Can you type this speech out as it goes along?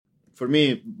for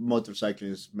me, motorcycling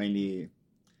is mainly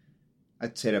a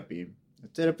therapy. A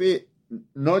therapy,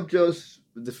 not just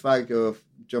the fact of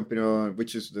jumping on,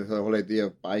 which is the whole idea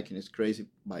of biking is crazy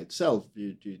by itself.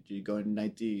 You go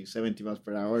 90, 70 miles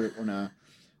per hour on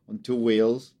two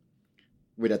wheels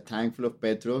with a tank full of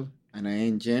petrol and an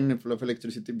engine full of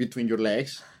electricity between your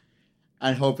legs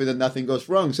and hoping that nothing goes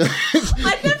wrong. So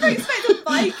I never expect a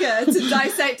biker to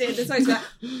dissect it in this way. Like,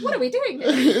 what are we doing here?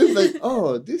 It's like,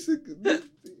 oh, this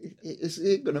is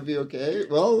it going to be okay?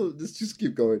 Well, let's just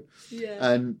keep going.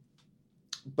 Yeah.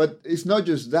 But it's not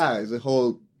just that. It's a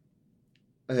whole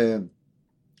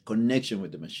connection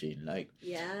with the machine. Like,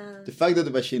 the fact that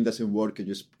the machine doesn't work, you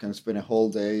just can spend a whole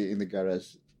day in the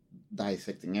garage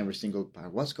dissecting every single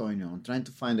part. What's going on? Trying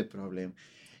to find the problem.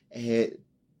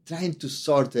 Trying to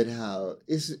sort it out.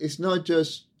 It's not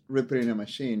just repairing a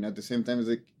machine. At the same time, it's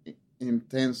like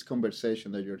intense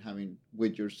conversation that you're having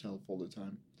with yourself all the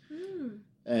time.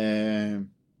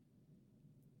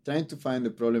 Trying to find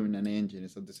the problem in an engine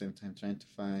is at the same time trying to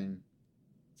find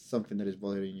something that is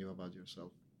bothering you about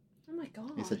yourself. Oh my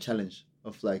God. It's a challenge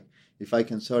of like, if I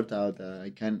can sort out,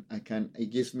 I can, it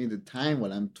gives me the time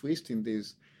while I'm twisting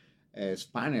this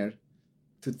spanner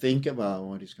to think about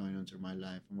what is going on through my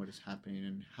life and what is happening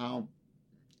and how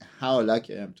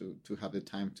lucky I am to have the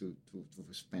time to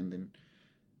spend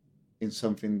in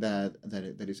something that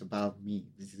is about me.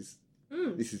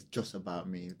 This is just about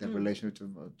me. The relationship,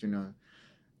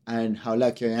 and how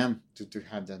lucky I am to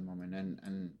have that moment.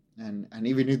 And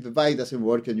even if the bike doesn't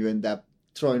work and you end up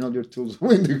throwing all your tools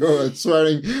away to go and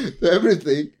swearing to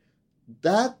everything,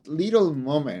 that little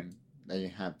moment that you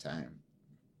have time,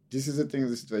 this is the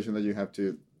situation that you have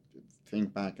to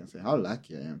think back and say, how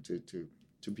lucky I am to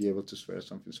be able to swear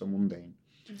something so mundane.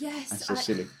 Yes. And so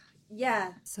silly.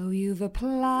 Yeah. So you've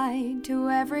applied to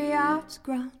every arts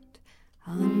grant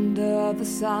under the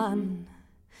sun,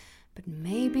 but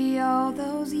maybe all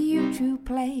those YouTube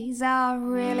plays are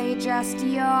really just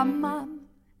your mum.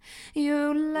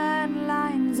 You learn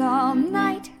lines all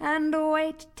night and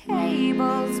wait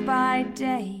tables by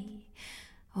day.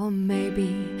 Or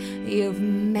maybe you've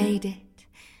made it,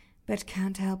 but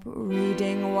can't help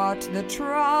reading what the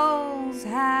trolls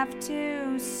have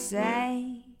to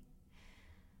say.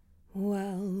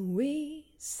 Well,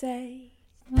 we say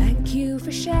thank you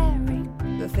for sharing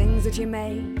the things that you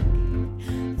make.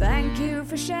 Thank you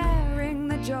for sharing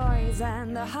the joys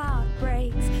and the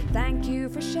heartbreaks. Thank you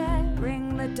for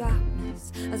sharing the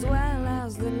darkness as well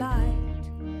as the light.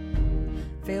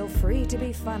 Feel free to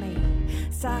be funny,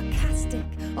 sarcastic,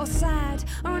 or sad,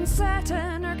 or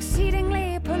uncertain, or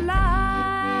exceedingly polite.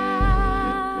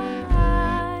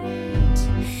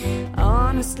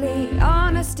 Honestly,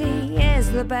 honesty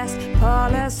is the best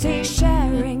policy.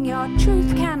 Sharing your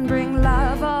truth can bring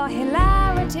love or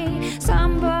hilarity.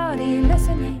 Somebody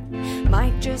listening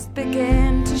might just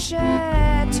begin to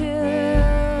share too.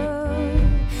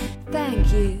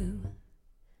 Thank you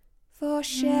for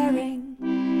sharing.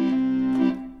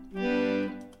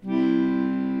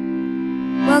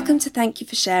 Welcome to Thank You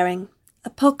for Sharing, a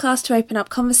podcast to open up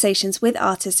conversations with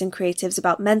artists and creatives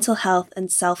about mental health and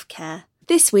self-care.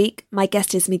 This week, my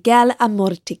guest is Miguel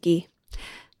Amortigui.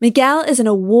 Miguel is an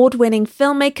award-winning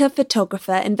filmmaker,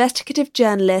 photographer, investigative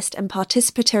journalist, and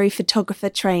participatory photographer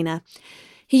trainer.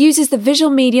 He uses the visual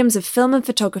mediums of film and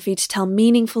photography to tell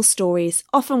meaningful stories,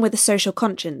 often with a social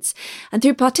conscience. And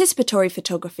through participatory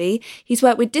photography, he's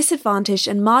worked with disadvantaged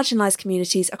and marginalised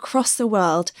communities across the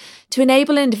world to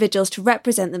enable individuals to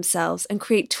represent themselves and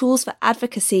create tools for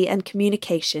advocacy and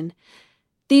communication.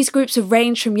 These groups have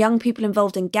ranged from young people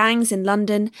involved in gangs in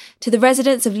London, to the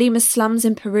residents of Lima's slums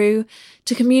in Peru,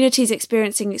 to communities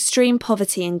experiencing extreme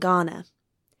poverty in Ghana.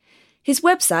 His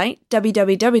website,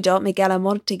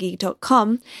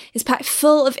 www.miguelamortigui.com, is packed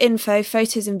full of info,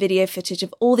 photos and video footage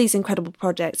of all these incredible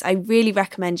projects. I really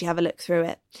recommend you have a look through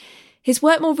it. His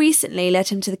work more recently led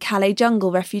him to the Calais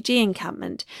Jungle refugee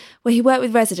encampment, where he worked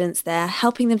with residents there,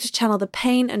 helping them to channel the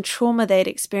pain and trauma they had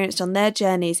experienced on their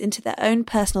journeys into their own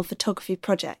personal photography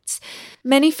projects.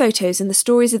 Many photos and the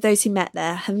stories of those he met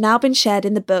there have now been shared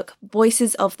in the book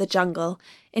Voices of the Jungle.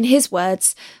 In his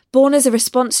words, born as a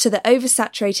response to the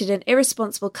oversaturated and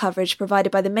irresponsible coverage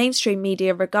provided by the mainstream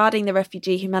media regarding the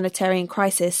refugee humanitarian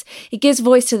crisis, it gives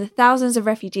voice to the thousands of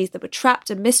refugees that were trapped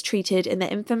and mistreated in the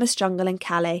infamous jungle in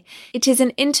Calais. It is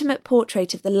an intimate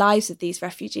portrait of the lives of these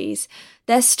refugees,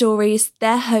 their stories,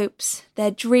 their hopes,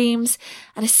 their dreams,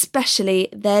 and especially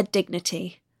their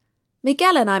dignity.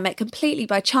 Miguel and I met completely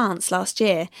by chance last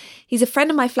year. He's a friend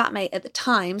of my flatmate at the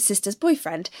time, sister's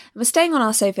boyfriend, and was staying on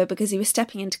our sofa because he was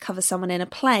stepping in to cover someone in a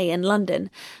play in London.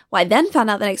 What I then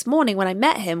found out the next morning when I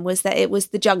met him was that it was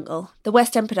The Jungle, the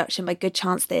West End production by Good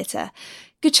Chance Theatre.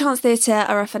 Good Chance Theatre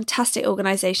are a fantastic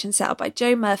organisation set up by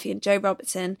Joe Murphy and Joe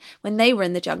Robertson when they were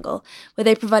in the jungle, where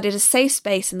they provided a safe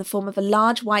space in the form of a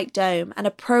large white dome and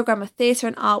a programme of theatre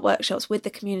and art workshops with the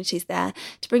communities there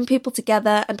to bring people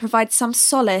together and provide some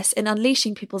solace in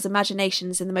unleashing people's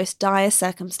imaginations in the most dire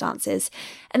circumstances.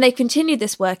 And they've continued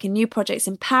this work in new projects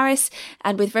in Paris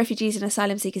and with refugees and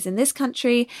asylum seekers in this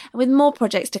country, and with more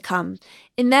projects to come.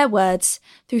 In their words,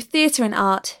 through theatre and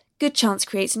art, Good Chance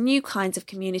creates new kinds of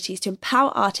communities to empower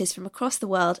artists from across the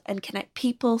world and connect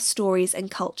people, stories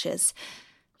and cultures.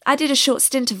 I did a short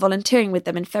stint of volunteering with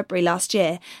them in February last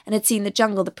year and had seen The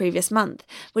Jungle the previous month,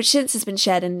 which since has been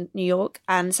shared in New York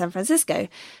and San Francisco.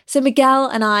 So Miguel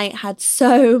and I had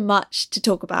so much to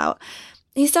talk about.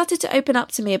 He started to open up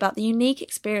to me about the unique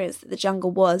experience that the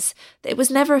jungle was, that it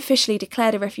was never officially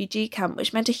declared a refugee camp,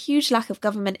 which meant a huge lack of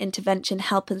government intervention,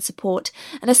 help and support,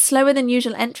 and a slower than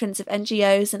usual entrance of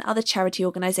NGOs and other charity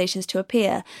organisations to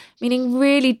appear, meaning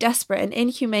really desperate and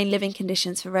inhumane living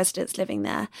conditions for residents living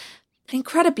there.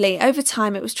 Incredibly, over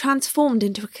time it was transformed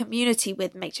into a community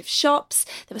with makeshift shops,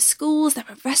 there were schools, there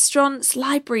were restaurants,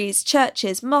 libraries,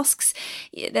 churches, mosques,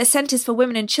 there's centres for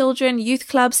women and children, youth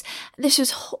clubs. This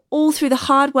was all through the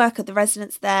hard work of the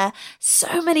residents there,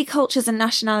 so many cultures and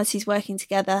nationalities working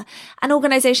together, and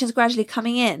organisations gradually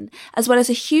coming in, as well as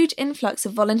a huge influx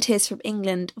of volunteers from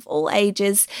England of all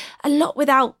ages, a lot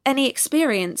without any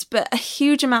experience, but a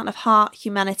huge amount of heart,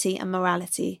 humanity and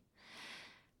morality.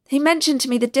 He mentioned to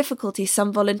me the difficulties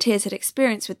some volunteers had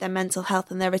experienced with their mental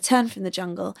health on their return from the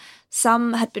jungle.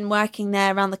 Some had been working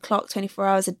there around the clock 24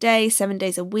 hours a day, 7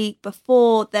 days a week,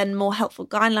 before then more helpful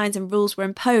guidelines and rules were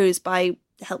imposed by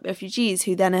Help Refugees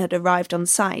who then had arrived on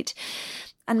site.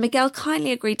 And Miguel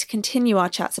kindly agreed to continue our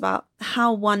chats about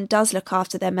how one does look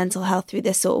after their mental health through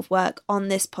this sort of work on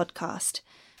this podcast.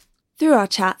 Through our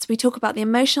chats, we talk about the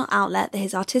emotional outlet that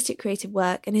his artistic creative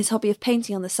work and his hobby of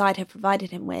painting on the side have provided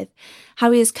him with,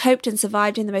 how he has coped and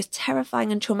survived in the most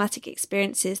terrifying and traumatic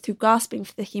experiences through grasping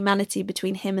for the humanity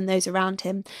between him and those around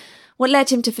him, what led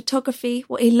him to photography,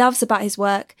 what he loves about his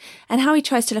work, and how he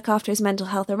tries to look after his mental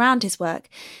health around his work,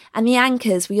 and the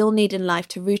anchors we all need in life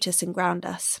to root us and ground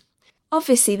us.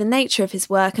 Obviously, the nature of his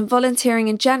work and volunteering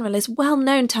in general is well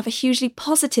known to have a hugely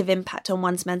positive impact on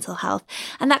one's mental health,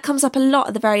 and that comes up a lot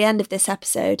at the very end of this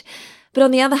episode. But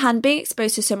on the other hand, being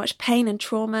exposed to so much pain and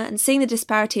trauma and seeing the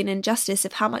disparity and injustice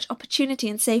of how much opportunity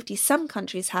and safety some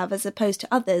countries have as opposed to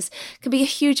others can be a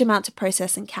huge amount to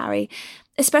process and carry,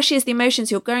 especially as the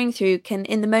emotions you're going through can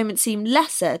in the moment seem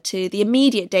lesser to the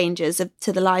immediate dangers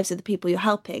to the lives of the people you're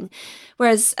helping.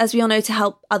 Whereas, as we all know, to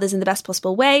help others in the best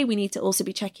possible way, we need to also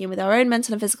be checking in with our own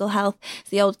mental and physical health.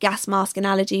 It's the old gas mask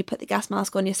analogy, put the gas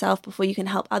mask on yourself before you can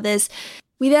help others.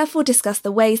 We therefore discuss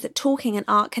the ways that talking and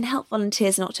art can help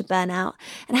volunteers not to burn out,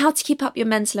 and how to keep up your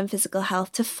mental and physical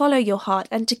health, to follow your heart,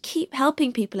 and to keep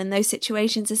helping people in those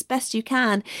situations as best you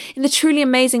can, in the truly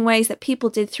amazing ways that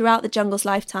people did throughout the jungle's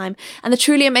lifetime, and the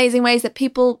truly amazing ways that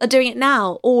people are doing it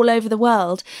now all over the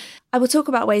world. I will talk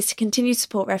about ways to continue to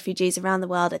support refugees around the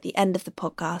world at the end of the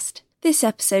podcast. This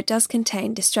episode does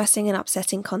contain distressing and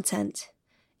upsetting content.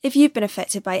 If you've been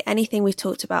affected by anything we've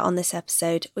talked about on this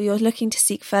episode, or you're looking to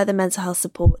seek further mental health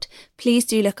support, please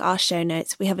do look at our show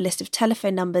notes. We have a list of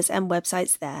telephone numbers and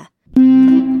websites there.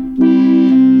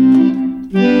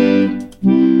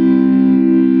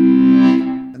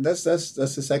 And that's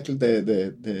exactly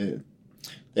the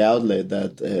outlet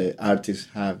that artists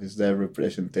have, is their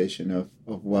representation of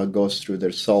what goes through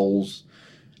their souls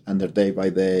and their day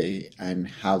by day, and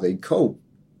how they cope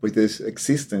with this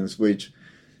existence, which,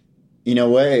 in a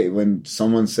way, when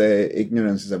someone says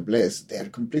ignorance is a bliss, they're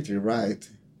completely right.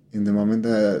 In the moment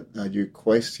that you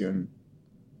question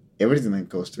everything that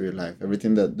goes through your life,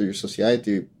 everything that your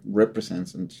society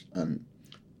represents and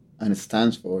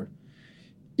stands for,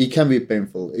 it can be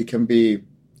painful. It can be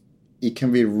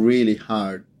really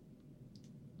hard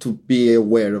to be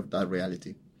aware of that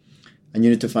reality. And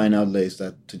you need to find outlets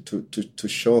that to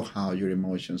show how your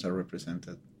emotions are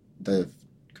represented. That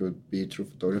could be through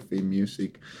photography,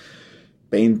 music,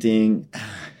 painting,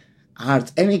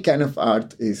 art. Any kind of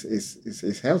art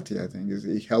is healthy, I think.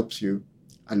 It helps you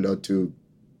a lot to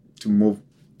move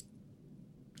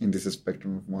in this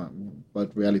spectrum of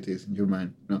what reality is in your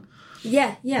mind. No?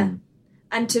 Yeah.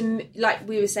 And to, like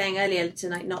we were saying earlier,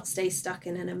 to not stay stuck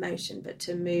in an emotion, but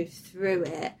to move through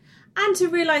it, and to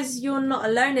realise you're not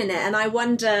alone in it. And I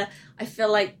feel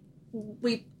like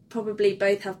we probably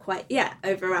both have quite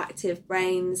overactive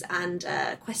brains and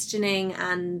questioning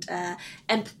and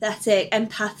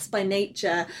empaths by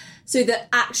nature, so that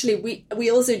actually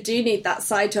we also do need that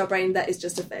side to our brain that is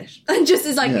just a fish and just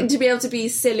is like to be able to be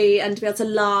silly and to be able to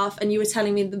laugh. And you were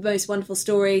telling me the most wonderful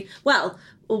story, well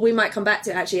we might come back to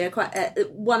it actually,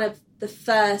 one of the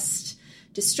first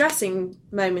distressing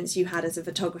moments you had as a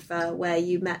photographer, where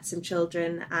you met some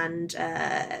children, and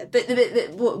but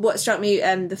what struck me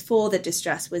before the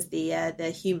distress was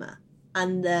the humour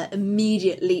and the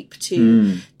immediate leap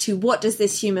to what does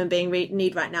this human being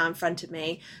need right now in front of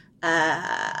me.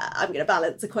 I'm going to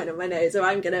balance a coin on my nose, or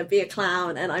I'm going to be a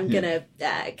clown, and I'm going to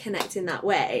connect in that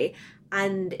way.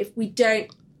 And if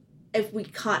we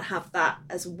can't have that,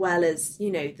 as well as,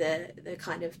 you know, the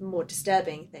kind of more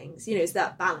disturbing things, you know, it's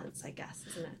that balance, I guess,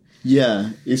 isn't it?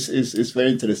 Yeah, it's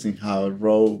very interesting how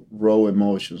raw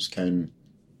emotions can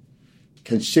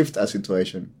shift a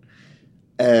situation.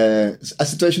 A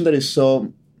situation that is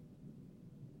so.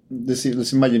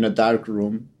 Let's imagine a dark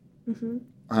room,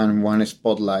 and one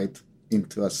spotlight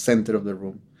into a center of the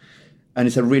room, and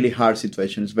it's a really hard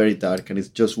situation. It's very dark, and it's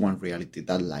just one reality,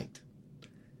 that light.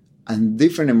 And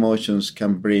different emotions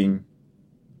can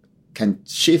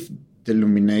shift the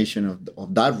illumination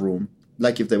of that room,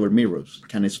 like if they were mirrors,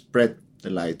 can spread the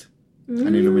light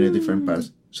and illuminate different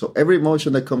parts. So every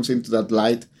emotion that comes into that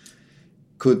light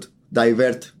could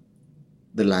divert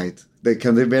the light. They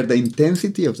can divert the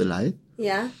intensity of the light.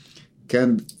 Yeah.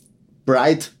 Can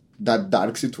bright that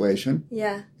dark situation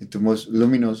into most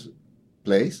luminous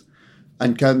place,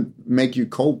 and can make you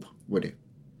cope with it.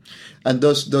 And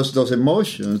those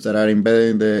emotions that are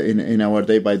embedded in our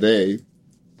day by day,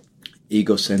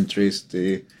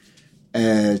 egocentricity,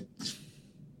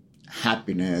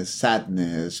 happiness,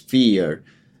 sadness, fear,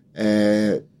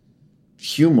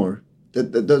 humor,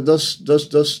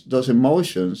 those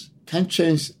emotions can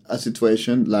change a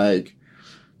situation. Like,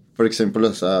 for example,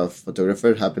 as a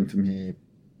photographer, happened to me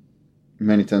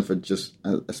many times. For just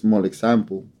a small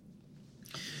example,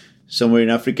 somewhere in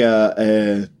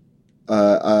Africa.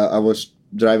 I was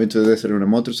driving to the desert on a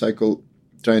motorcycle,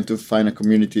 trying to find a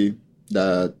community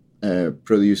that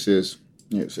produces,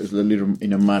 it's a little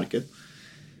in a market.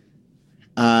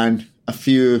 And a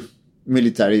few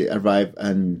military arrived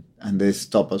and they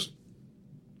stopped us.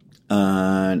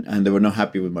 And they were not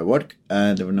happy with my work,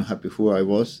 and they were not happy who I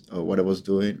was or what I was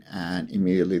doing. And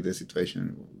immediately the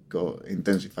situation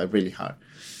intensified really hard,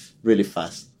 really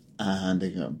fast. And they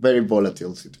got a very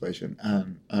volatile situation,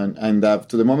 and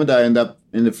to the moment I end up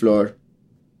in the floor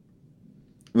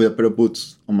with a pair of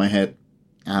boots on my head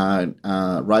and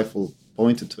a rifle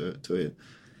pointed to it.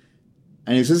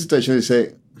 And in this situation, you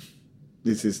say,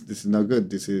 "This is not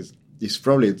good. This is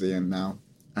probably the end now."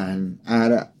 And I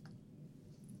had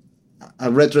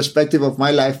a retrospective of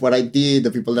my life, what I did, the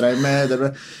people that I met,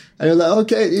 and you're like,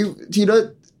 okay, you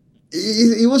know,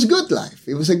 it was good life.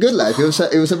 It was a good life.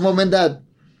 It was a moment that.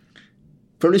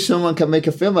 Probably someone can make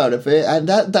a film out of it, and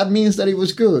that means that it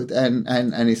was good, and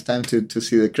it's time to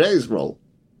see the credits roll.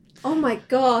 Oh my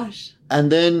gosh.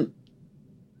 And then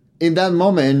in that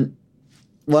moment,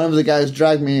 one of the guys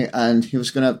dragged me, and he was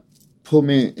gonna pull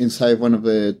me inside one of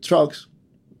the trucks,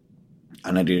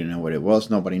 and I didn't know what it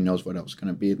was. Nobody knows what I was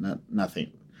gonna be,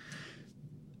 nothing.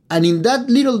 And in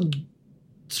that little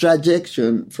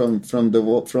trajectory from the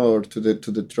floor to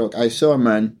the truck, I saw a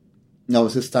man. I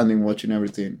was standing watching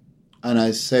everything. And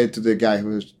I said to the guy who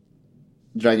was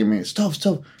dragging me, "Stop,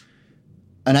 stop!"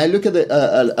 And I look at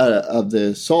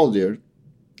the soldier.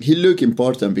 He looked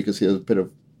important because he had a pair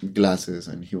of glasses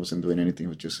and he wasn't doing anything; he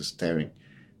was just staring.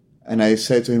 And I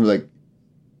said to him, like,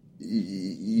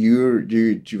 "You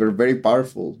are very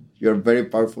powerful. You're a very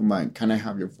powerful man. Can I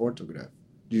have your photograph?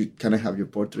 Can I have your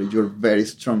portrait? You're very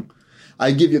strong.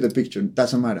 I give you the picture.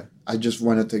 Doesn't matter. I just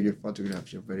want to take your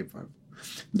photograph. You're very powerful."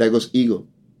 That goes ego.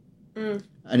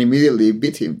 And immediately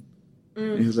beat him.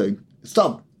 And he was like,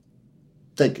 "Stop.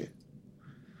 Take it."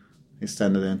 He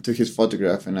standing there and took his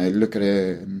photograph, and I look at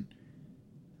it and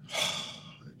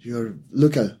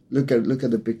look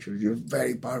at the picture. You're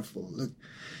very powerful. Look.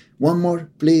 One more,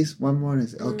 please. One more. I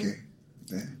said, okay.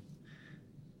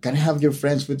 Can I have your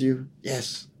friends with you?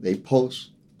 Yes. They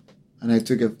pose. And I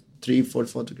took 3-4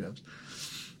 photographs.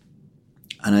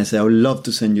 And I said, "I would love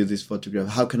to send you this photograph.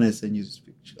 How can I send you this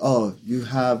picture?" "Oh, you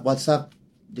have WhatsApp?"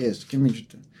 "Yes, give me your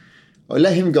time." "Oh,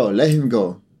 let him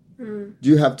go.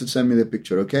 You have to send me the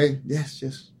picture, okay?" Yes.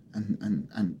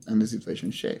 And the situation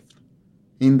shifted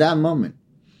in that moment.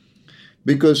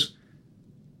 Because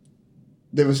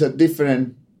there was a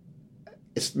different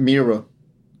mirror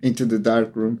into the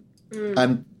dark room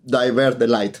and divert the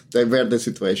light, divert the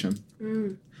situation.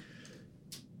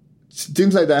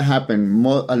 things like that happen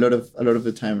a lot of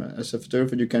the time. As a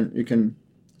photographer, you can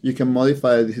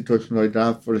modify the situation like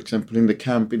that. For example, in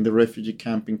the refugee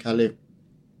camp in Calais,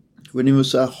 when it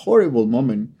was a horrible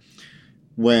moment,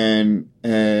 when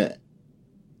there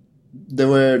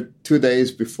were 2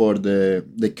 days before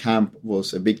the camp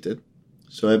was evicted,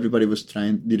 so everybody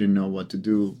didn't know what to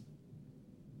do.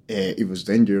 It was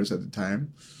dangerous at the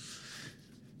time.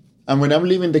 And when I'm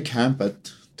leaving the camp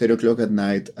at 10 o'clock at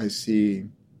night, I see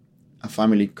a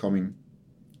family coming.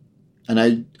 And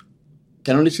I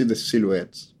can only see the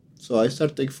silhouettes. So I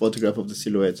start taking photographs of the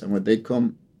silhouettes. And when they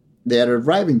come, they are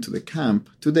arriving to the camp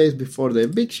 2 days before the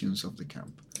evictions of the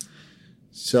camp.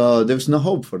 So there's no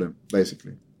hope for them,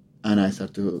 basically. And I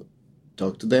start to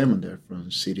talk to them, and they're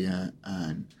from Syria,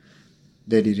 and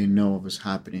they didn't know what was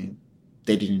happening.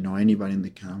 They didn't know anybody in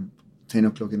the camp. 10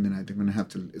 o'clock in the night, they're going to have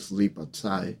to sleep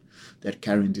outside. They're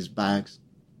carrying these bags.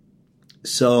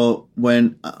 So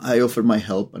when I offered my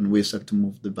help and we started to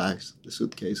move the bags, the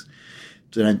suitcase,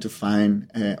 trying to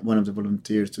find one of the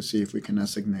volunteers to see if we can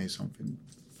assign something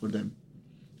for them.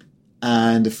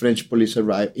 And the French police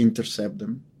arrive, intercept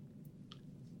them,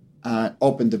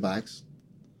 open the bags,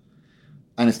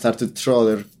 and start to throw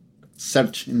their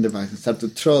search in the bags, and start to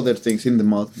throw their things in the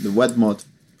mud, the wet mud,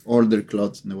 all their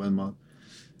clothes in the wet mud.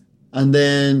 And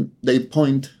then they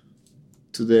point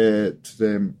to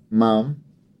the mom.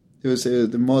 It was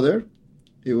the mother.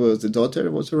 It was the daughter.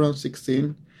 It was around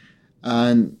 16,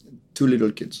 and 2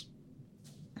 little kids.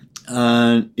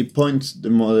 And he points the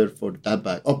mother for that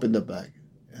bag. Open the bag,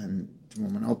 and the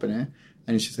woman open it,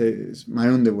 and she says, "My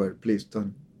underwear, please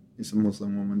don't." It's a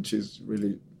Muslim woman. She's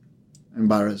really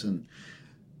embarrassed, and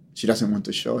she doesn't want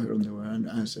to show her underwear. And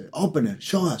I say, "Open it.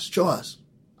 Show us.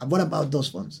 What about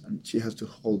those ones?" And she has to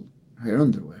hold her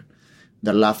underwear.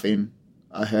 They're laughing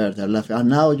at her. They're laughing. "And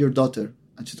now your daughter."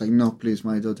 And she's like, "No, please,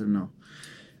 my daughter, no."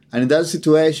 And in that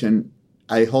situation,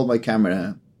 I hold my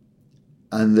camera,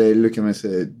 and they look at me and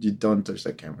say, "You don't touch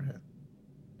that camera.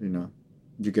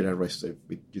 You get arrested.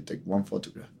 You take one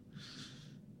photograph."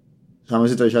 So I'm in a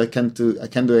situation I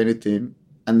can't do anything.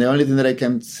 And the only thing that I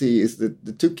can see is the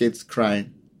 2 kids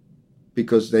crying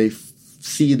because they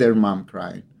see their mom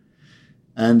crying.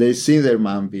 And they see their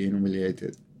mom being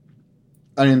humiliated.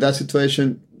 And in that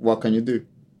situation, what can you do?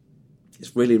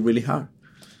 It's really, really hard.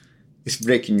 It's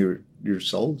breaking your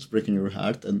soul. It's breaking your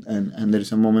heart. And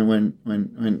there's a moment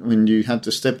when you have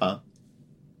to step out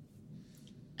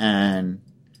and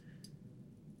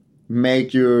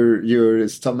make your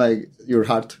stomach, your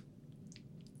heart,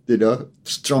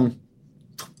 strong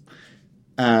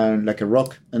and like a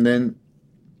rock. And then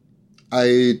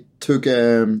I took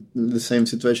the same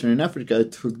situation in Africa. I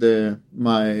took an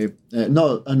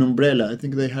umbrella. I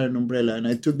think they had an umbrella, and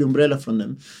I took the umbrella from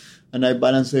them, and I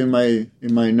balanced it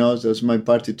in my nose. That was my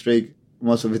party trick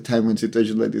most of the time when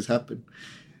situations like this happen.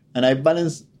 And I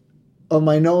balanced on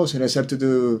my nose, and I started to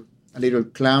do a little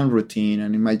clown routine,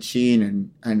 and in my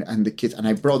chin, and the kids, and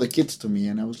I brought the kids to me,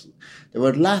 and they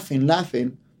were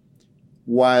laughing,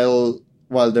 while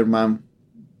their mom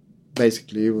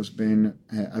basically was being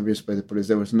abused by the police.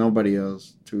 There was nobody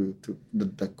else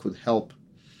that could help.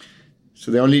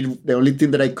 So the only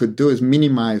thing that I could do is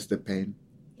minimize the pain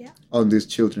on these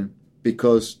children,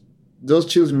 because those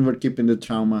children were keeping the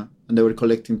trauma, and they were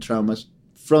collecting traumas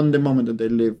from the moment that they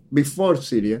lived before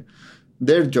Syria,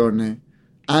 their journey,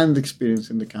 and experience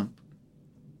in the camp.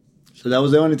 So that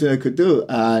was the only thing I could do.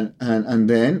 And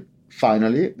then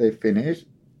finally they finished.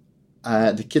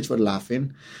 The kids were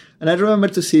laughing. And I remember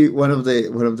to see one of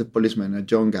the policemen, a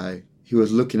young guy, he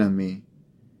was looking at me,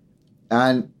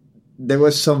 and there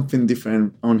was something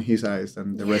different on his eyes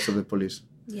than the rest of the police.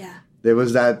 Yeah. There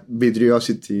was that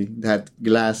vitreosity, that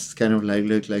glass kind of like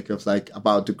looked like it was like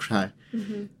about to cry.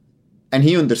 Mm-hmm. And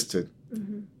he understood.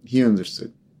 Mm-hmm. He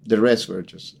understood. The rest were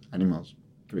just animals,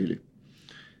 really.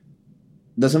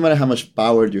 Doesn't matter how much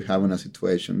power you have in a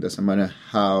situation. Doesn't matter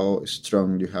how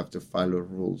strong you have to follow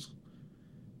rules.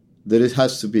 There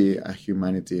has to be a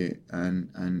humanity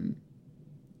and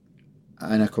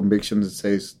a conviction that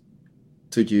says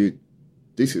to you,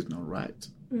 this is not right.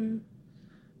 Mm.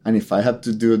 And if I have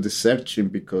to do the searching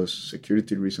because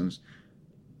security reasons,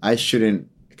 I shouldn't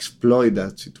exploit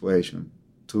that situation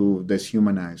to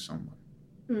deshumanize someone.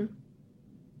 Mm.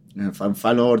 And if I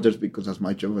follow orders because that's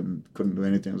my job and couldn't do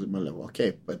anything else, I'm like,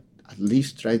 okay, but at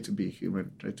least try to be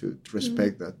human, try to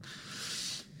respect that.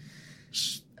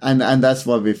 And that's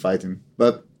what we're fighting.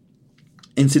 But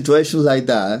in situations like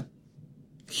that,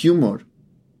 humor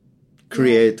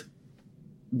create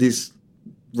this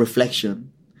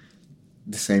reflection,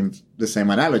 the same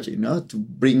analogy, to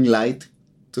bring light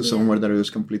to somewhere that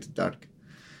was completely dark.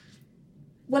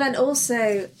 Well, and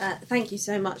also, thank you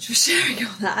so much for sharing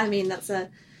all that. I mean, that's the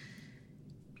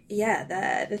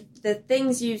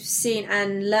things you've seen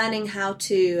and learning how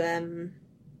to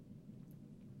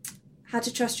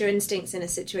trust your instincts in a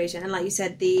situation. And like you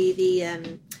said,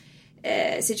 the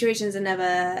situations are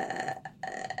never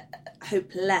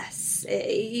hopeless,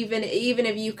 even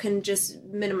if you can just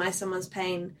minimize someone's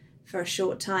pain for a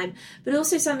short time. But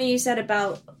also something you said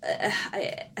about,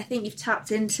 I think you've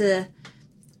tapped into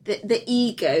the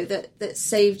ego that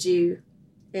saved you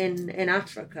in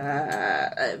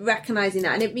Africa, recognizing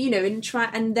that, and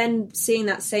and then seeing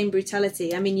that same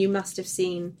brutality. I mean, you must have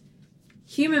seen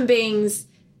human beings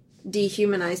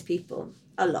dehumanize people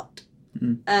a lot,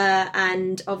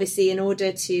 and obviously, in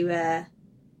order to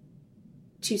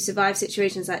survive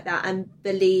situations like that and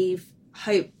believe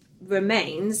hope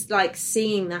remains, like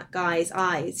seeing that guy's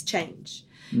eyes change,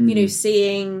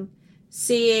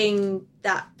 seeing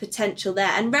that potential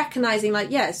there and recognizing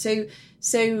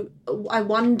so I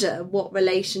wonder what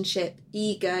relationship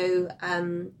ego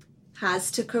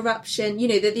has to corruption.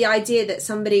 The idea that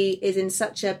somebody is in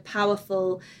such a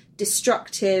powerful,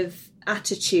 destructive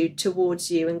attitude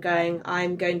towards you and going,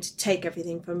 I'm going to take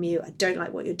everything from you. I don't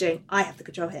like what you're doing. I have the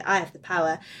control here. I have the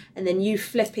power. And then you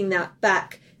flipping that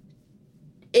back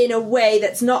in a way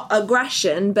that's not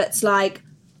aggression, but it's like,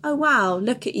 oh wow,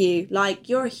 look at you, like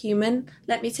you're a human,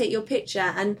 let me take your picture.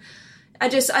 And I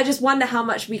just wonder how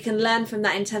much we can learn from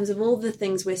that in terms of all the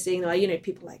things we're seeing, like,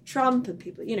 people like Trump and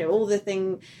people, all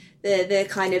the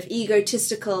kind of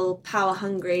egotistical, power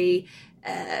hungry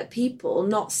people,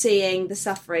 not seeing the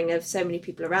suffering of so many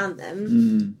people around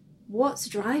them. What's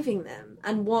driving them,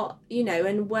 and what,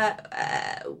 and where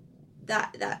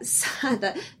that's sad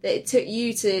that it took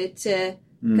you to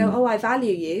go, oh, I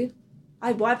value you.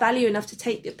 I value enough to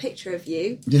take a picture of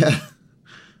you. Yeah.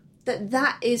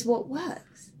 That is what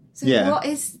works. So what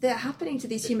is that happening to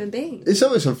these human beings? It's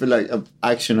always something like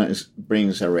action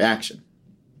brings a reaction.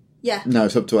 Yeah. Now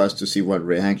it's up to us to see what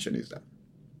reaction is that.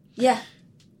 Yeah.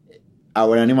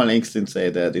 Our animal instincts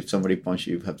say that if somebody punches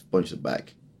you, you have to punch it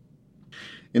back.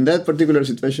 In that particular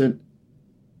situation,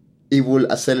 it will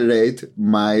accelerate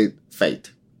my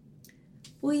fate.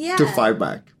 Well, yeah. To fight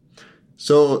back.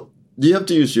 So you have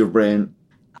to use your brain.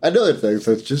 Another thing,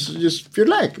 so just feel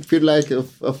like of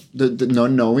the not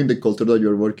knowing the culture that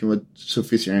you're working with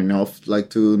sufficient enough,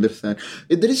 like, to understand.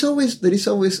 There is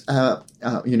always a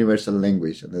universal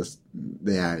language, and that's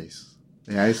the eyes.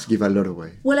 The eyes give a lot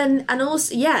away. Well, and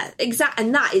also, yeah, exactly.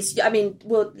 And that is, I mean,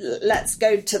 well, let's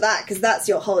go to that, because that's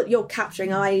you're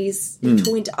capturing eyes, you're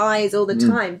talking to eyes all the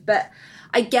time. But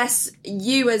I guess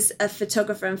you as a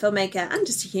photographer and filmmaker, and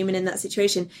just a human in that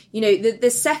situation, the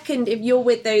second, if you're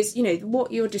with those,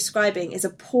 what you're describing is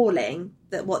appalling,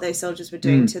 that what those soldiers were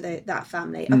doing to that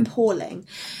family, appalling.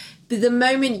 But the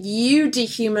moment you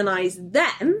dehumanize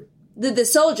them, the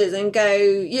soldiers, and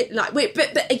go, like, wait,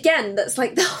 but again, that's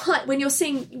like when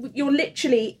you're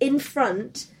literally in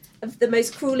front of the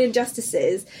most cruel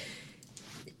injustices.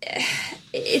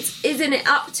 Isn't it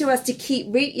up to us to keep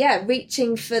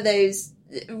reaching for the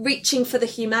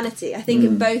humanity? I think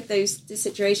in both those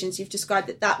situations you've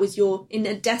described that was in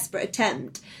a desperate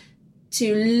attempt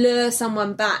to lure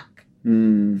someone back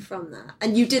from that,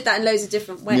 and you did that in loads of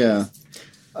different ways. Yeah,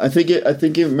 I think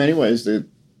in many ways that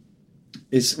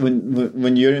it's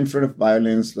when you're in front of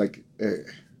violence, like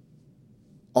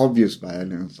obvious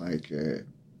violence, like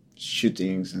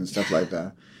shootings and stuff like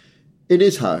that. It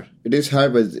is hard. It is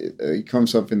hard, but it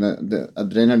comes up in the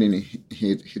adrenaline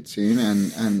hits in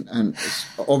and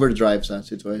overdrives that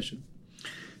situation.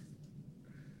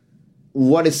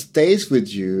 What stays with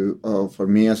you, for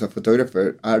me as a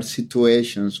photographer, are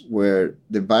situations where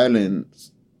the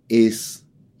violence is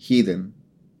hidden.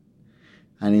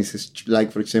 And it's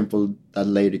like, for example, that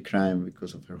lady crying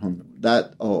because of her home.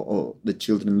 That, or the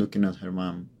children looking at her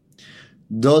mom.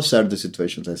 Those are the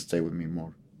situations that stay with me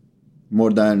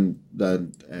more than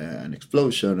an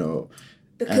explosion or...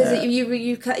 Because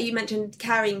you mentioned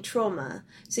carrying trauma.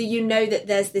 So that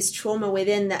there's this trauma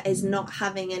within that is not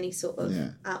having any sort of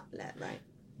outlet, right?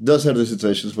 Those are the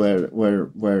situations where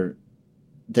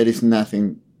there is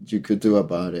nothing you could do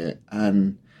about it.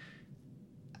 And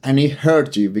it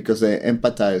hurt you because they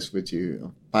empathize with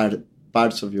you,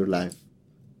 parts of your life,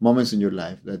 moments in your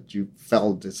life that you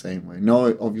felt the same way.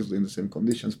 Not obviously in the same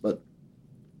conditions, but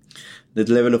the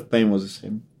level of pain was the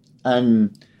same.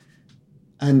 And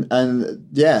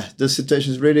those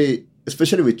situations really,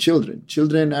 especially with children.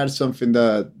 Children are something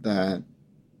that the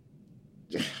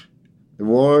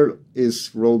world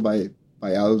is ruled by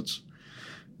adults,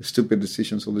 stupid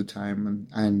decisions all the time,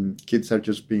 and kids are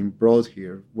just being brought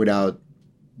here without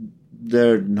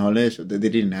their knowledge that they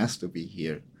didn't ask to be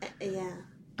here. Yeah.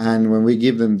 And when we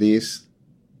give them these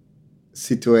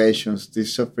situations,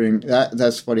 this suffering,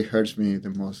 that's what it hurts me the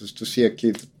most, is to see a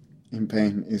kid in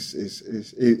pain.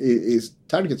 It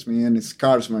targets me and it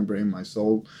scars my brain, my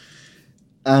soul.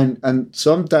 And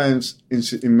sometimes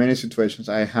in many situations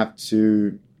I have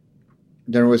to.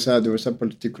 There was a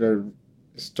particular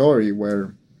story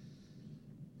where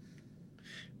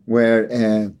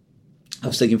I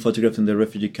was taking photographs in the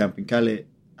refugee camp in Calais,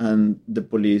 and the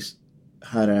police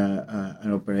had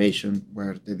an operation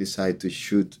where they decided to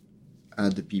shoot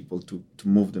at the people to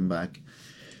move them back.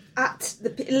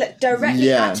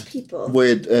 Directly at people?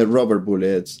 With rubber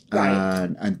bullets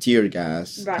right. and tear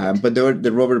gas. Right. But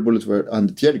the rubber bullets and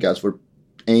the tear gas were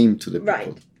aimed to the people.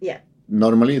 Right, yeah.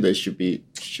 Normally they should be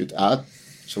shot out,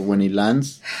 so when it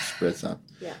lands, it spreads out.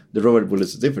 Yeah. The rubber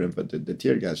bullets are different, but the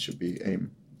tear gas should be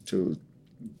aimed to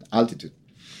altitude.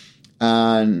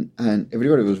 And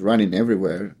everybody was running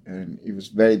everywhere, and it was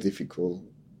very difficult.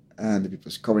 And the people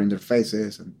was covering their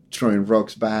faces and throwing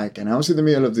rocks back. And I was in the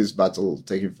middle of this battle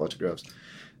taking photographs.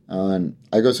 And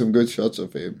I got some good shots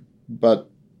of it. But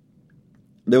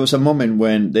there was a moment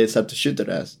when they started to shoot at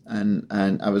us. And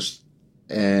I was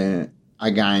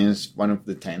against one of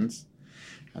the tents.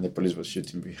 And the police was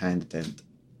shooting behind the tent.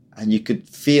 And you could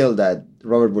feel that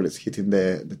rubber bullets hitting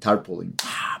the tarpaulin.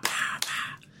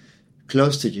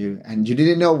 Close to you. And you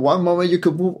didn't know one moment you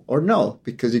could move or no.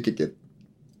 Because you could get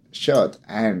shot.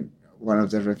 And one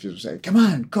of the refugees said, come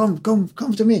on, come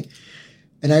to me.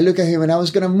 And I look at him and I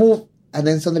was going to move. And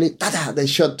then suddenly, they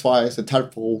shot twice. The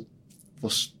tarpaulin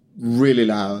was really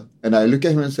loud. And I look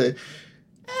at him and say,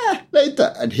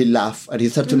 later. And he laughed. And he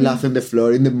started to laugh on the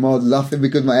floor, in the mud, laughing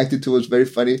because my attitude was very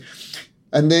funny.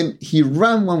 And then he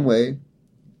ran one way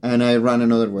and I ran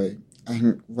another way.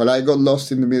 And while I got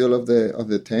lost in the middle of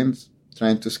the tent,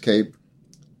 trying to escape,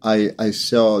 I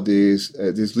saw this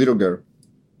little girl,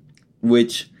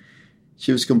 which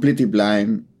she was completely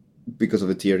blind because of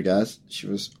the tear gas. She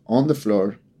was on the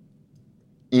floor,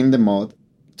 in the mud,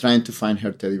 trying to find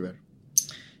her teddy bear.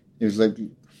 It was like,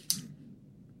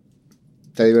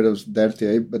 teddy bear was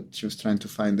dirty, but she was trying to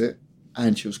find it.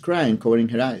 And she was crying, covering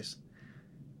her eyes.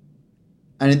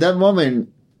 And in that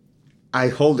moment,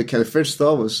 the first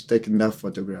thought was taking that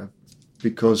photograph.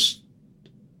 Because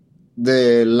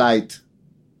the light,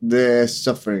 the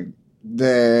suffering,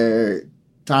 the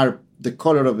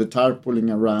color of the tarpaulin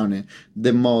around it,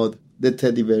 the mud, the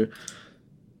teddy bear.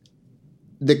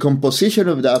 The composition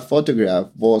of that photograph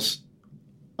was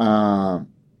a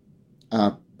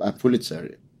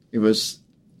Pulitzer. It was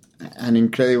an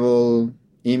incredible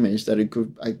image that it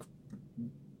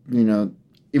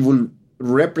will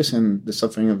represent the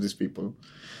suffering of these people.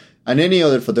 And any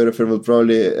other photographer will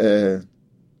probably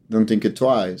don't think it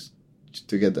twice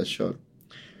to get that shot.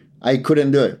 I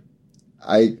couldn't do it.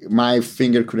 My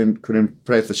finger couldn't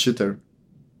press the shutter.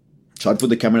 So I put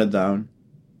the camera down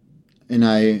and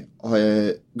I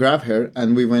grabbed her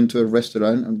and we went to a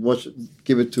restaurant and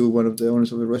give it to one of the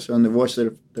owners of the restaurant. They watched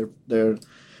their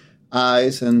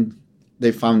eyes and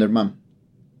they found their mom.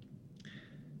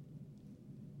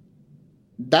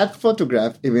 That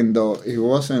photograph, even though it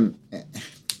wasn't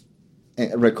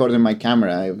recording my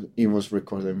camera, it was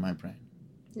recording my brain.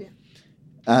 Yeah.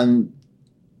 And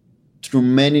through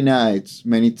many nights,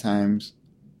 many times,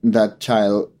 that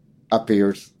child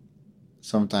appears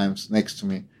sometimes next to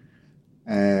me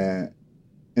in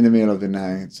the middle of the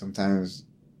night. Sometimes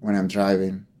when I'm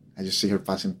driving, I just see her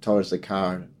passing towards the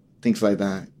car. Things like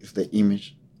that is the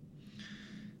image.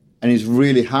 And it's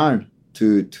really hard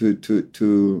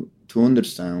to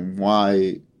understand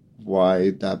why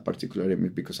that particular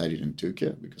image, because I didn't take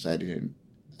it, because I didn't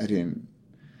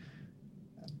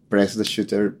press the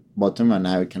shutter button and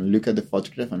I can look at the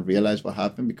photograph and realize what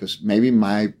happened, because maybe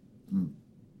my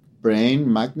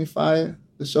brain magnified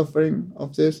the suffering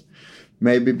of this,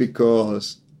 maybe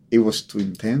because it was too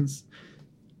intense.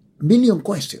 Million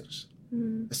questions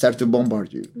start to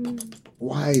bombard you.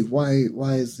 Why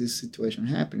is this situation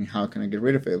happening? How can I get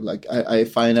rid of it? Like I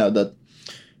find out that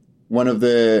one of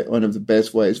the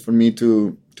best ways for me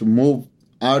to move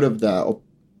out of that or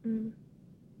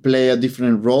play a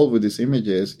different role with these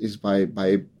images is by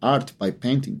art, by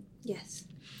painting. Yes.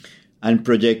 And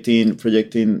projecting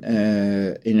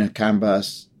in a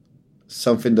canvas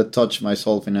something that touched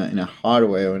myself in a hard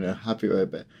way or in a happy way.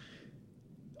 But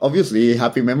obviously,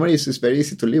 happy memories is very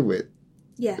easy to live with.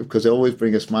 Yeah. Because they always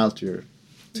bring a smile to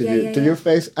your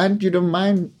face, and you don't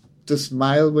mind to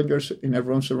smile when you're in a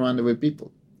room surrounded with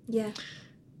people. Yeah.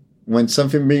 When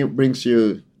something brings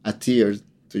you a tear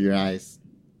to your eyes,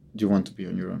 you want to be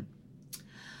on your own.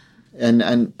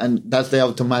 And that's the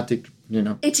automatic you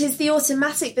know. It is the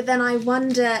automatic, but then I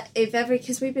wonder if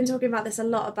because we've been talking about this a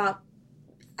lot about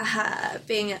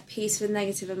being at peace with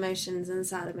negative emotions and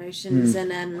sad emotions,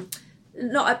 and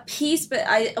not at peace, but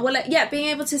being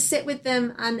able to sit with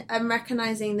them and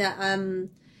recognizing that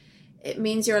it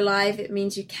means you're alive, it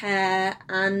means you care,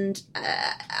 and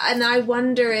I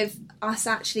wonder if us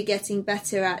actually getting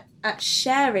better at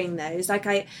sharing those,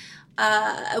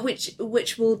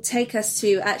 which will take us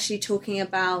to actually talking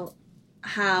about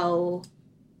how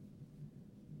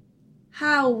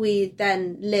we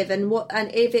then live, and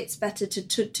if it's better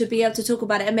to be able to talk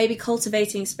about it, and maybe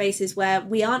cultivating spaces where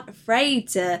we aren't afraid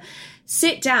to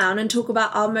sit down and talk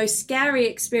about our most scary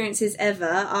experiences ever,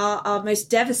 our most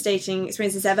devastating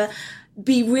experiences ever,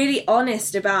 be really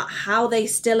honest about how they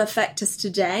still affect us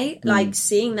today, like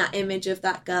seeing that image of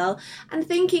that girl and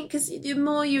thinking, because the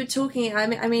more you're talking,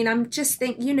 I mean, I'm just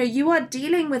thinking, you are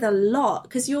dealing with a lot,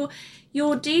 because you're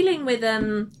dealing with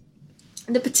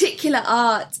the particular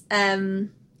art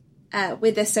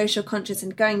with their social conscious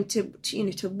and going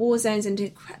to war zones and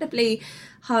incredibly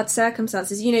hard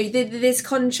circumstances. This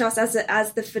contrast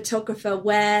as the photographer,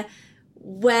 where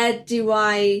do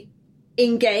I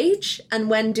engage and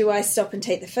when do I stop and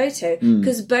take the photo?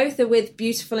 Because both are with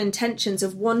beautiful intentions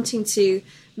of wanting to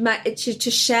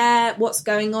share what's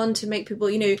going on, to make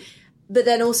people, but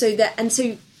then also that, and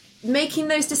so making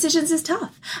those decisions is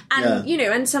tough, and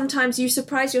and sometimes you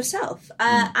surprise yourself,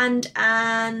 and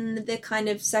the kind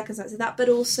of circumstances of that, but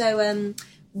also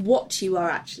what you are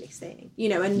actually seeing,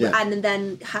 and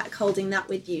then holding that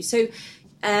with you. So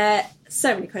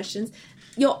many questions.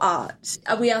 Your art,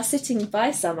 we are sitting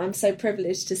by some, I'm so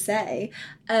privileged to say.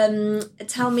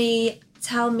 Tell me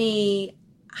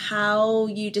how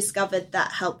you discovered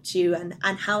that helped you,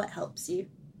 and how it helps you.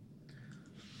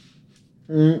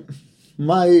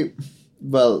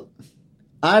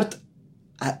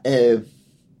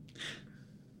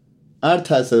 Art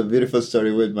has a beautiful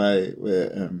story with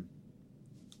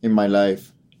in my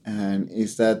life, and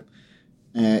is that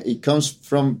it comes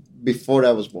from before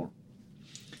I was born.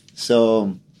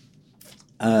 So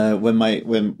when my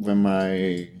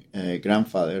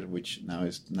grandfather, which now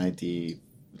is 90,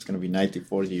 it's going to be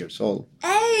 94 years old.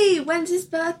 Hey, when's his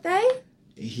birthday?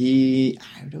 I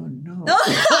don't know.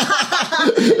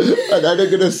 I'm not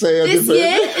going to say this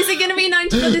year? Is it going to be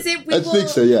 94 this year? I think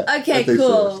so, yeah. Okay,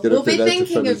 cool. So. We'll be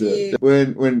thinking of you.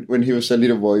 When he was a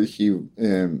little boy,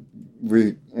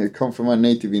 we come from a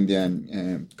native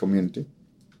Indian community.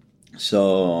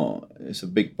 So it's a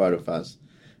big part of us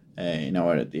in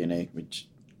our DNA, which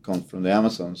comes from the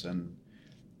Amazons. And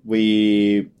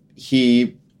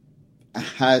he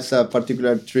has a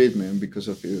particular treatment because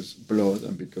of his blood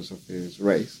and because of his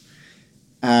race,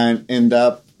 and end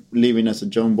up living as a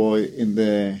young boy in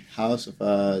the house of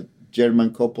a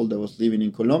German couple that was living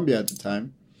in Colombia at the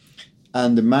time.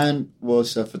 And the man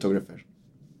was a photographer.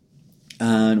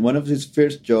 And one of his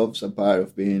first jobs, apart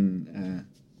of being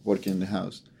working in the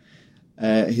house,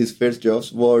 his first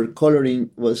jobs was coloring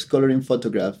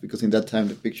photographs, because in that time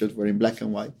the pictures were in black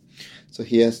and white. So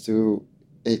he has to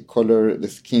color the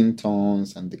skin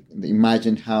tones and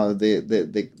imagine how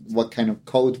what kind of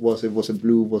coat was it? Was it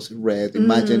blue? Was it red?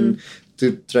 Imagine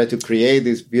to try to create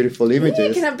these beautiful images.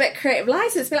 You can have a bit of creative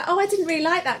license. Be like, I didn't really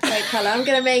like that coat colour. I'm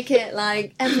going to make it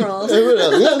like emerald. Yeah,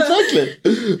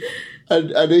 exactly.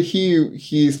 And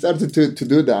he started to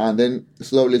do that, and then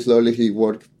slowly he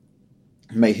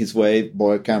made his way,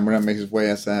 bought a camera, made his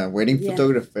way as a wedding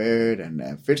photographer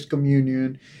and first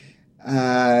communion.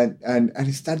 And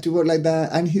he started to work like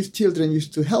that, and his children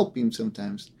used to help him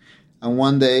sometimes. And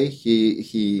one day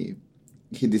he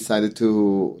decided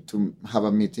to have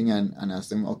a meeting and ask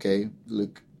them, okay,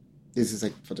 look, this is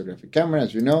a photographic camera,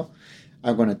 as you know.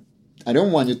 I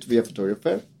don't want you to be a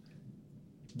photographer,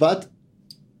 but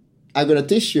I'm gonna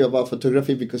teach you about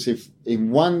photography, because if in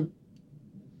one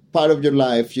part of your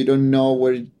life you don't know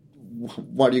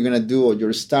what you're gonna do, or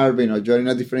you're starving, or you're in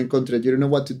a different country, you don't know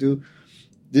what to do,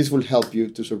 this will help you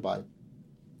to survive.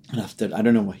 And after, I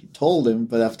don't know what he told them,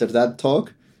 but after that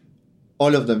talk,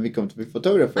 all of them become to be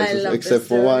photographers, except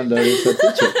for one that is a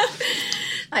teacher.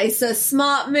 It's a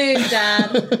smart move,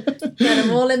 Dad. Get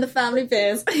them all in the family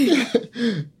biz.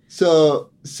 So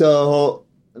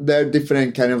there are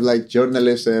different kind of like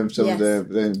journalism,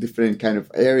 the different kind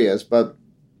of areas, but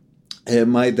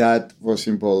my dad was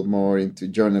involved more into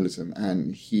journalism,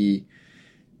 and he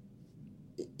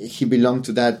belonged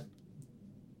to that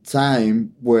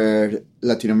time where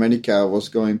Latin America was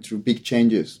going through big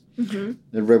changes. Mm-hmm.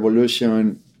 The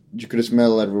revolution, you could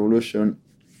smell a revolution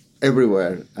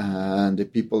everywhere, and the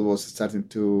people was starting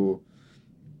to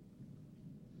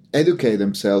educate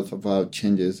themselves about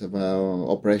changes, about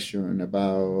oppression,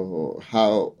 about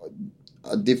how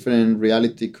a different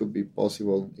reality could be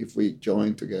possible if we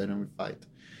join together and we fight.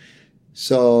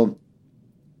 So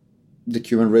the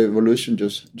Cuban Revolution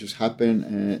just happened,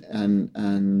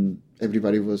 and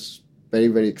everybody was very,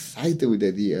 very excited with the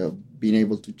idea of being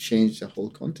able to change the whole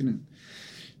continent.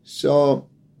 So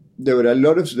there was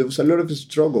a lot of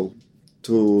struggle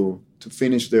to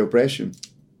finish the oppression,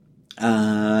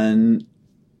 and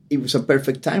it was a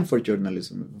perfect time for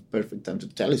journalism, a perfect time to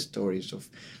tell stories of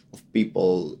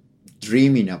people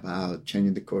dreaming about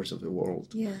changing the course of the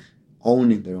world,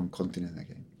 owning their own continent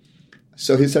again.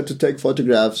 So he started to take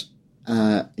photographs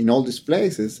in all these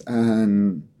places,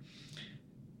 and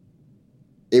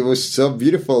it was so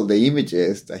beautiful, the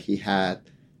images that he had,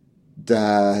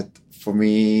 that for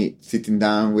me, sitting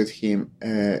down with him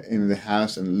in the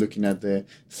house and looking at the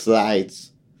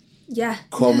slides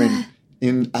coming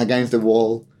in against the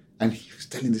wall, and he was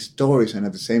telling the stories, and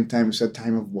at the same time, it was a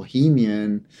time of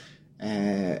Bohemian.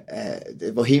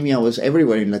 Bohemia was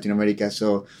everywhere in Latin America,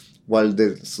 so while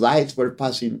the slides were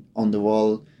passing on the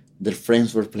wall, their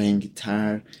friends were playing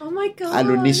guitar. Oh my god! Al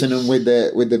unisson with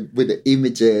the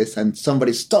images, and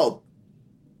somebody stopped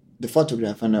the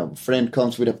photograph, and a friend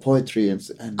comes with a poetry, and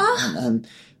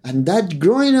that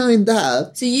growing up in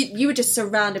that. So you were just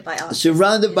surrounded by art.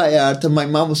 Surrounded by art, and my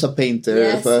mom was a painter,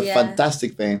 Yes, a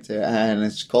fantastic painter, and a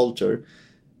sculptor.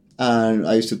 And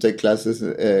I used to take classes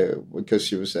because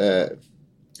she was. Yes,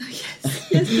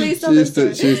 please.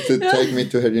 She used to take me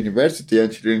to her university,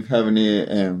 and she didn't have any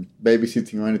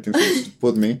babysitting or anything. So she used to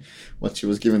put me, when she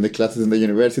was giving the classes in the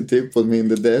university, put me in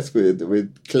the desk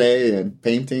with clay and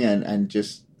painting, and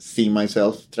just see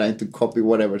myself trying to copy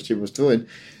whatever she was doing.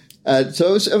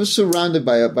 So I was surrounded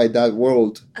by that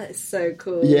world. It's so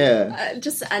cool. Yeah.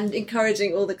 And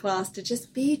encouraging all the class to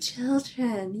just be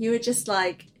children. You were just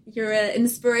like, you're an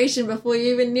inspiration before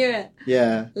you even knew it.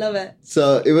 Yeah. Love it.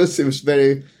 So it was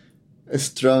very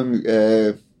strong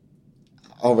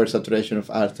oversaturation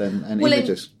of art and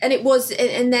images.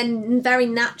 And then very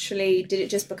naturally, did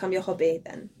it just become your hobby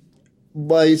then?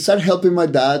 Well, I started helping my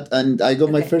dad, and I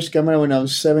got my first camera when I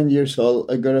was 7 years old.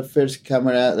 I got a first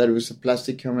camera that was a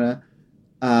plastic camera.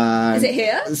 Is it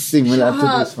here? Similar to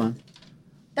this one.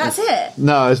 That's it?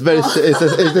 No, it's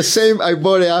it's the same. I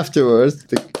bought it afterwards,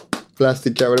 the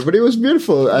plastic camera, but it was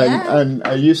beautiful, and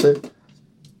I use it.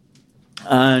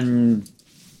 And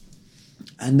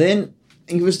then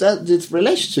it was this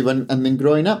relationship, and then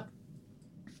growing up.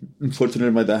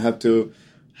 Unfortunately, my dad had to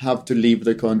leave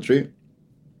the country.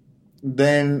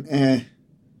 Then there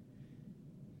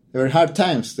were hard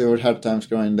times. There were hard times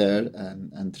going there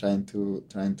and trying to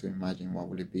imagine what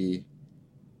would it be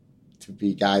to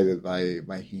be guided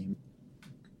by him.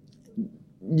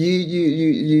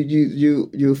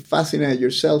 You fascinate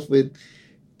yourself with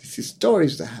these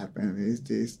stories that happen.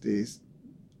 This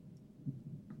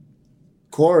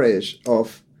courage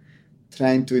of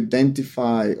trying to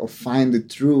identify or find the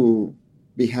truth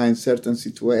behind certain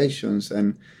situations,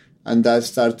 and that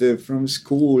started from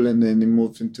school, and then it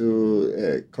moved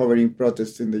into covering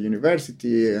protests in the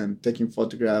university and taking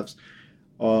photographs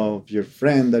of your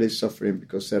friend that is suffering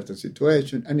because certain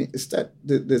situation. And it's that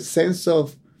the sense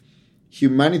of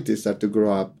humanity start to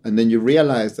grow up, and then you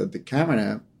realize that the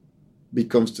camera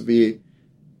becomes to be,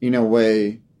 in a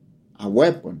way, a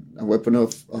weapon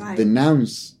of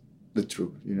denounce the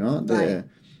truth,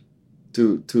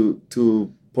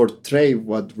 to portray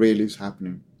what really is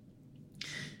happening.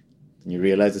 And you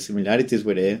realize the similarities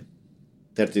with it.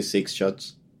 36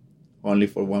 shots, only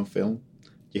for one film.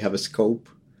 You have a scope.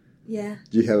 Yeah.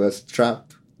 You have a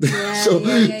strap. Yeah, So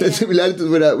the similarities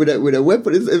with a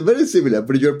weapon is very similar,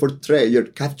 but you're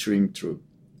capturing truth.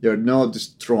 You're not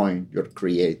destroying, you're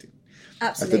creating.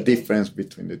 Absolutely. That's the difference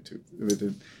between the two.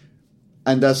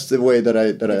 And that's the way that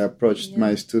I approached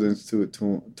my students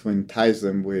to entice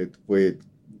them with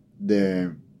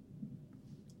the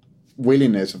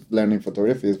willingness of learning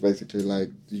photography. Is basically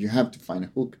like you have to find a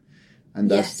hook, and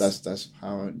that's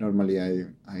how normally I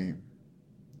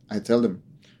tell them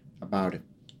about it.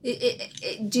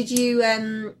 Did you?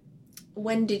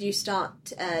 When did you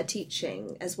start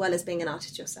teaching as well as being an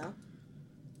artist yourself?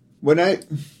 When I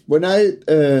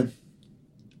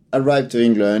arrived to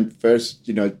England, first,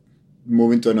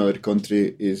 moving to another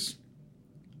country is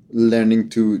learning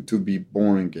to be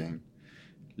born again,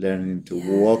 learning to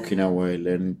walk in a way,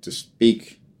 learning to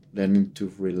speak, learning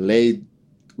to relate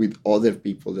with other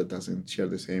people that doesn't share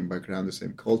the same background, the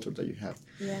same culture that you have.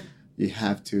 Yeah. You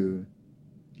have to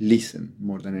listen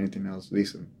more than anything else.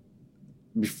 Listen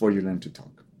before you learn to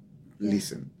talk.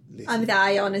 listen. I mean,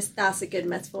 that's a good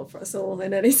metaphor for us all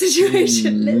in any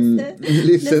situation.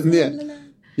 Listen, yeah.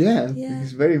 Yeah.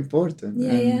 It's very important.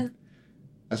 Yeah.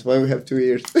 That's why we have 2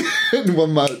 ears and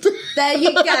 1 mouth. There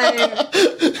you go.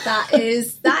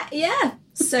 Yeah.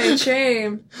 So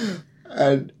true.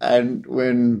 And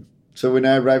when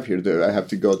I arrive here, though, I have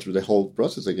to go through the whole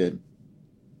process again.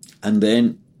 And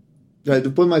then try to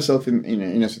put myself in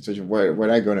a situation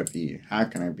where I'm going to be. How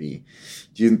can I be?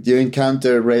 Do you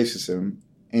encounter racism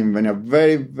in a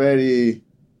very, very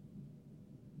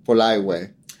polite way?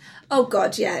 Oh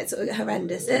God, yeah, it's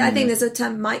horrendous. I think there's a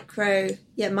term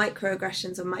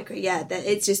microaggressions or that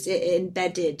it's just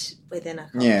embedded within a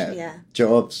culture. Yeah.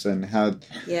 Jobs and how.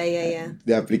 Yeah.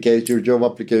 Your job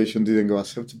application didn't go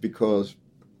accepted because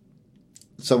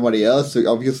somebody else,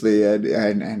 obviously,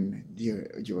 and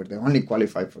you were the only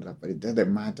qualified for that, but it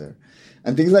doesn't matter,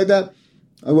 and things like that.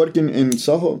 I worked in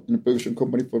Soho in a production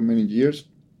company for many years,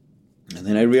 and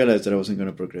then I realized that I wasn't going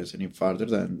to progress any farther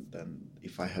than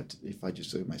if I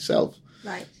just do it myself.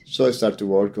 Right. So I started to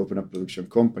work, open a production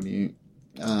company,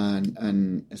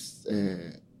 and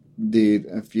did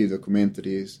a few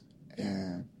documentaries.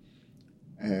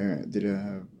 Did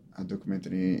a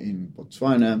documentary in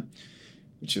Botswana,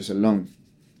 which is a long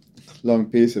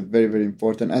piece, very, very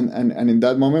important. And in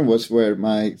that moment was where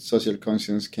my social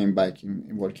conscience came back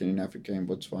in working in Africa, in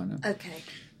Botswana. Okay.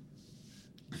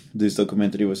 This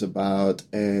documentary was about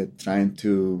trying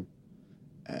to...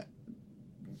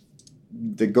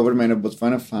 the government of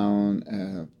Botswana found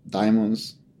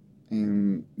diamonds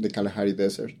in the Kalahari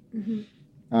Desert,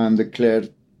 and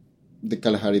declared the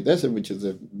Kalahari Desert, which is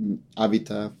the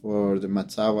habitat for the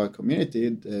Matsawa community,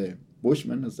 the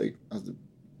Bushmen, as the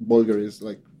Bulgar is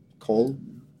like called,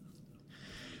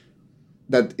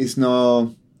 that it's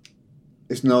not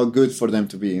good for them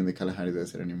to be in the Kalahari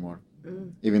Desert anymore,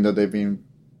 even though they've been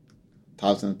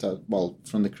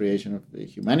from the creation of the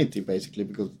humanity, basically,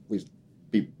 because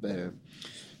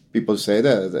people say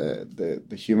that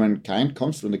the humankind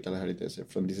comes from the Kalahari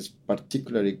Desert, from this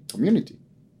particular community.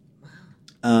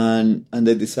 And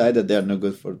they decide that they are not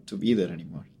good to be there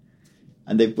anymore.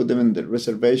 And they put them in the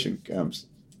reservation camps.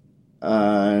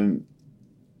 And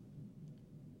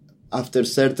after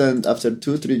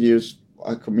 2-3 years,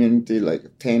 a community, like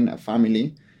a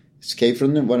family, escaped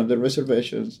from one of the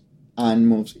reservations and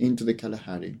moves into the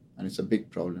Kalahari. And it's a big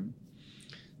problem.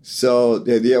 So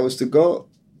the idea was to go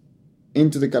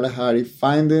into the Kalahari,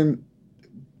 find them,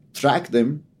 track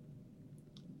the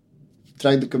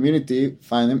community,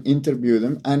 find them, interview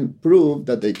them, and prove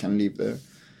that they can live there,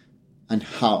 and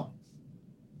how.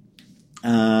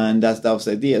 And that was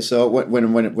the idea. So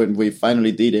when we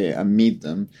finally did it and meet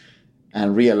them,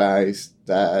 and realized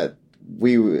that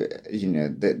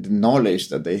the knowledge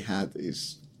that they had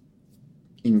is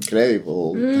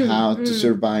incredible, how to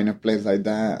survive in a place like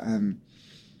that, and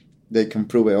they can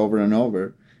prove it over and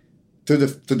over. To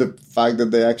the fact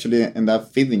that they actually end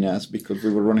up feeding us because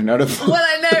we were running out of food. Well,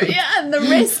 I know, and the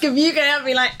risk of you going out and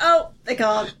be like, oh, they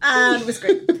can't, and we're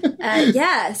screwed.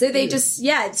 So they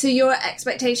so your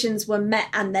expectations were met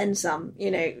and then some,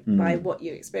 by what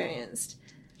you experienced.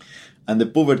 And the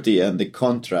poverty and the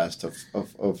contrast of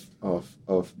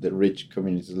the rich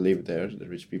communities that live there, the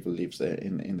rich people live there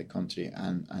in the country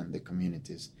and the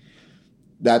communities,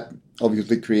 that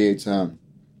obviously creates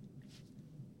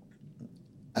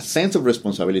a sense of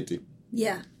responsibility.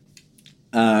 Yeah.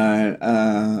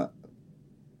 Another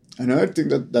thing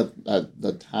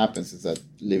that happens is that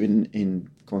living in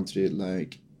a country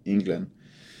like England,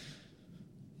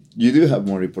 you do have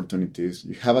more opportunities.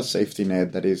 You have a safety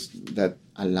net that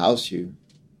allows you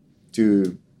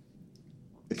to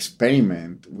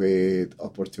experiment with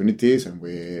opportunities and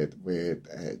with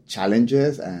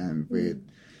challenges and with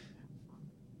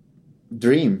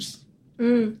dreams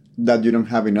that you don't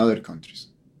have in other countries.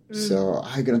 So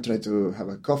I'm going to try to have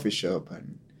a coffee shop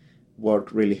and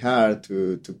work really hard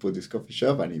to put this coffee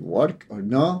shop, and it work or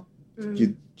no,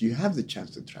 you have the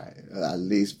chance to try it, at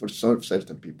least for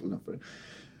certain people.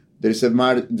 There's a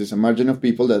margin of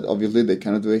people that obviously they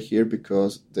cannot do it here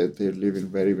because they live in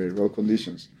very, very low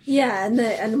conditions. Yeah, and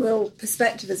real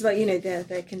perspective as well.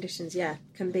 The conditions,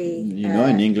 can be...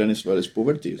 in England as well as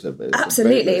poverty.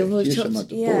 Absolutely. A huge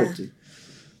amount of poverty.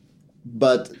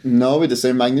 But not with the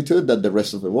same magnitude that the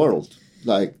rest of the world.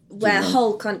 Where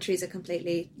whole countries are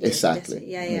completely...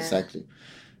 Exactly. Exactly.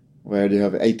 Where you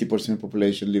have 80%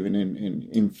 population living in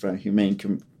inhumane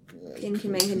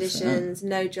conditions,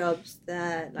 no jobs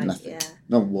there, nothing.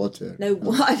 No water. No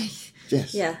water.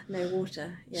 Yes. Yeah, no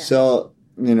water. Yeah. So,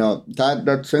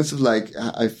 that sense of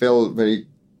I feel very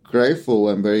grateful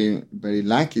and very, very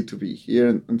lucky to be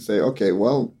here and say, okay,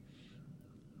 well,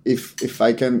 if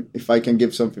I can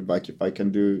give something back, if I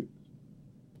can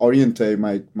orientate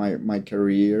my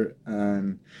career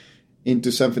and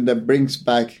into something that brings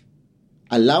back,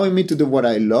 allowing me to do what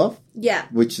I love,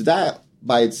 which that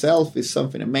by itself is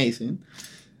something amazing,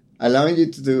 allowing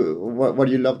you to do what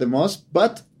you love the most,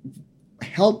 but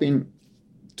helping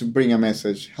to bring a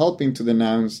message, helping to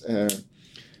denounce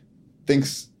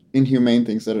things, inhumane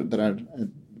things that are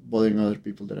bothering other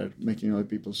people, that are making other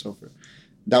people suffer.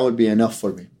 That would be enough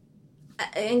for me.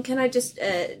 And can I just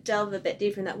delve a bit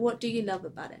deeper in that? What do you love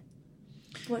about it?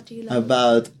 What do you love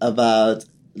about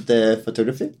the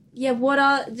photography? Yeah, what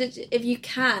are, if you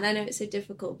can, I know it's so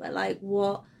difficult, but like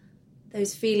what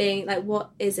those feelings, like what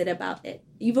is it about it?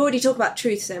 You've already talked about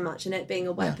truth so much and it being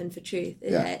a weapon for truth.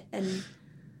 And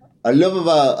I love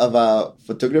about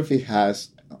photography has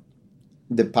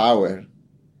the power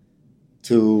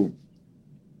to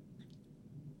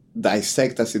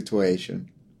dissect a situation,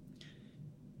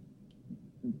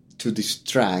 to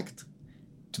distract,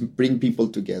 to bring people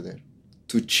together,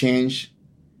 to change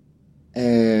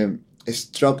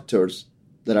structures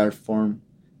that are formed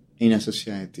in a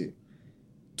society,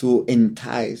 to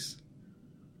entice,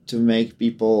 to make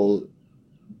people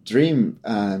dream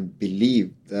and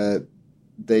believe that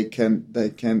they can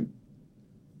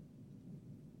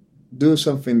do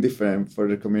something different for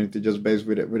the community just based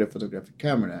with a photographic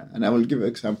camera. And I will give an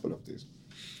example of this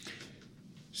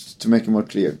to make it more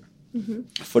clear. Mm-hmm.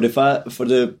 For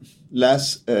the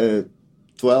last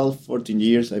 12, 14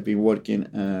 years, I've been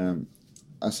working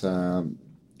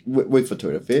with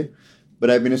photography, but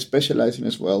I've been specializing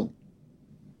as well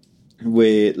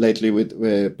lately with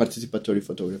participatory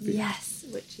photography. Yes,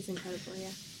 which is incredible, yeah.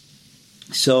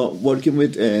 So working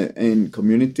with in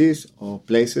communities or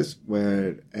places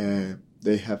where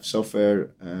they have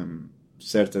suffered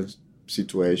certain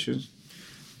situations,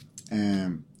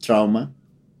 trauma,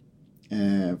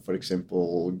 for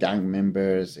example, gang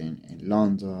members in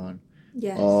London,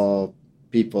 yes, or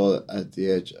people at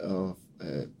the edge of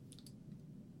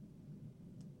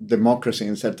democracy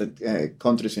in certain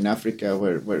countries in Africa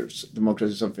where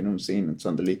democracy is something unseen, and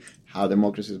suddenly how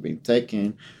democracy is being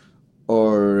taken,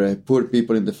 or poor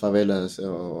people in the favelas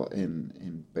or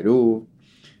in Peru.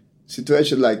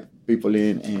 Situations like people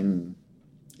in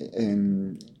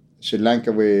Sri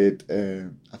Lanka with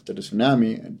after the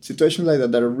tsunami, and situations like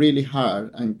that are really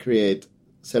hard and create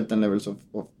certain levels of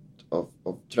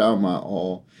trauma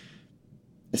or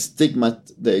stigma.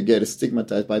 They get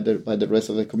stigmatized by the rest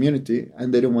of the community,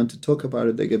 and they don't want to talk about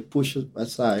it. They get pushed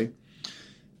aside.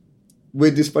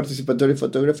 With these participatory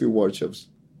photography workshops,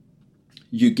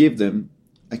 you give them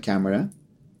a camera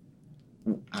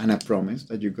and a promise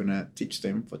that you're gonna teach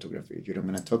them photography. You're not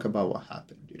gonna talk about what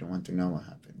happened. You don't want to know what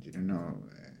happened. You don't know.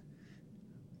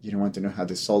 You don't want to know how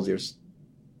the soldiers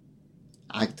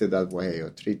acted that way or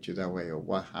treat you that way or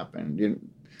what happened.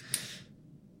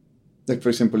 Like, for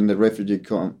example, in the refugee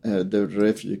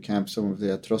camp, some of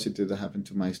the atrocities that happened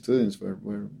to my students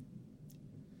were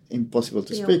impossible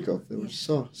to speak of. They were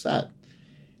so sad.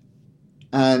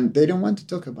 And they don't want to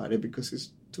talk about it because it's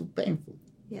too painful.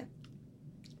 Yeah.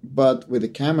 But with the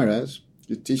cameras,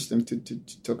 you teach them to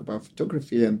talk about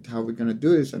photography and how we're going to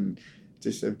do this, and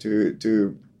teach them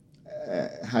to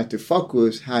how to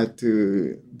focus, how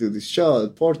to do the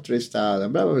shot, portrait style,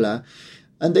 and blah, blah, blah.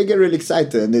 And they get really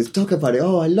excited and they talk about it.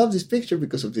 Oh, I love this picture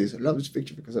because of this. I love this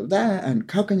picture because of that. And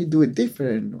how can you do it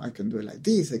different? I can do it like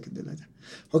this. I can do it like that.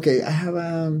 Okay, I have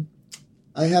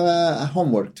a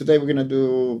homework. Today we're going to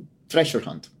do treasure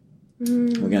hunt.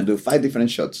 We're going to do 5 different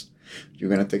shots. You're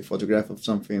going to take photograph of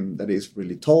something that is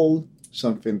really tall,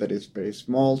 something that is very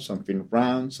small, something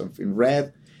round, something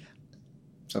red,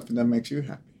 something that makes you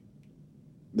happy.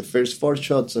 The first 4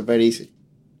 shots are very easy.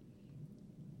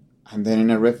 And then in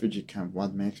a refugee camp,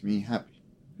 what makes me happy?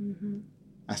 Mm-hmm.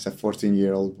 As a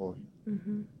 14-year-old boy,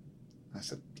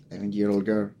 as an 11-year-old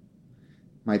girl,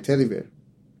 my teddy bear.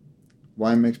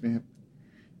 Why it makes me happy?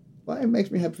 Why it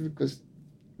makes me happy? Because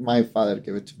my father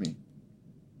gave it to me.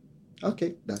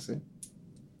 Okay, that's it.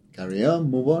 Carry on,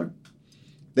 move on.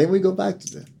 Then we go back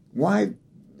to that. Why?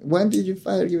 When did your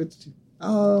father give it to you?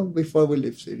 Oh, before we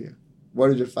left Syria.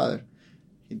 Where is your father?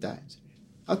 He died in Syria.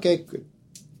 Okay, good.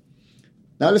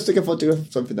 Now let's take a photograph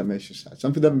of something that makes you sad,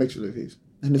 something that makes you like this.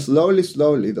 And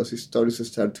slowly, those stories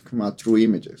start to come out through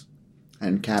images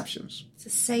and captions. It's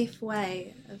a safe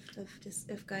way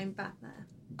of going back there.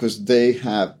 Because they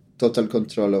have total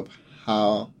control of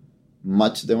how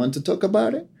much they want to talk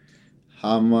about it,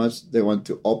 how much they want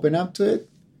to open up to it,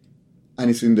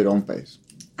 and it's in their own pace.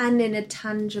 And in a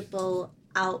tangible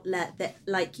outlet that,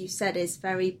 like you said, is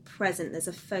very present. There's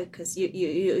a focus.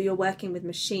 You're working with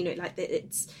machinery, like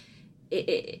it's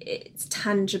it's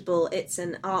tangible, it's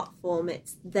an art form,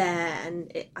 it's there,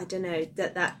 and I don't know,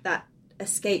 that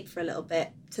escape for a little bit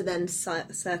to then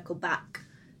circle back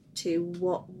to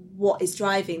what is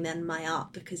driving then my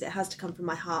art, because it has to come from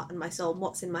my heart and my soul, and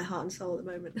what's in my heart and soul at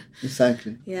the moment.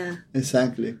 Exactly. Yeah.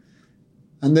 Exactly.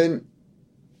 And then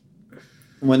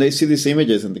when they see these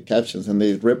images and the captions and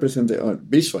they represent it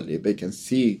visually, they can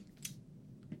see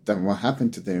that what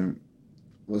happened to them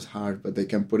was hard, but they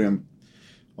can put it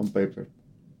on paper.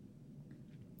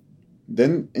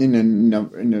 Then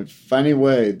in a funny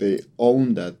way, they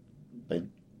own that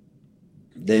pain.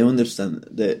 They understand,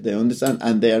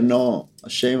 and they are not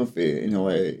ashamed of it in a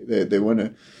way. They want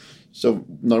to. So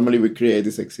normally we create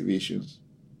these exhibitions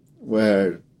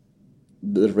where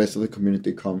the rest of the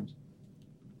community comes,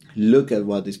 look at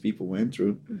what these people went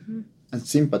through, and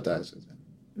sympathize with them.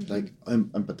 Like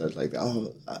empathize, like,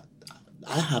 oh,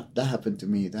 that happened to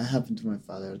me. That happened to my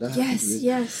father. That happened to me.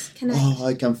 Yes. Connect. Oh,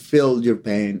 I can feel your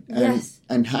pain. And, yes.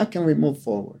 And how can we move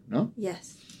forward? No.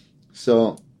 Yes.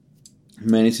 So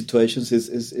many situations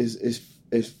is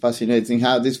fascinating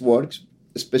how this works,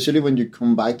 especially when you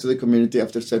come back to the community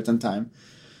after a certain time.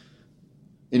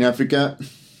 In Africa,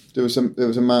 there was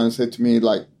a man who said to me,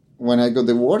 like, when I got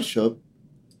the workshop,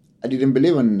 I didn't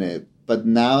believe in it, but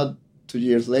now 2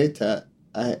 years later,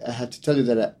 I have to tell you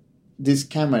that this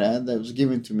camera that was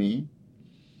given to me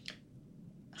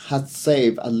had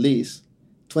saved at least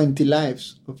 20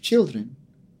 lives of children.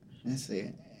 I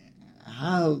say,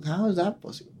 how is that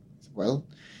possible? Well,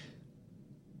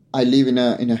 I live in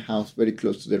a house very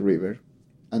close to the river,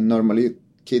 and normally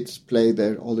kids play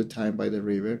there all the time by the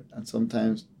river, and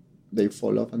sometimes they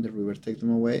fall off and the river takes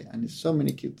them away, and so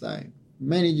many kids die.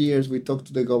 Many years we talked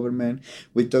to the government,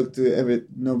 we talked to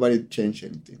nobody changed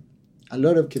anything. A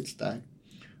lot of kids died.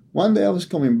 One day I was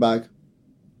coming back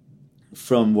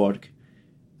from work,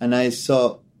 and I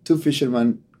saw 2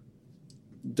 fishermen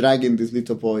dragging this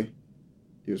little boy.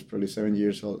 He was probably 7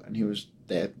 years old, and he was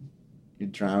dead. He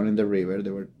drowned in the river.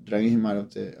 They were dragging him out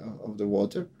of the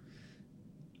water.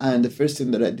 And the first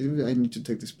thing that I did was, I need to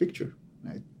take this picture.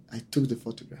 I took the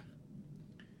photograph.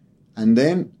 And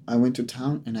then I went to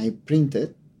town and I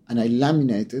printed and I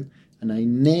laminated and I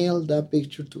nailed that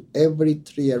picture to every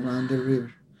tree around the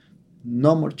river.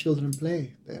 No more children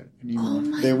play there anymore.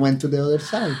 Oh, they went to the other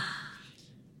side.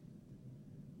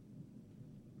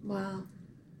 Wow.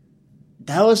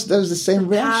 That was the same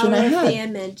reaction I had. The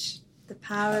image. The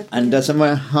power of the and image. doesn't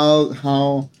matter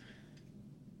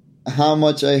how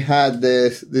much I had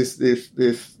this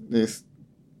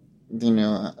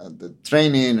the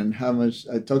training, and how much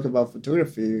I talk about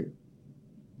photography.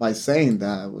 By saying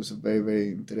that, was a very, very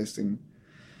interesting,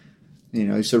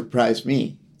 it surprised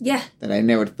me. Yeah. That I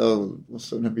never thought was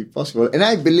going to be possible. And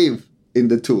I believe in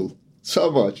the tool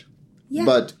so much. Yeah.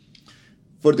 But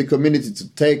for the community to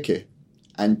take it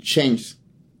and change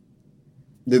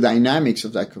the dynamics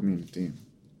of that community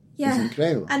is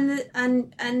incredible.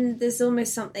 And there's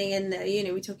almost something in there,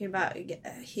 we're talking about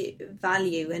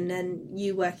value, and then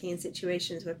you working in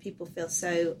situations where people feel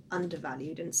so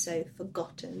undervalued and so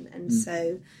forgotten and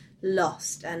so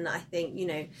lost. And I think,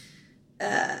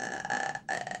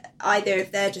 either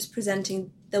if they're just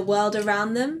presenting the world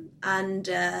around them and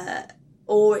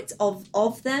or it's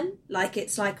of them, like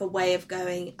it's like a way of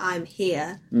going, I'm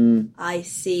here, I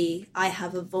see, I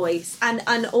have a voice,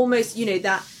 and almost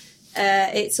that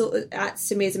it sort of acts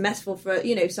to me as a metaphor for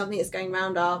something that's going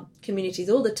around our communities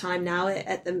all the time now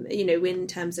at the in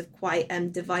terms of quite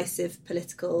divisive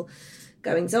political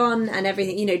goings on and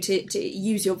everything, to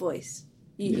use your voice.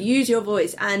 Use your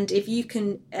voice, and if you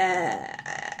can,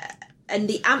 and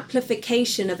the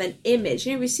amplification of an image.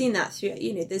 We've seen that through,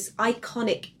 there's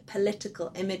iconic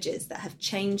political images that have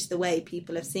changed the way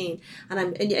people have seen.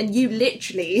 And you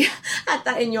literally had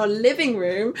that in your living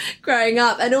room growing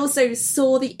up, and also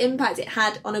saw the impact it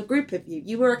had on a group of you.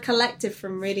 You were a collective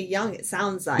from really young, it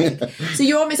sounds like. So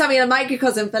you're almost having a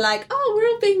microcosm for like, oh, we're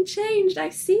all being changed. I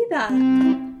see that.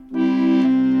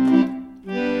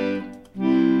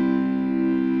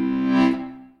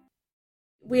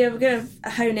 We are going to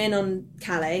hone in on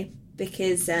Calais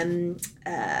because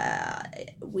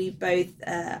we both,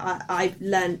 I've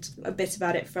learnt a bit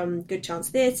about it from Good Chance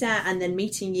Theatre, and then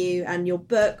meeting you and your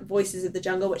book, Voices of the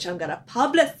Jungle, which I'm going to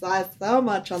publicise so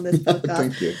much on this podcast.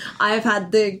 Thank you. I've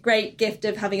had the great gift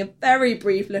of having a very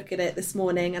brief look at it this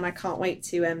morning, and I can't wait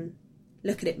to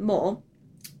look at it more.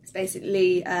 It's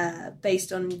basically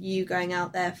based on you going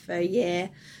out there for a year,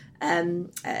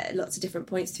 lots of different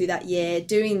points through that year,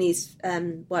 doing these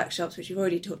workshops, which you've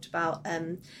already talked about,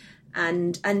 and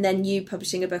then you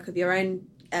publishing a book of your own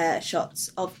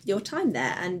shots of your time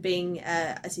there, and being,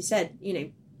 as you said,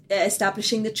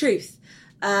 establishing the truth.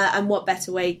 And what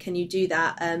better way can you do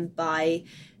that by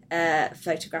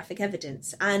photographic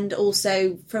evidence? And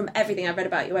also, from everything I've read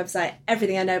about your website,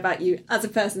 everything I know about you as a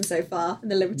person so far in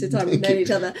the limited time we've known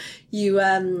each other, you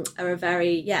are a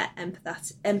very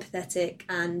empathetic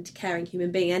and caring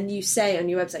human being. And you say on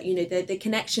your website, you know, the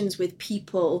connections with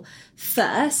people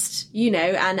first, you know,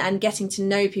 and getting to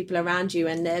know people around you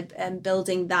and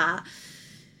building that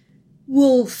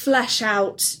will flesh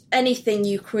out anything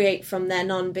you create from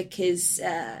then on, because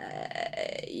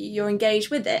you're engaged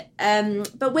with it.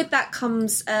 But with that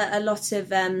comes a lot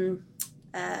of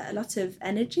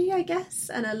energy, I guess,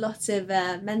 and a lot of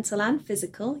mental and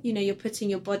physical. You know, you're putting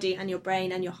your body and your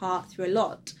brain and your heart through a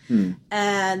lot,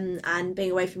 and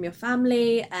being away from your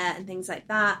family and things like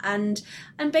that. And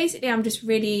basically, I'm just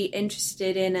really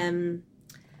interested in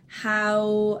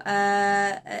how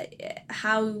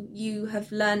you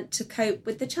have learnt to cope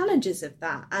with the challenges of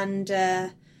that, and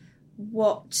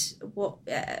what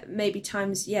maybe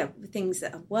times, things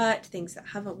that have worked, things that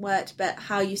haven't worked, but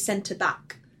how you centre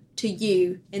back to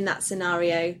you in that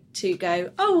scenario to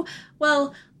go, oh,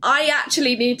 well, I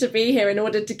actually need to be here in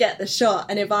order to get the shot.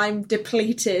 And if I'm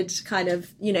depleted, kind of,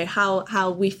 you know,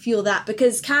 how we feel that.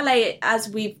 Because Calais, as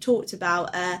we've talked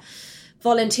about,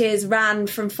 volunteers ran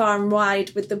from far and wide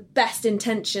with the best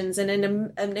intentions and in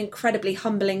an incredibly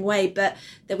humbling way, but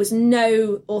there was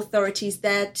no authorities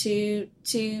there to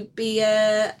be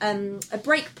a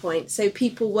break point. So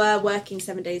people were working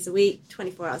 7 days a week,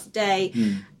 24 hours a day,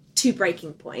 to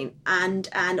breaking point, and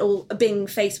all being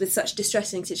faced with such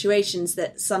distressing situations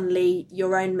that suddenly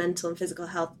your own mental and physical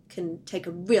health can take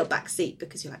a real back seat,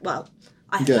 because you're like, well,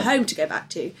 I have a home to go back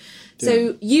to.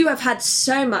 So you have had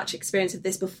so much experience of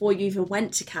this before you even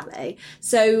went to Calais.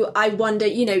 So I wonder,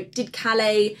 you know,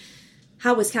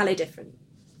 how was Calais different?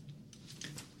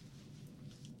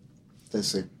 Let's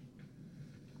see.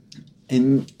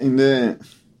 In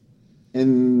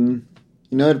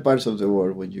other parts of the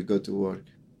world, when you go to work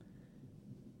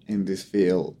in this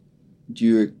field,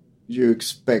 you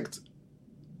expect,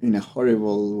 in a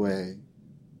horrible way,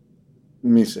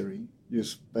 misery. You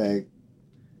expect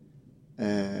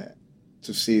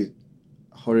to see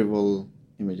horrible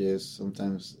images,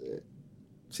 sometimes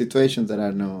situations that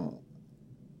are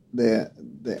they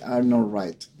are not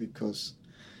right, because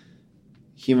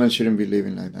humans shouldn't be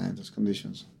living like that in those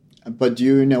conditions. But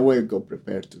you, in a way, go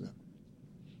prepared to them,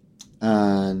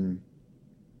 and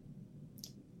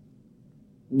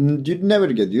you never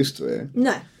get used to it.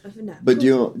 No. But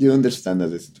you understand that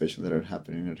the situations that are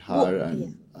happening are hard,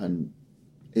 and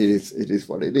it is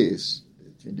what it is.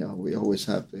 You know, we always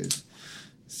have this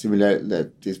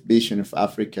this vision of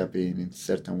Africa being in a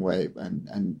certain way,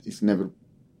 and it's never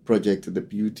projected the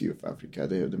beauty of Africa.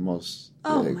 They are the most,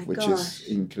 which is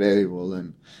incredible,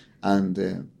 and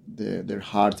the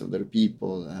heart of their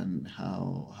people, and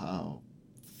how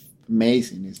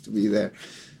amazing it is to be there.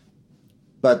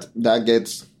 But that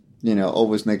gets, you know,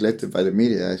 always neglected by the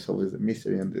media. It's always the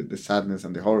misery and the sadness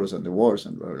and the horrors and the wars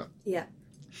and blah, blah, blah. Yeah.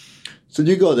 So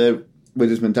you go there with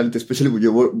this mentality, especially when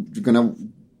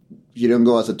you don't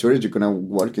go as a tourist, you're gonna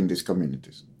work in these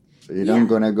communities. So you don't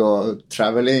gonna go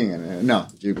traveling, and no,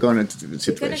 you're going to the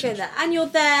situation. You're gonna go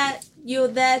there, and you're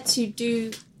there to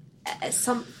do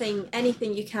something,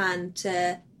 anything you can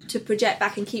to project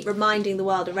back and keep reminding the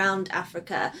world around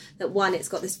Africa that, one, it's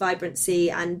got this vibrancy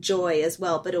and joy as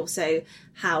well, but also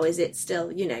how is it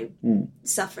still, you know,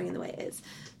 suffering in the way it is.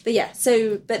 But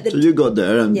so you go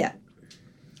there, and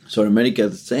so America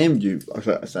is the same. You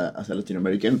as a Latin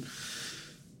American,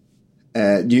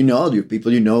 you know your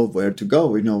people, you know where to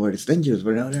go, you know where it's dangerous,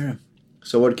 we're not there.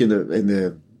 So working in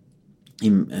the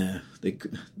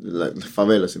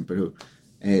favelas in Peru.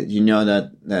 You know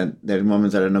that there are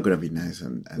moments that are not going to be nice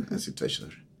and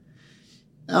situations.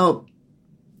 Now,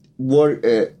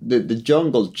 the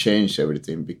jungle changed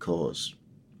everything, because,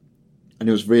 and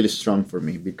it was really strong for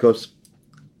me, because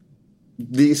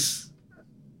this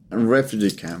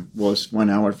refugee camp was 1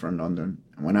 hour from London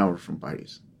and 1 hour from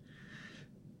Paris.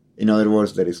 In other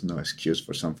words, there is no excuse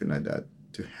for something like that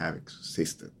to have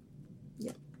existed.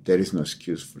 There is no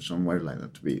excuse for somewhere like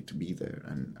that to be there,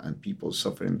 and people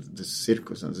suffering the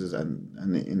circumstances and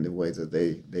in the way that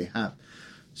they have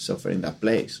suffer in that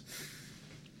place,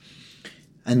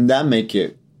 and that make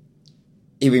it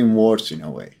even worse in a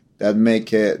way. That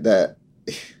make it that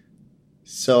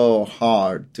so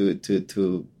hard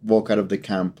to walk out of the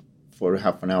camp for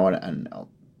half an hour and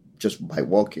just by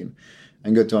walking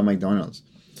and go to a McDonald's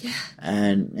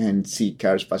and see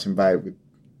cars passing by with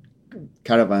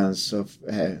caravans of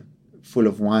full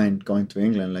of wine going to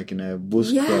England, like in a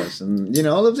bus cross, and you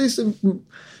know all of this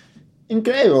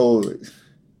incredible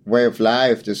way of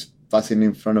life just passing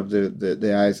in front of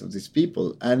the eyes of these people,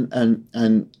 and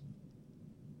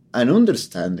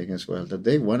understanding as well that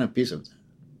they want a piece of that.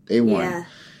 They want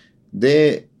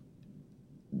the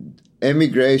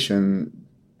emigration.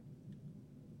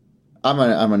 I'm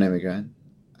an immigrant,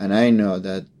 and I know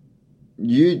that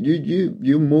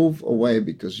you move away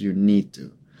because you need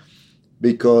to,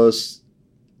 because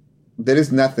there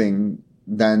is nothing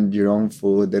than your own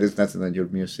food. There is nothing than your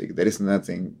music. There is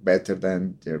nothing better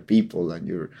than your people and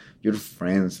your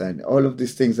friends and all of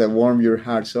these things that warm your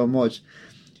heart so much.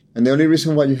 And the only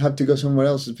reason why you have to go somewhere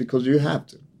else is because you have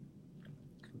to.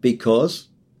 Because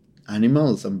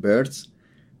animals and birds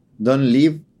don't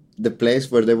leave the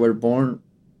place where they were born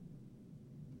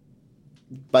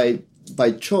by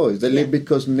choice. They live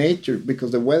because nature,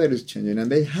 because the weather is changing,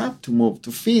 and they have to move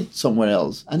to feed somewhere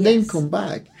else and then come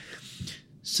back.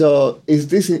 So it's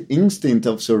this instinct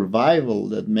of survival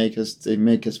that make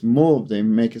us move, they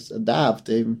make us adapt,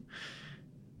 they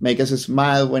make us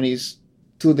smile when it's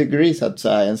 2 degrees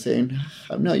outside and saying,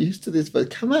 I'm not used to this,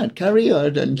 but come on, carry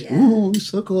on, and ooh,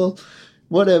 so cold,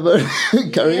 whatever,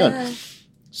 carry on.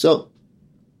 So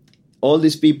all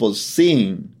these people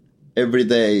seeing every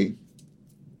day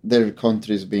their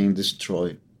countries being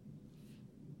destroyed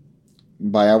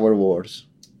by our wars.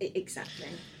 Exactly.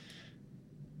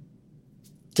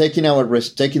 Taking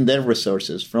their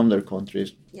resources from their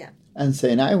countries, and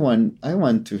saying, I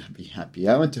want to be happy.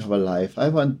 I want to have a life. I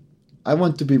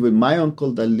want to be with my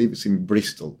uncle that lives in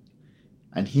Bristol,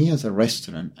 and he has a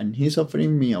restaurant, and he's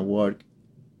offering me a work,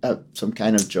 some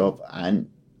kind of job, and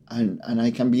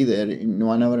I can be there in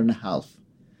 1 hour and a half.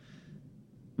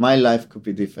 My life could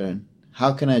be different.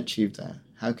 How can I achieve that?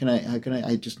 How can I?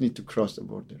 I just need to cross the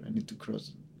border. I need to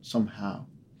cross somehow.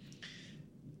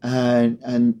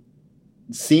 And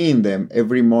seeing them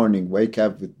every morning wake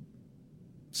up with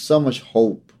so much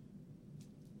hope,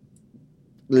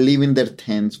 leaving their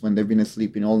tents when they've been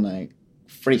sleeping all night,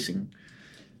 freezing,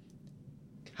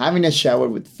 having a shower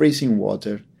with freezing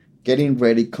water, getting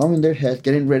ready, combing their head,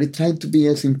 getting ready, trying to be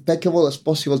as impeccable as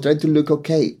possible, trying to look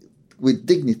okay with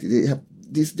dignity. They have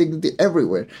this dignity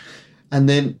everywhere. And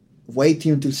then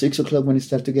waiting until 6 o'clock when it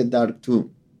starts to get dark to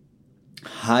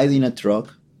hide in a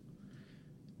truck,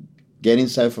 get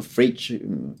inside of a fridge,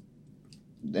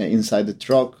 inside the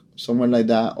truck, somewhere like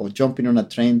that, or jumping on a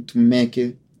train to make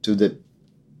it to the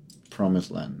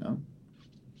promised land, no?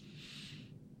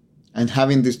 And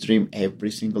having this dream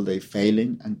every single day,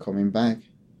 failing and coming back.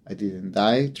 I didn't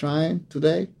die trying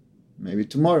today. Maybe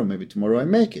tomorrow I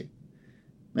make it.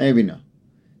 Maybe not.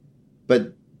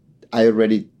 But I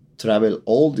already traveled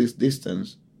all this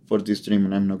distance for this dream,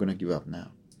 and I'm not going to give up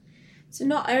now. So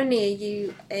not only are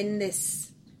you in this,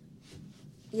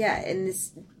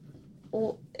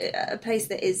 or a place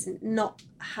that is not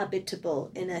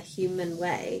habitable in a human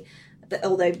way, but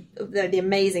although the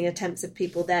amazing attempts of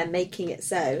people there making it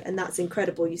so, and that's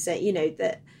incredible. You say,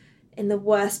 that in the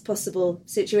worst possible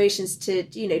situations to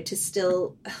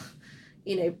still,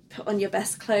 put on your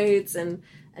best clothes and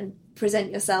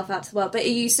present yourself out to the world. But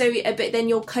but then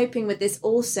you're coping with this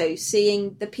also,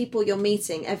 seeing the people you're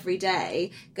meeting every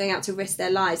day going out to risk their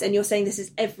lives, and you're saying this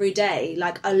is every day.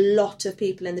 Like a lot of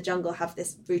people in the jungle have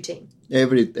this routine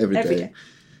every day.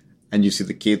 And you see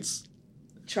the kids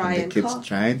trying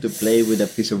to play with a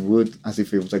piece of wood as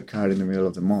if it was a car in the middle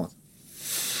of the mud,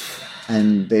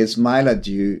 and they smile at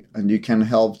you, and you can't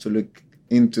help to look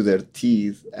into their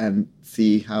teeth and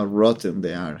see how rotten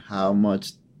they are, how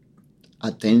much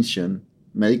attention,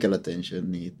 medical attention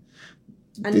need.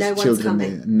 And no one's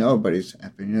coming. Nobody's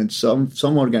happening. And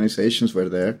some organizations were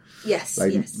there. Yes,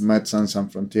 like Médecins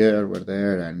Sans Frontières were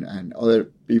there, and other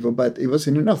people, but it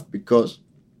wasn't enough because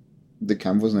the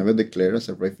camp was never declared as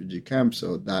a refugee camp,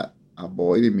 so that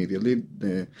avoided immediately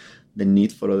the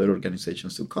need for other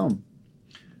organizations to come.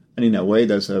 And in a way,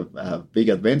 there's a big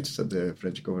advantage that the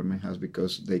French government has,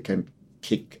 because they can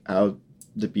kick out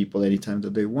the people anytime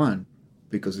that they want,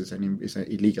 because it's an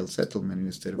illegal settlement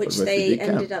instead of a refugee camp. Which they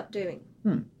ended up doing,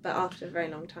 but after a very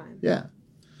long time. Yeah.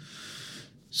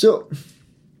 So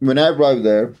when I arrived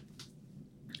there,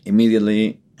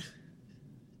 immediately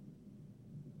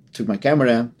took my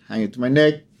camera, hang it to my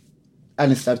neck,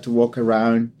 and I started to walk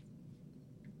around.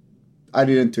 I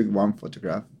didn't take one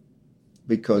photograph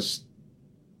because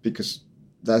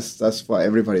that's what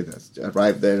everybody does.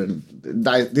 Arrive there and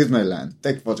Disneyland,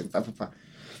 take photograph.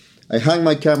 I hung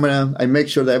my camera. I make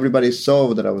sure that everybody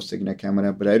saw that I was taking a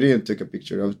camera, but I didn't take a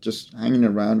picture. I was just hanging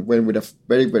around, went with a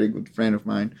very, very good friend of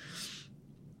mine.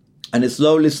 And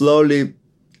slowly,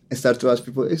 I start to ask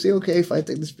people, is it okay if I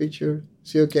take this picture?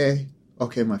 Is it okay?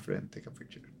 Okay, my friend, take a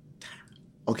picture.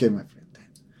 Okay, my friend.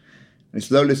 And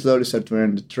slowly start to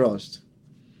earn the trust.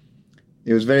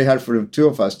 It was very hard for the two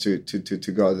of us to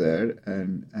go there,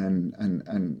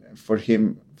 and for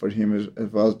him as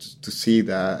well to see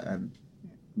that. And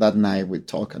that night we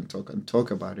talk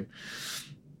about it.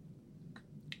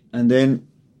 And then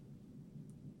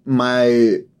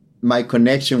my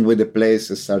connection with the place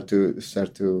start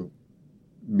to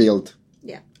build.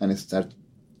 Yeah. And it start to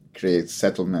create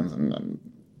settlements, and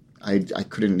I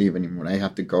couldn't leave anymore. I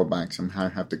have to go back somehow. I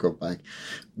have to go back.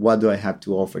 What do I have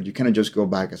to offer? You cannot just go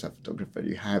back as a photographer.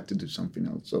 You have to do something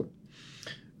else. So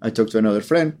I talked to another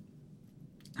friend.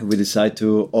 We decided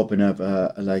to open up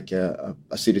a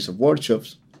series of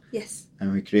workshops. Yes.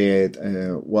 And we create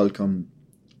a Welcome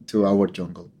to Our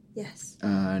Jungle. Yes.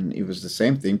 And it was the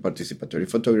same thing, participatory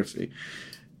photography.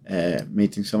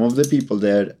 Meeting some of the people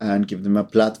there and give them a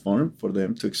platform for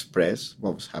them to express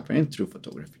what was happening through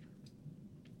photography.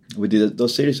 We did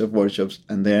those series of workshops,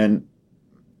 and then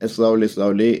slowly,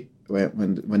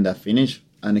 when that finished,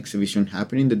 an exhibition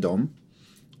happened in the dome,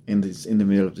 in the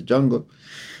middle of the jungle.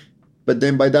 But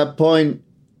then by that point,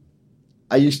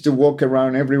 I used to walk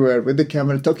around everywhere with the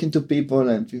camera, talking to people,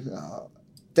 and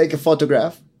take a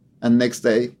photograph, and next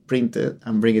day print it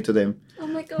and bring it to them. Oh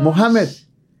my God, Mohammed,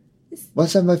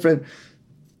 what's up, my friend?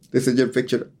 This is your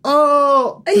picture.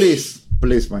 Oh,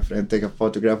 please, my friend, take a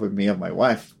photograph with me and my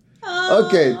wife. Oh.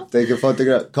 Okay, take a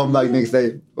photograph. Come back next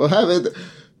day. We'll have it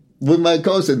with my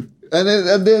cousin,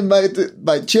 and then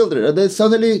my children, and then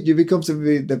suddenly you become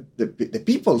the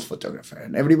people's photographer,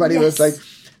 and everybody was like,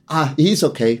 he's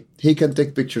okay. He can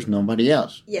take pictures. Nobody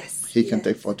else. Yes, he can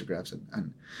take photographs,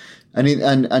 and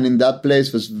in that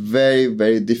place was very,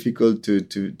 very difficult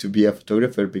to be a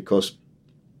photographer, because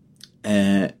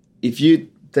if you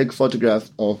take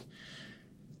photographs of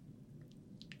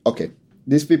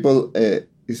these people.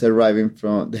 Is arriving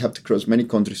from. They have to cross many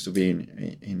countries to be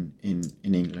in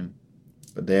England,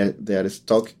 but they are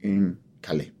stuck in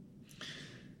Calais.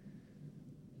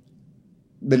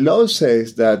 The law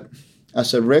says that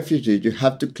as a refugee, you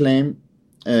have to claim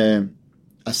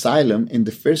asylum in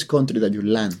the first country that you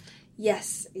land.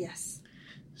 Yes.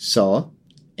 So,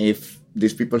 if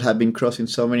these people have been crossing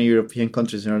so many European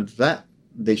countries in order to that,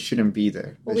 they shouldn't be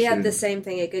there. Well, we had the same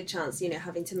thing, a good chance,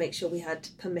 having to make sure we had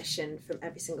permission from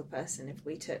every single person if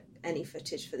we took any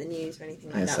footage for the news or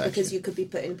anything like that, because you could be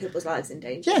putting people's lives in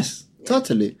danger. Yes,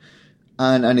 totally.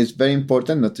 And it's very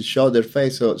important not to show their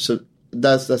face. So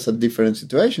that's a different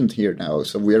situation here now.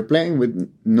 So we are playing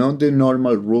with not the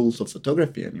normal rules of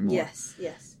photography anymore.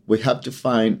 Yes. We have to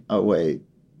find a way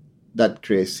that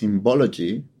creates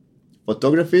symbology,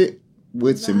 photography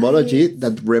with symbology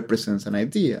that represents an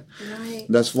idea. Right.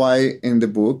 That's why in the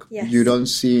book, you don't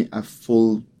see a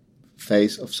full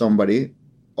face of somebody,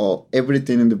 or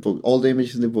everything in the book, all the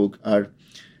images in the book are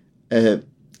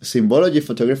symbology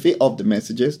photography of the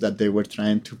messages that they were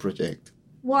trying to project.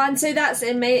 Well, and so that's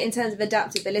in terms of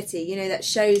adaptability, that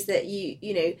shows that you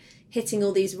hitting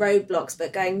all these roadblocks,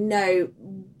 but going, no,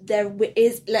 there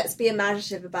is, let's be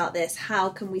imaginative about this. How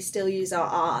can we still use our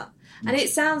art? And it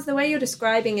sounds, the way you're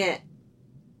describing it,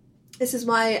 this is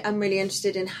why I'm really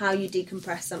interested in how you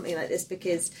decompress something like this,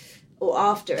 because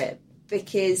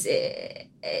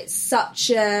it's such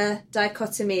a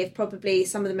dichotomy of probably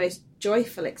some of the most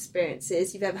joyful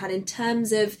experiences you've ever had in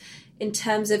terms of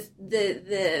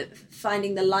the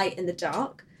finding the light in the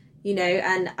dark,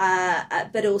 and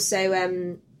but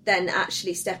also then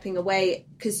actually stepping away,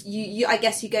 because you I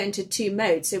guess you go into two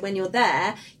modes. So when you're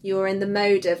there, you're in the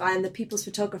mode of, I am the people's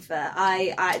photographer.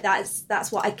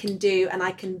 That's what I can do, and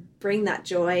I can bring that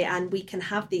joy, and we can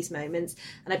have these moments.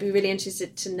 And I'd be really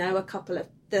interested to know a couple of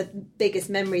the biggest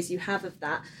memories you have of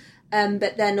that.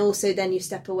 But then also you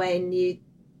step away, and the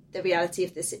reality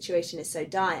of the situation is so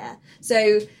dire.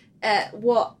 So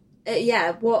what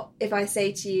if I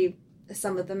say to you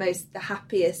some of the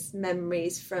happiest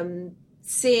memories from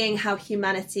seeing how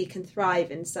humanity can thrive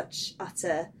in such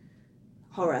utter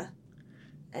horror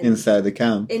inside the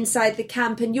camp,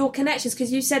 and your connections?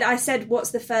 Because I said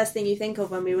what's the first thing you think of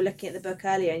when we were looking at the book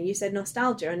earlier, and you said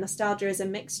nostalgia, and nostalgia is a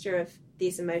mixture of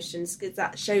these emotions, because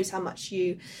that shows how much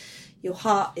your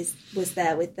heart was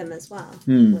there with them as well.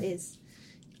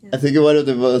 I think one of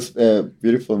the most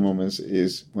beautiful moments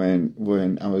is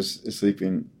when I was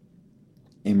sleeping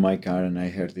in my car and I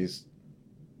heard this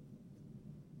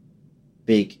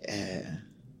big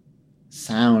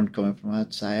sound coming from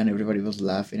outside, and everybody was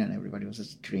laughing and everybody was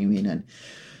screaming, and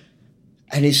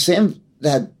it seemed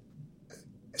that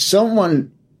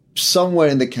someone somewhere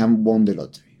in the camp won the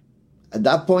lottery, at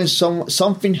that point,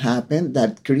 something happened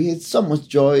that creates so much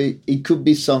joy. It could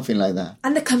be something like that.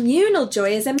 And the communal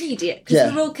joy is immediate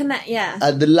because we're all connected. Yeah.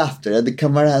 At the laughter, at the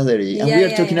camaraderie. And we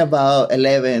are talking about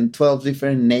 11, 12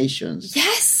 different nations.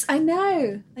 Yes, I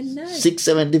know. 6,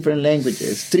 7 different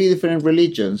languages, 3 different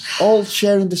religions, all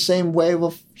sharing the same wave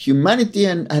of humanity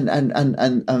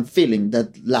and feeling,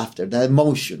 that laughter, that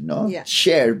emotion, no? Yeah.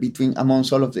 Shared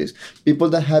amongst all of this. People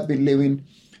that have been living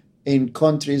in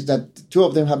countries that 2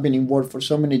 of them have been in war for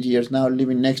so many years, now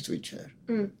living next to each other,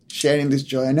 sharing this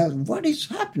joy. And what is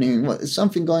happening? Is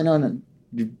something going on? And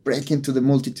you break into the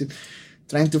multitude,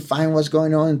 trying to find what's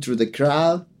going on through the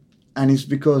crowd. And it's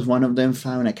because one of them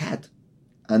found a cat.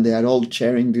 And they are all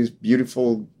sharing this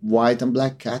beautiful white and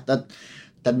black cat that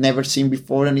never seen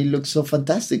before. And it looks so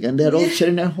fantastic. And they're all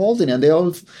sharing and holding it. And they're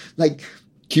all like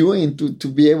queuing to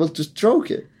be able to stroke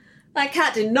it. That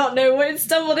cat did not know what it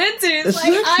stumbled into. It's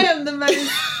like, I am the most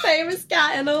famous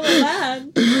cat in all the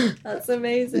land. That's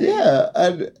amazing. Yeah,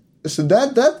 and so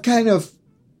that kind of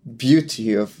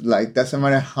beauty of, like, doesn't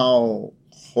matter how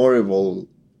horrible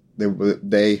the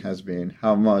day has been,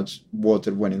 how much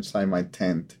water went inside my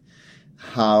tent,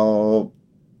 how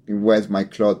wet my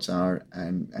clothes are,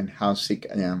 and how sick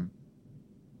I am,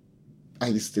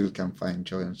 I still can find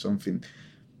joy in something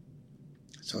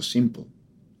so simple.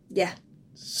 Yeah.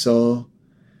 So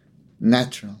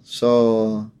natural,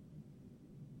 so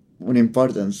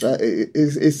unimportant.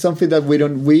 It's something that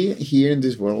we here in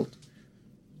this world,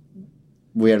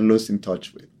 we are losing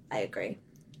touch with. I agree.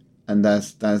 And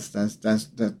that's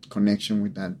that connection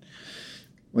with that.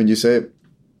 When you say,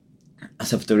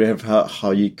 as a photographer, how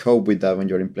you cope with that when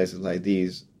you're in places like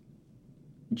these,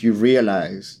 you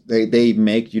realize they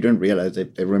make, you don't realize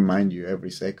they remind you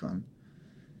every second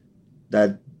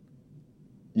that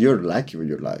you're lucky with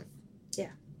your life.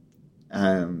 Yeah.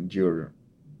 And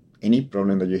any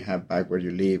problem that you have back where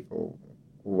you live or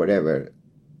whatever,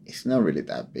 it's not really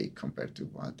that big compared to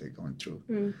what they're going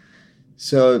through.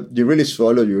 So you really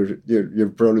swallow your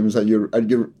problems and your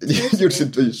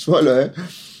situation, you swallow it,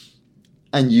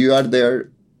 and you are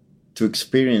there to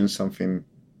experience something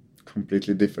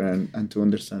completely different and to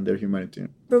understand their humanity.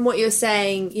 From what you're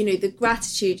saying, the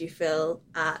gratitude you feel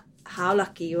at how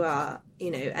lucky you are,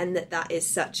 and that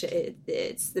is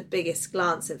it's the biggest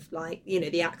glance of, like,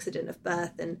 the accident of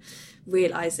birth and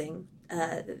realising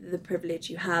the privilege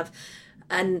you have.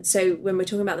 And so when we're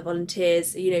talking about the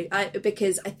volunteers,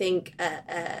 because I think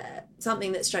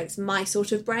something that strikes my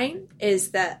sort of brain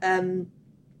is that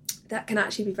that can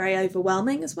actually be very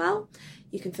overwhelming as well.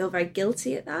 You can feel very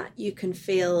guilty at that. You can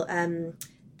feel,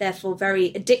 therefore,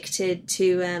 very addicted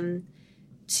to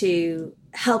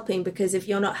helping, because if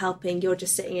you're not helping, you're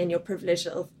just sitting in your privileged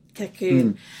little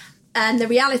cocoon. And the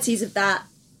realities of that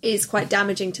is quite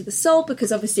damaging to the soul,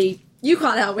 because obviously you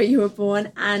can't help where you were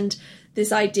born, and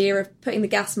this idea of putting the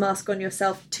gas mask on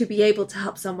yourself to be able to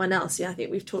help someone else. I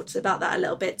think we've talked about that a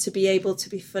little bit, to be able to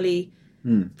be fully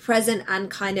present, and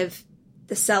kind of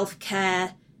the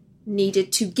self-care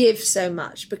needed to give so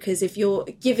much, because if you're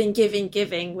giving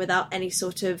without any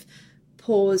sort of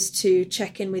pause to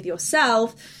check in with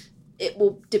yourself, it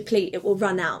will deplete, it will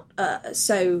run out.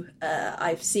 So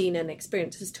I've seen, and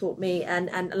experience has taught me,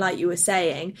 and like you were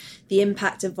saying, the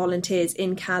impact of volunteers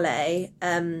in Calais,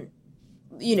 there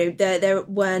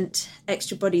weren't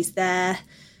extra bodies there.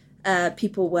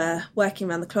 People were working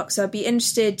around the clock. So I'd be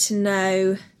interested to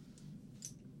know,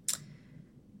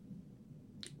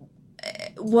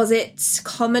 was it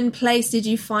commonplace? Did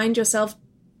you find yourself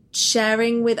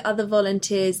sharing with other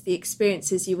volunteers the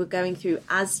experiences you were going through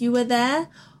as you were there?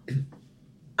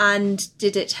 And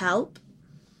did it help?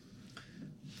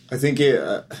 I think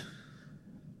the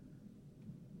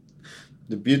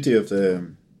beauty of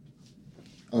to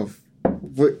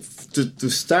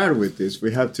start with this,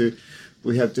 we have to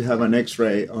have an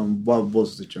X-ray on what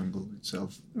was the jungle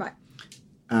itself. Right.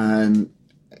 And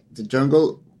the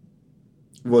jungle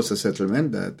was a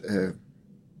settlement that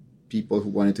people who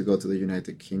wanted to go to the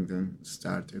United Kingdom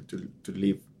started to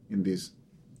live in this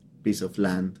piece of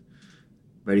land,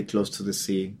 very close to the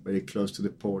sea, very close to the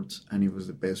ports, and it was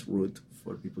the best route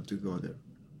for people to go there.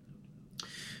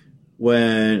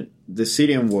 When the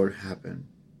Syrian war happened,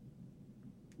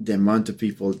 the amount of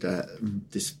people that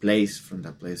displaced from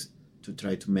that place to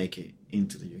try to make it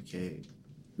into the UK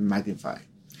magnified.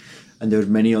 And there were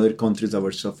many other countries that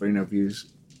were suffering abuse,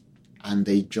 and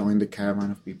they joined the caravan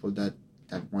of people that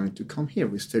wanted to come here.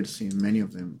 We started seeing many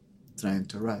of them trying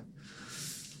to arrive.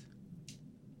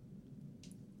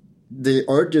 The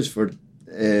urges for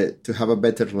to have a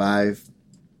better life,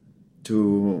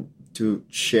 to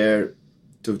share,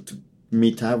 to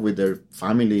meet up with their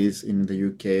families in the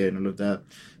UK and all of that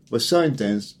was so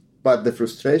intense but the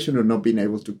frustration of not being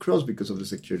able to cross because of the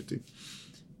security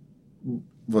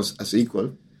was as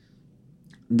equal.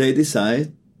 They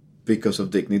decide, because of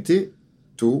dignity,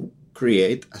 to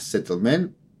create a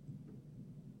settlement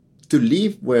to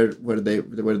live where they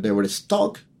were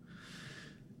stuck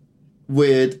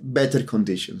with better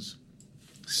conditions.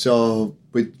 So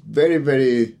with very,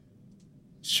 very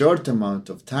short amount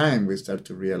of time, we start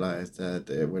to realize that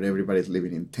where everybody's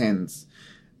living in tents,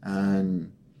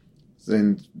 and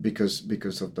then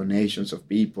because of donations of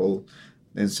people,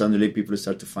 then suddenly people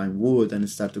start to find wood and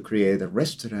start to create a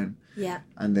restaurant. Yeah.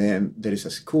 And then there is a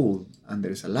school and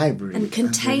there is a library. And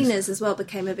containers as well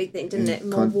became a big thing, didn't it?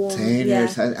 More warm.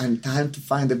 Containers and time to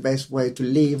find the best way to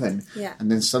live. And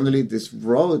then suddenly these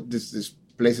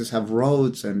places have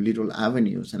roads and little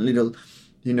avenues and little,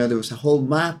 there was a whole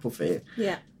map of it.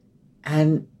 Yeah.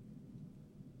 And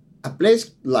a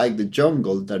place like the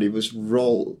jungle that it was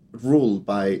ruled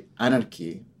by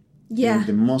anarchy in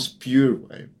the most pure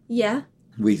way. Yeah.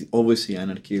 We always see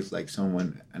anarchy as like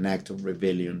an act of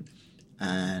rebellion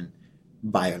and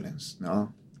violence,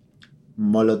 no?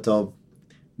 Molotov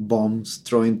bombs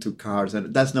thrown into cars,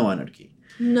 and that's no anarchy.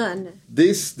 No.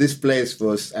 This place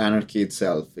was anarchy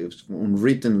itself. It was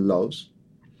unwritten laws,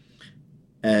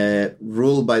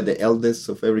 ruled by the eldest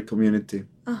of every community.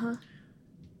 Uh-huh.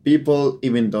 People,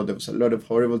 even though there was a lot of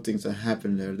horrible things that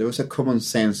happened there was a common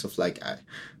sense of like,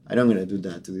 I don't going to do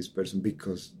that to this person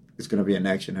because it's going to be an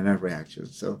action and a reaction.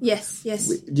 So yes,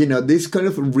 this kind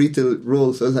of retail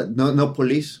rules so that no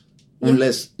police,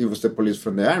 unless it was the police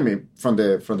from the army, from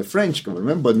the French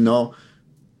government, but no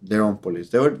their own police.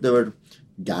 There were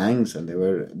gangs and there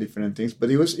were different things, but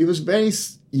it was very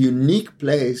unique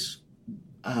place,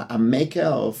 a mecca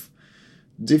of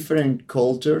different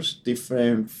cultures,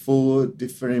 different food,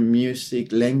 different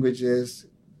music, languages,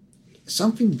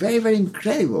 something very, very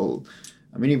incredible.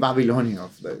 I mean, in Babylonia,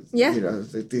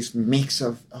 this mix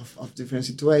of different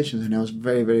situations, and I was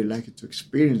very, very lucky to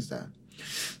experience that.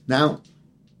 Now,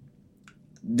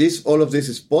 all of this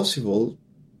is possible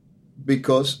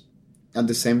because at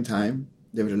the same time,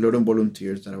 there were a lot of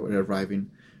volunteers that were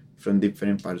arriving from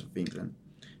different parts of England.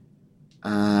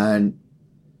 And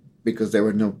because there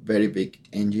were no very big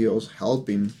NGOs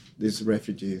helping these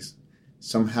refugees,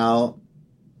 somehow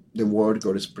the word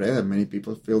got spread and many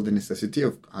people feel the necessity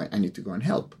of, I need to go and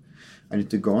help. I need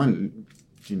to go and,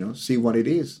 see what it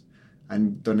is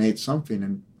and donate something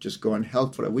and just go and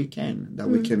help for a weekend. That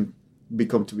we can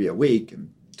become to be a week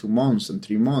and 2 months and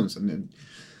 3 months. And then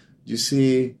you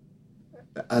see,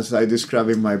 as I describe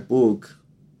in my book,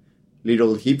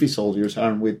 little hippie soldiers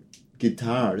armed with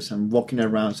guitars and walking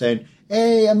around saying,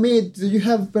 "Hey, Amit, do you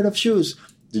have a pair of shoes?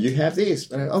 Do you have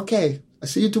this? Okay, I'll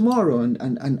see you tomorrow."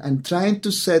 And trying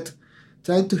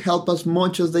to help as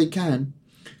much as they can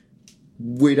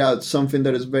without something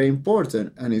that is very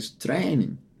important, and is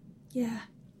training. Yeah.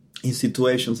 In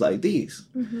situations like these.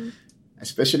 Mm-hmm.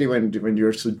 Especially when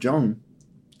you're so young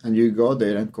and you go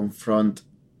there and confront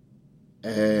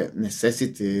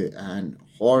necessity and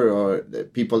horror, the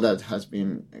people that has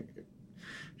been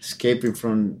escaping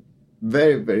from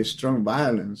very, very strong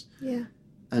violence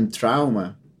and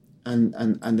trauma. And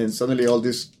then suddenly all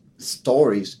these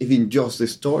stories, even just the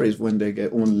stories when they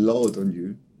get unload on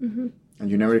you, and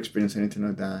you never experience anything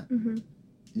like that,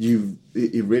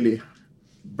 it really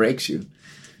breaks you,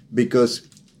 because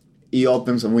it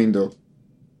opens a window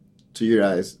to your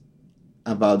eyes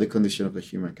about the condition of the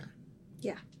humankind.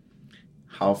 Yeah.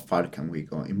 How far can we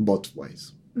go in both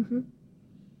ways? Mm-hmm.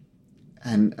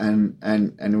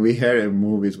 And we hear in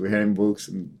movies, we hear in books,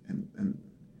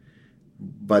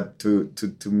 but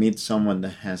to meet someone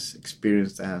that has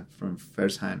experienced that from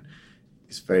firsthand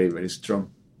is very, very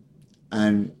strong.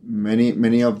 And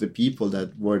many of the people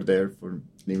that were there for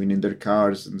living in their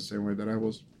cars in the same way that I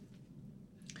was,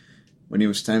 when it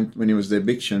was the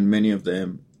eviction, many of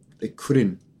them, they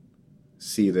couldn't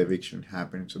see the eviction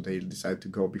happen, so they decided to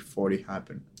go before it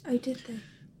happened. Oh, did they?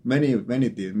 Many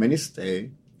did. Many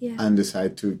stayed and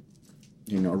decide to,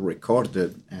 record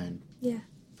it and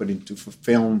put into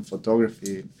film,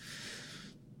 photography,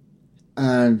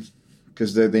 and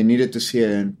because they needed to see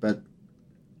it,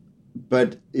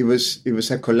 but it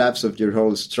was a collapse of your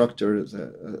whole structure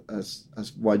as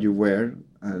what you were,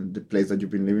 and the place that you've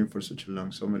been living for such a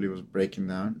long. Somebody was breaking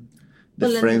down.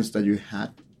 The friends that you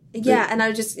had. And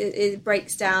it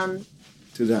breaks down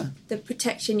to that. The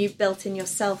protection you've built in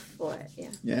yourself for it.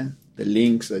 Yeah. Yeah. The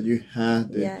links that you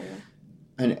had.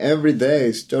 And every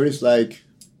day, stories like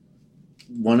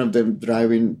one of them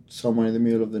driving someone in the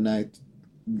middle of the night,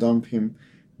 dump him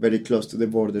very close to the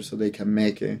border so they can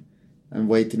make it, and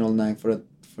waiting all night for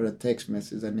a text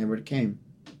message that never came.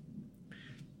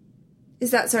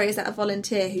 Is that a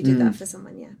volunteer who did that for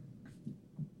someone? Yeah.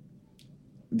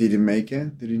 Did he make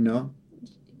it? Did he know?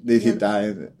 Did he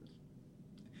die?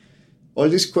 All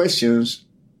these questions,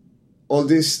 all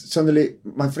this suddenly,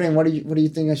 my friend, what do you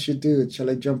think I should do? Shall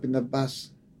I jump in the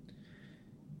bus?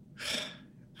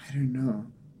 I don't know.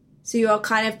 So you are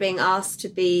kind of being asked to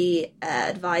be an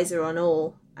advisor on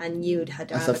all, and you'd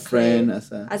had as a friend,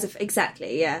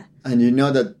 exactly, yeah. And you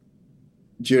know that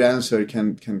your answer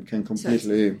can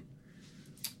completely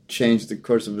change the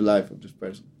course of the life of this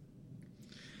person.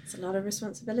 It's a lot of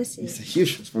responsibility. It's a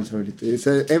huge responsibility. It's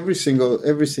every single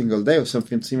day or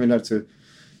something similar to,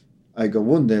 I got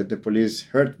wounded, the police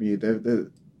hurt me,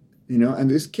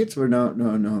 and these kids were not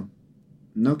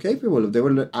capable of. They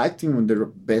were acting on their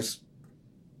best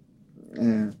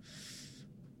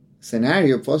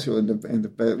scenario possible,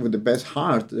 with the best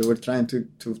heart. They were trying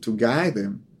to guide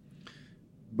them,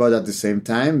 but at the same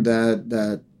time,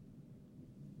 that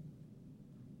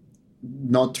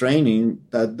not training,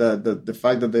 that the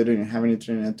fact that they didn't have any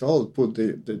training at all, put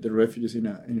the refugees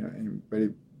in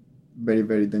very, very,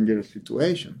 very dangerous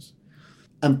situations,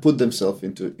 and put themselves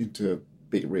into a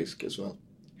big risk as well.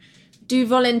 Do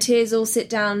volunteers all sit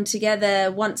down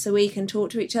together once a week and talk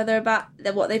to each other about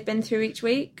what they've been through each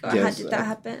week? Or yes, how did that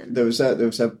happen? There was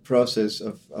a process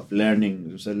of learning.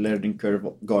 There was a learning curve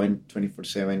going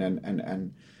 24/7,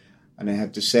 and I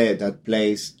have to say that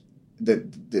place, the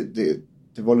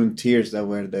volunteers that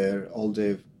were there, all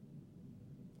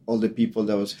the people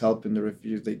that was helping the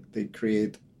refugees, they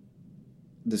create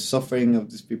the suffering of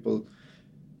these people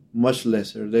much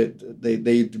lesser. They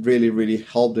really, really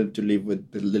helped them to live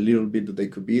with the little bit that they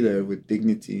could be there with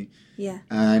dignity. Yeah.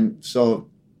 And so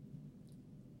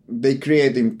they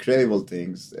create incredible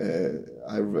things.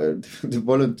 I read the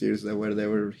volunteers that were there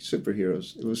were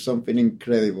superheroes. It was something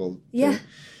incredible. Yeah.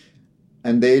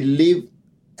 And they live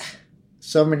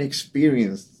so many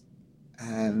experiences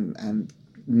and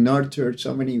nurtured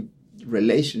so many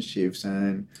relationships,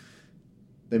 and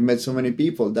they met so many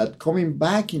people that coming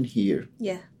back in here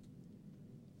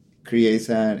creates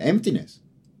an emptiness.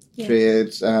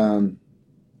 Creates I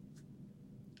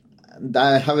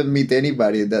haven't met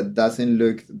anybody that doesn't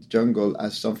look at the jungle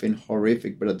as something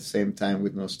horrific, but at the same time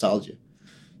with nostalgia.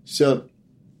 So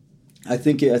I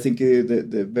think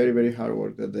the very, very hard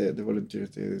work that the volunteers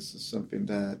did is something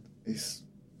that is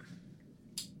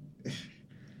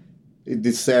it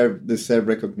deserve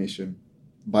recognition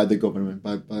by the government,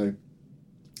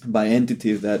 by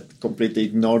entities that completely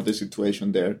ignore the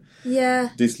situation there. Yeah.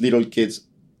 These little kids,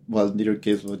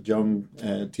 young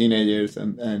teenagers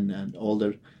and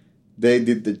older, they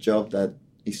did the job that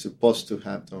is supposed to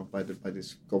have done by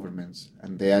these governments,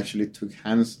 and they actually took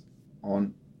hands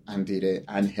on and did it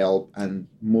and help and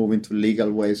move into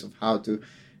legal ways of how to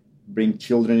bring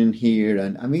children in here.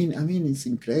 And I mean it's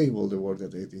incredible the work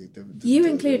that they did. You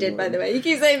included, by the way. You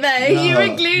keep saying that. No, you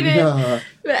included. No,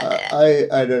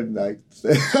 I don't like to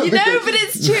say. But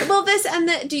it's true. Well, this and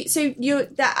that. It's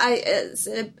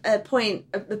a point,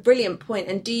 a brilliant point.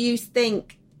 And do you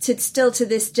think still to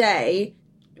this day,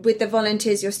 with the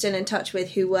volunteers you're still in touch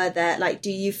with who were there, like,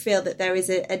 do you feel that there is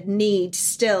a need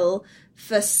still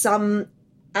for some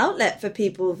outlet for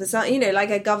people, for some, like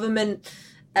a government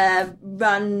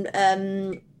run,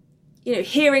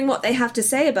 hearing what they have to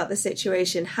say about the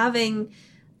situation, having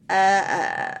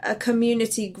a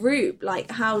community group?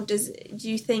 Like, do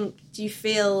you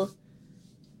feel,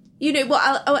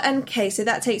 okay, so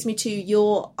that takes me to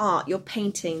your art, your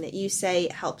painting that you say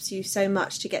helps you so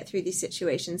much to get through these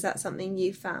situations. That's something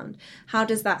you found. How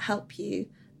does that help you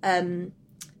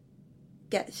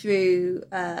get through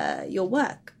your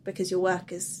work? Because your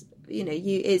work is,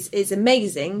 is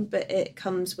amazing, but it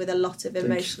comes with a lot of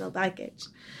emotional baggage.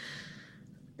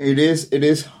 It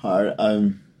is hard.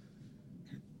 I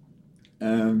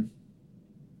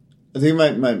think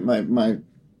my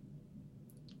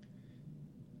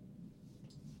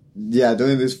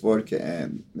doing this work,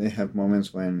 and they have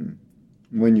moments when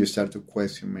you start to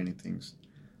question many things,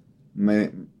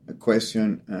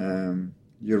 question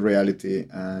your reality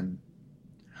and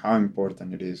how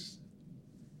important it is,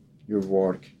 your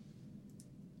work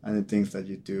and the things that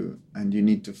you do, and you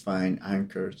need to find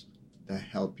anchors that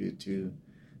help you to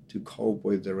cope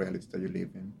with the reality that you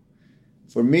live in.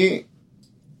 For me,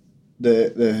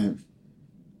 the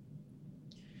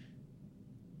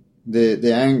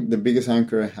biggest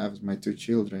anchor I have is my two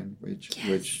children, which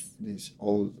is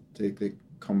all they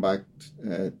come back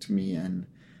to me and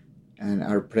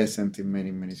are present in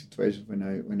many situations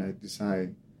when I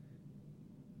decide,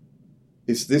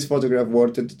 is this photograph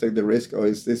worth it to take the risk, or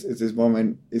is this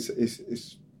moment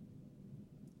is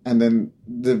and then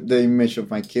the image of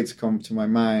my kids come to my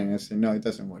mind, and I say, no, it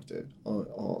doesn't work there.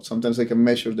 Or sometimes I can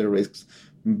measure the risks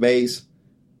based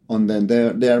on them.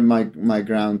 They are my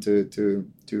ground to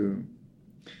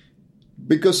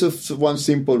because of one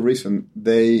simple reason.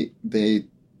 They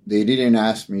didn't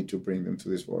ask me to bring them to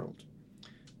this world,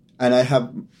 and I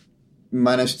have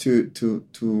managed to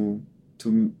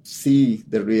see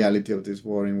the reality of this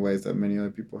world in ways that many other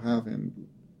people have, and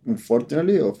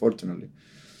unfortunately or fortunately.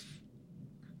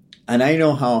 And I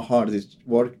know how hard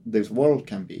this world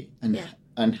can be,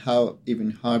 and how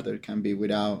even harder it can be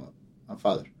without a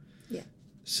father. Yeah.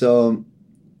 So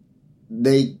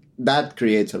that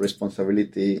creates a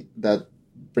responsibility that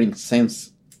brings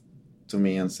sense to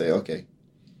me and say, okay,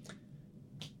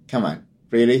 come on,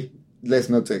 really? Let's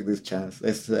not take this chance.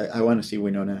 I want to see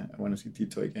Winona. I want to see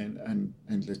Tito again, and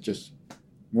let's just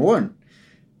move on.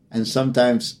 And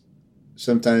sometimes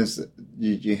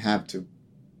you have to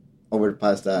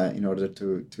overpass that in order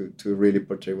to really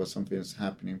portray what something is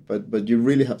happening. But you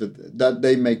really have to. That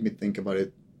they make me think about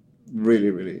it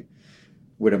really, really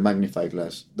with a magnifying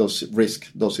glass. Those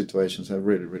situations, I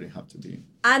really, really have to be.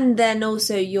 And then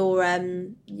also your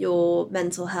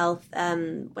mental health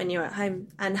when you're at home,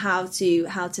 and how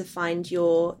to find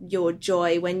your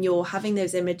joy when you're having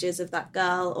those images of that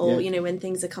girl, or when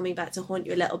things are coming back to haunt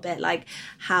you a little bit, like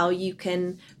how you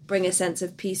can bring a sense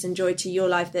of peace and joy to your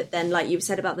life that then, like you've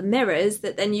said about the mirrors,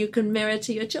 that then you can mirror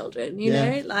to your children, you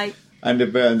know, like. And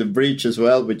the bridge as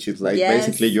well, which is like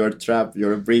basically you're trapped,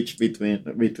 you're a bridge between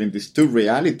these two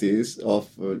realities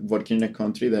of working in a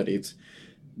country that it's,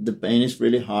 the pain is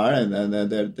really hard, and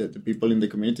the people in the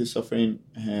community suffering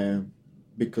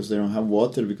because they don't have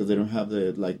water, because they don't have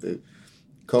the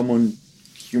common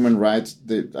human rights.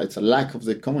 It's a lack of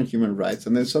the common human rights,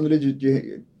 and then suddenly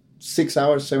you 6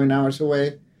 hours, 7 hours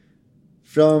away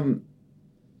from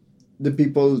the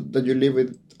people that you live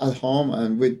with at home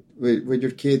and with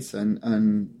your kids,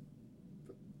 and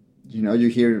you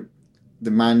hear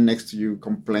the man next to you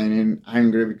complaining,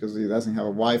 angry because he doesn't have a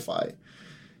Wi-Fi,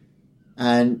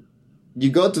 and you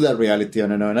go to that reality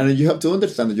on, and you have to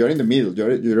understand that you're in the middle.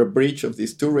 You're a bridge of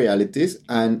these two realities,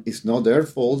 and it's not their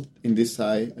fault in this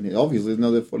side, and it obviously is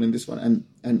not their fault in this one,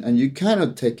 and you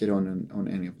cannot take it on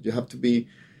any of it.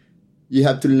 You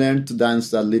have to learn to dance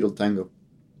that little tango.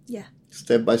 Yeah.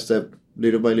 Step by step,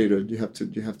 little by little. You have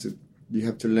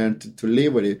to learn to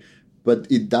live with it, but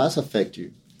it does affect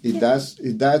you. It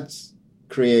does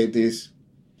create this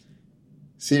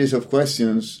series of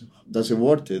questions. Does it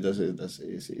worth it?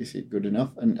 Is it good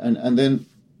enough? And then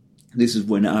this is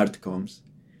when art comes,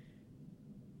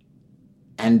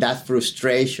 and that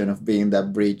frustration of being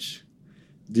that bridge.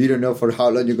 You don't know for how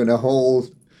long you're gonna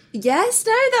hold. Yes,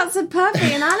 no, that's a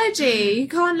perfect analogy. You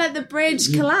can't let the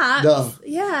bridge collapse. No.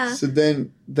 Yeah. So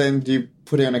then you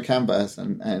put it on a canvas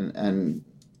and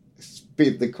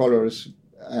spit the colors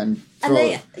and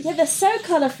they're so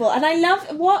colourful, and I love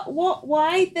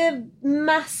why the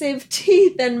massive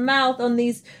teeth and mouth on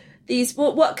these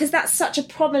what because that's such a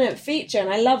prominent feature, and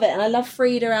I love it, and I love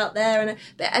Frida out there,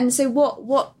 and so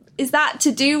what is that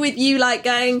to do with you, like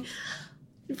going,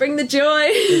 bring the joy?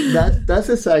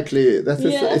 It's exactly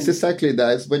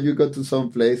that. It's when you go to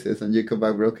some places and you come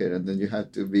back broken, and then you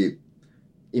have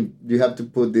to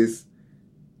put this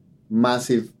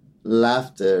massive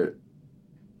laughter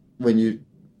when you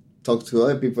talk to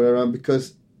other people around,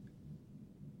 because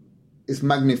it's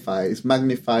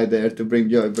magnified there to bring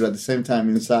joy, but at the same time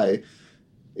inside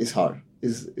it's hard.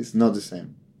 It's not the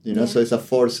same, So it's a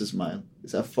forced smile.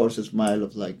 It's a forced smile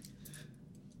of like.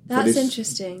 That's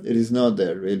interesting. It is not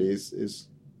there really. It's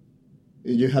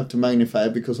you have to magnify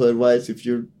it, because otherwise, if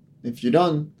you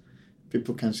don't,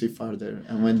 people can see farther,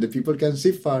 and when the people can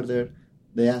see farther,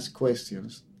 they ask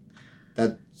questions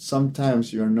that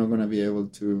sometimes you are not going to be able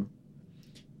to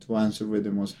answer with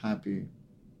the most happy.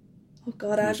 Oh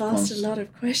God, I've asked a lot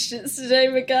of questions today,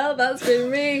 Miguel. That's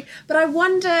been me. But I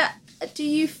wonder, do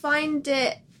you find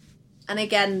it? And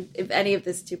again, if any of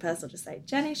this is too personal, just say,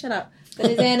 Jenny, shut up.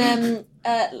 But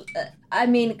I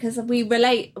mean, because we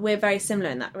relate, we're very similar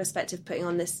in that respect of putting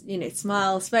on this,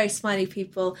 smiles, very smiley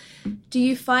people. Do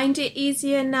you find it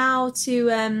easier now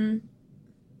to,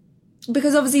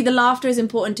 because obviously the laughter is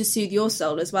important to soothe your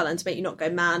soul as well, and to make you not go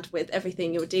mad with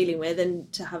everything you're dealing with,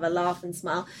 and to have a laugh and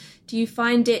smile. Do you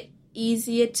find it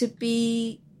easier to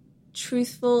be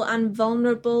truthful and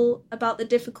vulnerable about the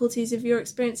difficulties of your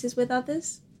experiences with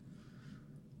others?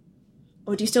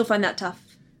 Or do you still find that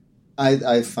tough?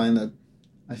 I find that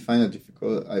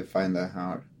difficult. I find that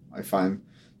hard. I find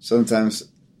sometimes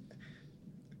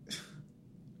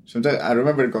I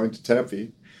remember going to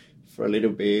therapy for a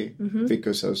little bit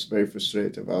because I was very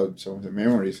frustrated about some of the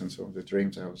memories and some of the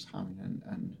dreams I was having,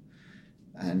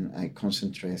 and I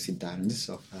concentrate, I sit down on the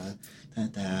sofa,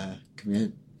 and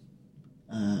commute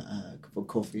a cup of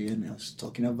coffee, and I was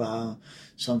talking about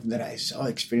something that I saw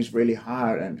experienced really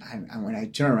hard, and when I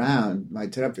turn around, my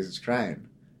therapist is crying,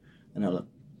 and I'm like,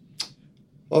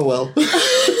 oh well.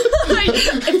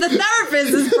 If the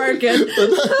therapist is broken,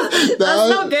 that's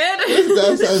not good.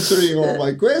 That's answering all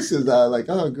my questions. I'm like,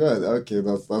 oh good, okay,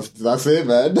 that's it,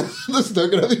 man. That's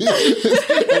not gonna be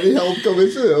any help coming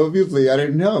through. Obviously, I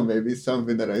don't know. Maybe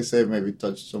something that I said maybe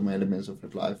touched some elements of her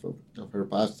life, of her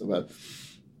past, but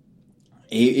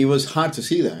it was hard to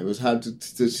see that. It was hard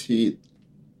to see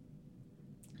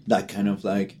that kind of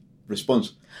like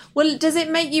response. Well, does it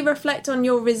make you reflect on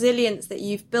your resilience that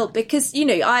you've built? Because, you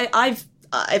know, I've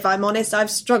if I'm honest, I've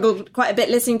struggled quite a bit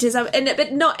listening to stuff,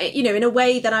 but not, you know, in a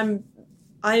way that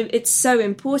it's so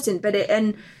important, but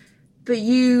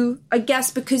you, I guess,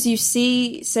 because you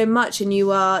see so much and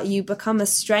you become a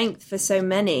strength for so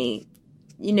many,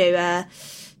 you know,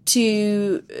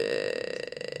 to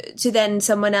then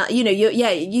someone else, you know,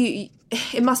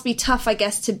 it must be tough, I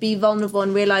guess, to be vulnerable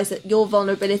and realize that your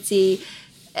vulnerability,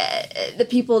 the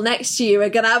people next to you are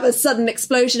going to have a sudden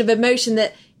explosion of emotion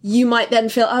that you might then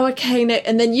feel, oh, okay, no,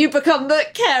 and then you become the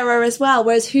carer as well.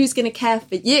 Whereas who's going to care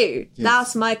for you? Yes.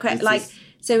 That's my question. Like,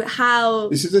 so how?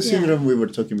 This is the syndrome we were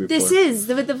talking before. This is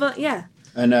the yeah.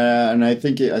 And I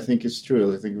think it's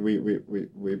true. I think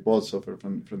we both suffer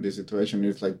from this situation.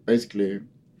 It's like basically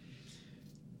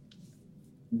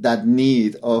that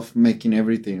need of making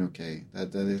everything okay.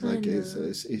 That is like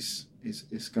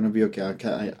it's gonna be okay.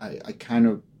 I kind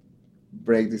of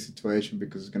break the situation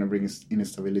because it's gonna bring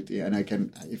instability, and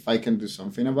if I can do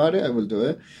something about it, I will do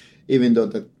it, even though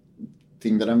the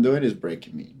thing that I'm doing is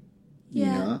breaking me.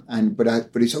 Yeah. You know, but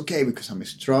it's okay because I'm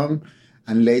strong,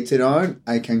 and later on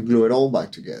I can glue it all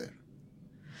back together.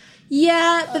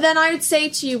 Yeah, but then I would say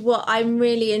to you what I'm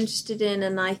really interested in,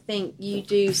 and I think you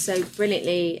do so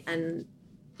brilliantly, and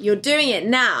you're doing it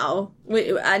now, but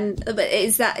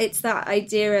it's that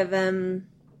idea of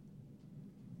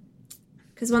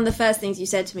because one of the first things you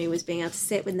said to me was being able to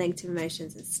sit with negative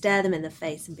emotions and stare them in the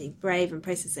face and being brave and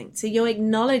processing. So you're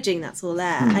acknowledging that's all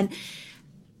there,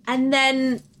 and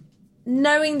then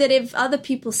knowing that if other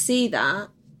people see that,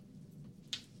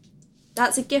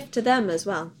 that's a gift to them as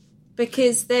well,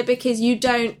 because you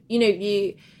don't, you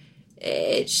know,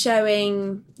 it's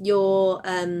showing your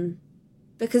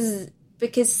because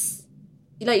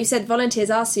like you said, volunteers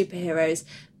are superheroes,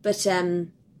 but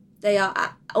they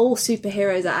are, all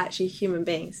superheroes are actually human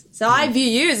beings. So I view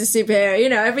you as a superhero, you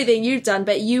know, everything you've done,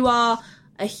 but you are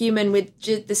a human with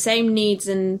the same needs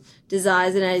and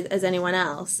desires as anyone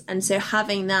else. And so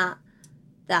having that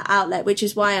outlet, which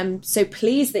is why I'm so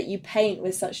pleased that you paint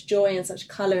with such joy and such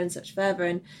colour and such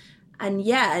fervour, and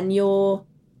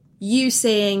you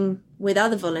seeing with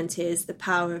other volunteers the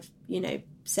power of, you know,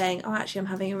 saying, oh, actually I'm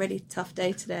having a really tough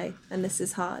day today and this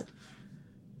is hard.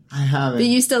 I haven't. But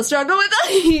you still struggle with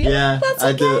that? Yeah, that's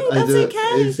okay. I do.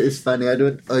 Okay. It's funny.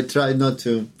 I try not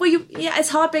to. Well, it's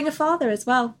hard being a father as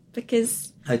well,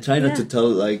 because I try not to tell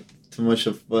like too much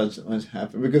of what's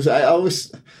happened, because I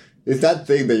always, it's that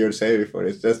thing that you're saying before.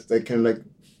 It's just like kind of like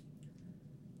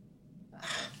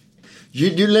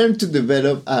you learn to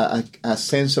develop a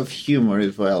sense of humor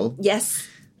as well. Yes.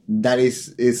 That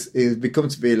it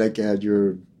becomes to be like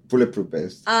your bulletproof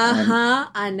vest.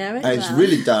 I know it. And it's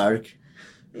really dark.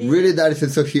 Really dark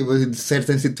sense of humor in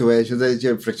certain situations.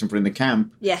 For example, in the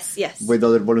camp. Yes. With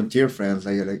other volunteer friends,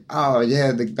 like you're like, oh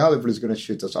yeah, the Gallipoli is gonna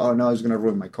shoot us. Oh no, it's gonna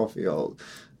ruin my coffee. Or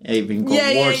even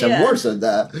worse and worse than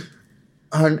that.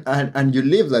 And you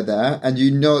live like that, and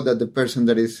you know that the person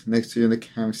that is next to you in the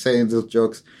camp saying those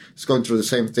jokes is going through the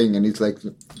same thing, and it's like,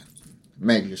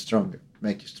 make you stronger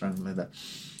like that.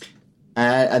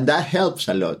 And that helps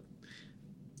a lot.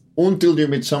 Until you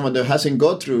meet someone that hasn't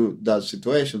gone through that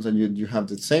situations, and you have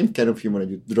the same kind of humor, and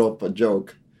you drop a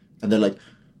joke, and they're like,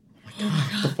 oh my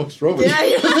God, what the fuck's wrong with you?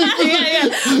 Yeah.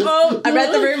 Oh, I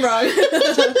read the room wrong.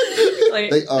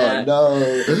 No.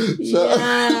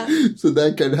 So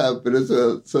that can happen as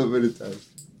well, so many times.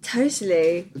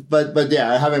 Totally. But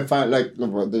yeah, I haven't found, like,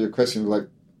 your question, like,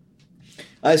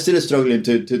 I'm still struggling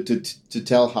to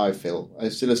tell how I feel. I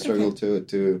still struggle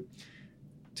to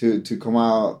come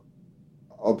out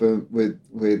open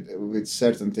with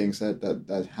certain things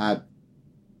that had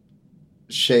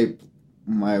shaped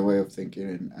my way of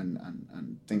thinking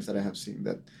and things that I have seen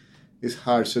that is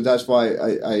hard. So that's why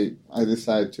I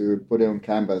decided to put it on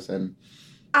canvas. And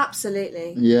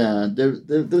absolutely, yeah,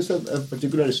 there's a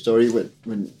particular story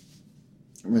when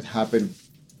happened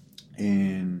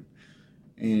in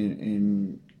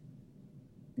in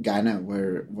Ghana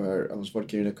where I was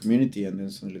working in a community, and then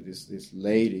suddenly this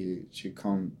lady, she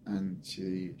come and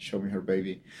she showed me her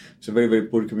baby. It's a very, very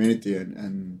poor community,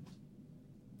 and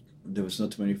there was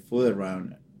not too many food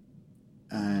around,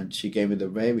 and she gave me the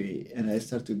baby, and I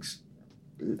started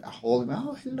to hold him.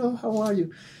 Oh, hello, how are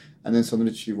you? And then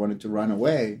suddenly she wanted to run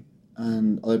away,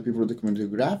 and other people in the community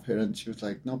grabbed her, and she was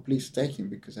like, "No, please take him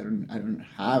because I don't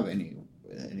have any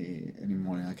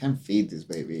money. I can't feed this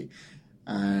baby,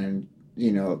 and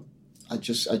I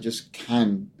just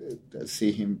can't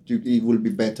see him. It will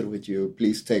be better with you.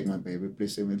 Please take my baby.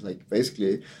 Please take me." Like,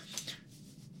 basically,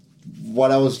 what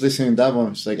I was listening to that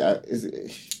one was like,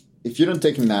 if you don't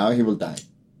take him now, he will die,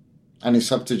 and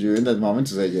it's up to you in that moment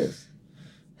to say yes.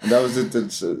 And that was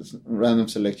the random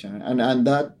selection, and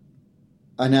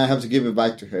I have to give it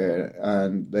back to her,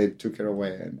 and they took her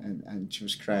away, and she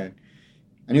was crying,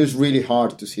 and it was really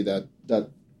hard to see that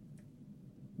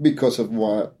because of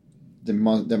what the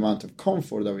amount of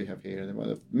comfort that we have here, the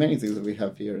amount of many things that we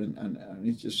have here, and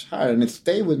it's just hard, and it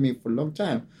stayed with me for a long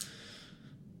time.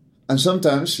 And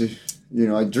sometimes,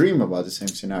 I dream about the same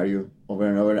scenario over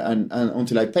and over, and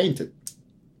until I painted.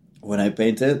 When I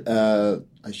painted,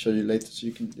 I'll show you later, so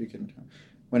you can.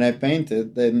 When I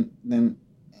painted, then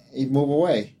it moved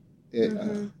away.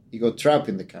 It got trapped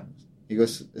in the canvas. It got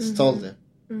stalled there,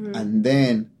 and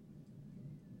then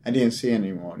I didn't see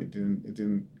anymore. It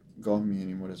didn't got me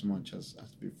anymore as much as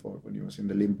before when it was in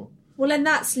the limbo. Well, and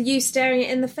that's you staring it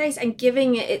in the face and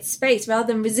giving it its space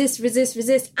rather than resist,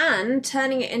 and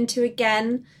turning it into,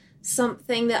 again,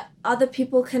 something that other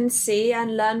people can see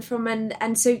and learn from,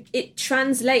 and so it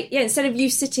translates. Yeah, instead of you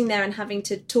sitting there and having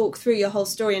to talk through your whole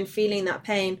story and feeling that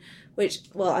pain, which,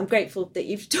 well, I'm grateful that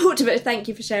you've talked about it. Thank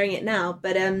you for sharing it now.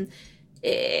 But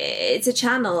it's a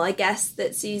channel, I guess,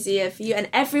 that's easier for you. And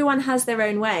everyone has their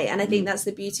own way. And I think that's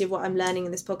the beauty of what I'm learning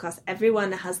in this podcast.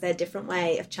 Everyone has their different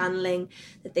way of channeling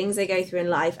the things they go through in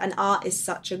life. And art is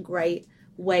such a great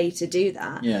way to do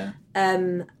that. Yeah.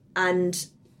 And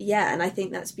I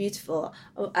think that's beautiful.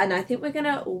 And I think we're going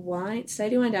to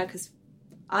slowly wind down because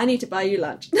I need to buy you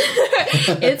lunch.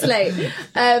 It's late.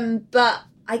 But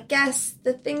I guess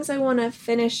the things I want to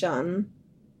finish on,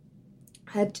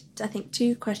 I had, I think,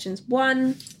 two questions.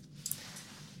 One,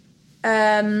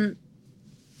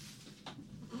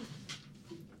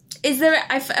 is there,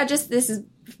 this is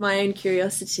my own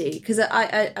curiosity, because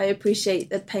I appreciate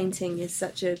that painting is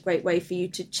such a great way for you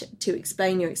to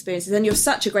explain your experiences, and you're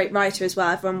such a great writer as well.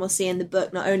 Everyone will see in the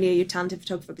book, not only are you a talented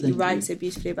photographer, but you write so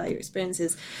beautifully about your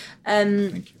experiences.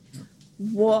 Thank you.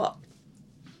 What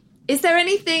is there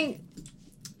anything,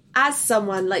 as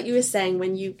someone, like you were saying,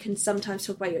 when you can sometimes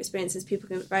talk about your experiences, people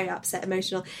can get very upset,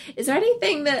 emotional. Is there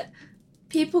anything that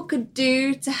people could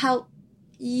do to help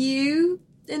you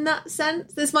in that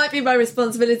sense? This might be my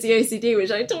responsibility OCD,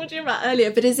 which I told you about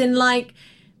earlier, but is in like,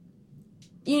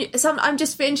 I'm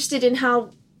just interested in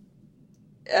how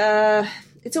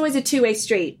it's always a two-way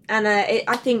street, and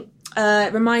I think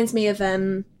it reminds me of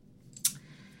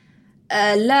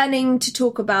learning to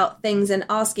talk about things and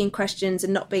asking questions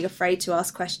and not being afraid to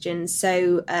ask questions.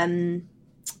 So I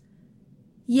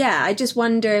just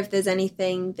wonder if there's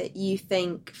anything that you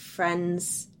think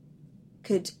friends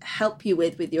could help you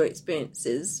with your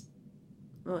experiences.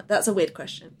 Well, that's a weird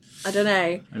question. I don't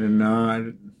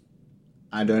know.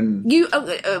 I don't. You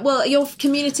well, your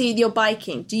community, your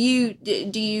biking. Do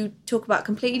you talk about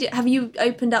completely? Have you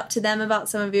opened up to them about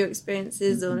some of your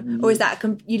experiences, or is that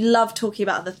you love talking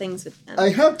about other things with them? I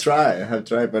have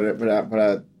tried,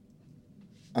 but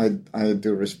I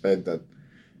do respect that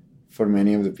for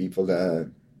many of the people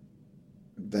that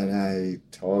I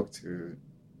talk to,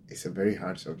 it's a very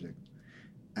hard subject,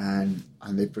 and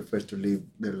they prefer to live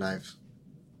their lives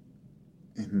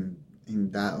in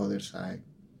that other side.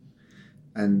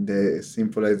 And the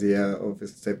simple idea of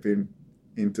stepping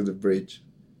into the bridge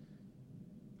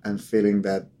and feeling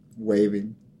that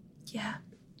waving,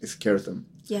 it scares them.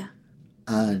 Yeah.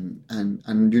 And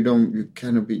you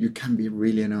can be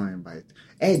really annoying by it.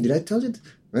 Hey, did I tell you?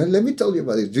 Well, let me tell you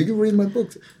about it. Do you read my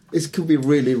books? It could be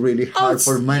really, really hard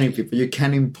for many people. You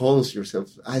can't impose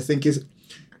yourself. I think it's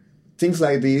things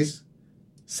like these.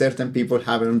 Certain people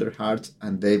have it on their hearts,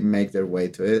 and they make their way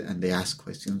to it, and they ask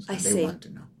questions, and they want to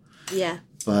know. Yeah.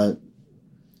 But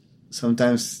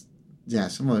sometimes,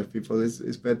 some other people,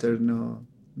 it's better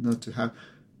not to have.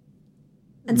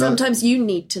 And sometimes you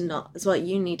need to not as well.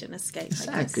 You need an escape.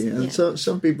 Exactly. And so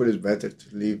some people, it's better to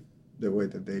live the way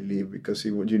that they live, because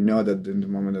you know that in the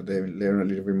moment that they learn a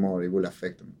little bit more, it will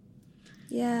affect them.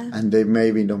 Yeah. And they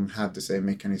maybe don't have the same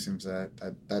mechanisms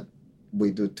that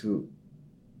we do to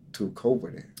to cope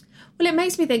with it. Well, it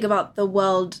makes me think about the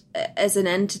world as an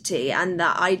entity, and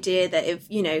that idea that if,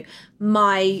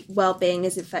 my well-being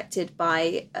is affected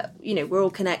by, we're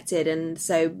all connected. And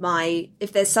so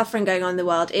if there's suffering going on in the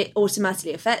world, it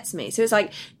automatically affects me. So it's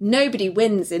like nobody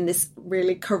wins in this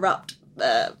really corrupt,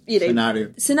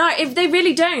 scenario. If they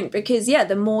really don't, because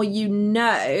the more you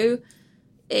know,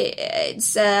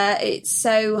 it's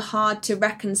so hard to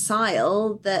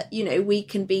reconcile that, we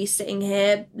can be sitting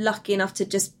here lucky enough to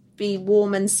just be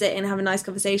warm and sit and have a nice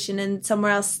conversation, and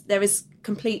somewhere else there is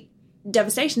complete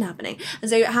devastation happening.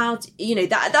 And so how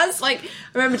that's like, I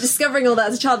remember discovering all that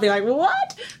as a child, being like,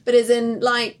 what? But as in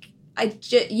like, I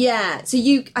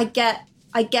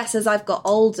guess as I've got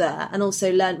older and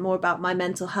also learned more about my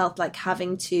mental health, like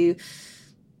having to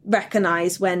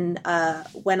recognize when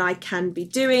I can be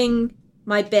doing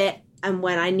my bit and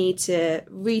when I need to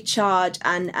recharge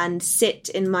and sit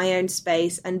in my own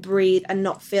space and breathe and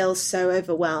not feel so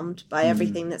overwhelmed by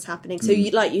everything that's happening. So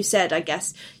like you said, I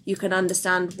guess you can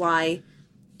understand why,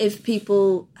 if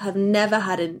people have never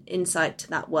had an insight to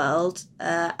that world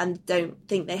and don't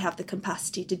think they have the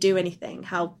capacity to do anything,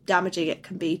 how damaging it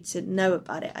can be to know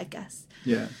about it, I guess.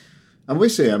 Yeah. And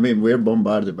we're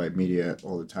bombarded by media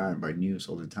all the time, by news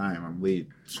all the time. And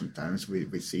sometimes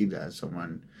we see that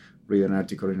someone read an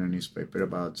article in a newspaper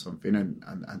about something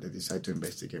and they decide to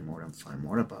investigate more and find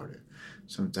more about it.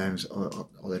 Sometimes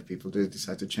other people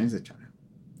decide to change the channel.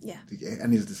 Yeah.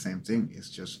 And it's the same thing. It's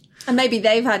just... And maybe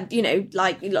they've had,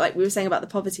 like we were saying about the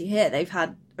poverty here, they've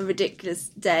had a ridiculous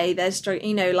day. They're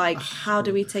struggling, how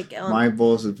do we take it on? My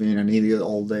boss has been an idiot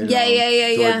all day long.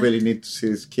 Yeah. Do I really need to see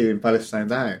this kid in Palestine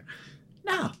die?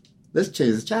 No. Let's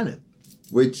change the channel.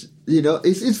 Which,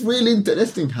 it's really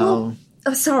interesting how... Well,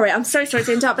 oh, sorry, I'm so sorry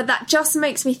to interrupt, but that just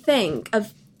makes me think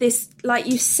of this, like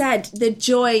you said, the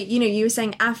joy, you were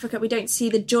saying Africa, we don't see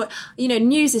the joy,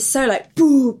 news is so like,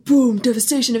 boom, boom,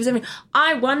 devastation, everything.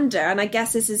 I wonder, and I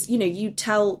guess this is, you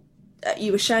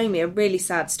were showing me a really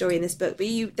sad story in this book, but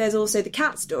there's also the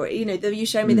cat story, you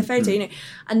showed me the photo,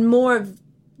 and more of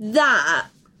that,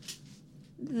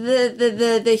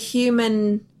 the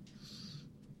human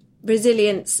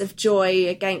resilience of joy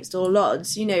against all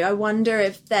odds. I wonder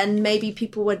if then maybe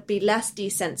people would be less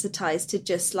desensitized to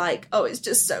just like, oh, it's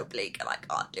just so bleak and I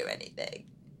can't do anything.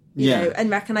 You know, and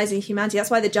recognizing humanity.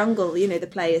 That's why The Jungle, the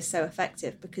play is so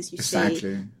effective, because you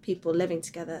see people living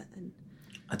together. And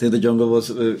I think The Jungle was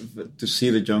to see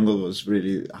The Jungle was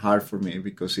really hard for me,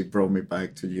 because it brought me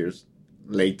back 2 years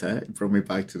later. It brought me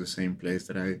back to the same place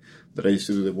that I used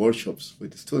to do the workshops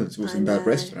with the students. It was in that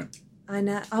restaurant. I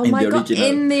know. Oh my God!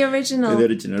 In the original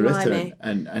restaurant,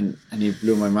 and it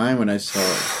blew my mind when I saw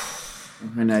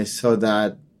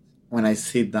that. When I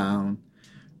sit down,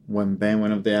 when Ben,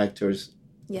 one of the actors,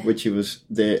 which he was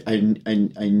I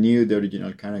knew the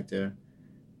original character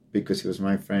because he was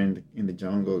my friend in The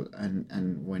Jungle,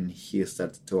 and when he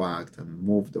started to act and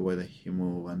move the way that he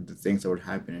moved and the things that were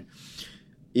happening,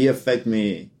 it affected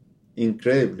me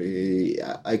incredibly.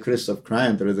 I couldn't stop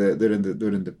crying during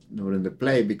the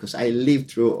play, because I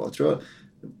lived through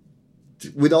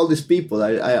with all these people.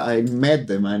 I met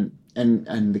them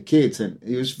and the kids, and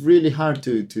it was really hard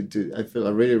to I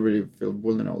really feel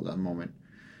vulnerable at that moment.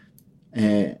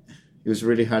 It was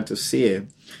really hard to see it.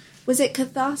 Was it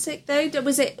cathartic though?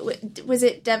 Was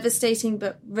it devastating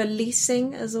but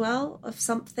releasing as well, of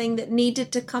something that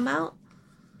needed to come out?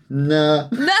 No,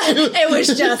 it was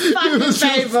just fucking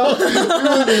painful.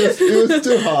 It was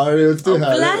too hard. It was too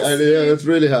hard. It was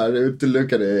really hard to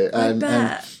look at it. And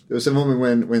there was a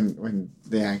moment when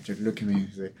the actor looked at me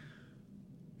and said,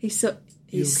 "He's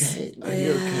okay? Are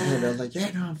you okay?" And I was like,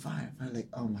 "Yeah, no, I'm fine." I'm like,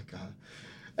 "Oh my God."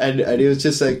 And it was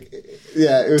just like,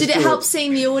 It was. Did it help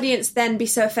seeing the audience then be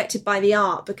so affected by the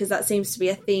art? Because that seems to be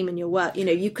a theme in your work.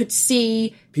 You could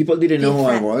see people didn't know who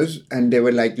I was, and they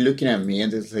were like looking at me,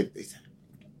 and it's like,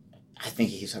 I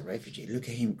think he's a refugee. Look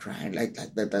at him crying like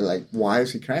that. Like, why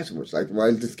is he crying so much? Like, why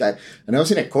is this guy? And I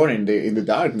was in a corner in the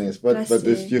darkness, but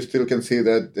you still can see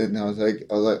that. And I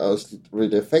was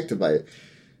really affected by it.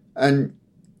 And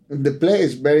the play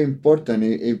is very important.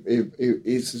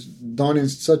 It's done in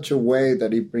such a way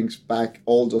that it brings back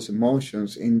all those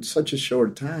emotions in such a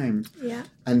short time. Yeah.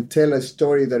 And tell a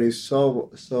story that is so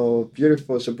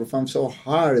beautiful, so profound, so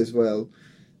hard as well.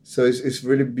 So it's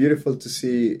really beautiful to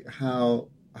see how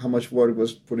much work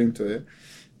was put into it,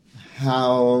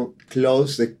 how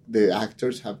close the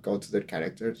actors have got to their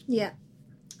characters. Yeah.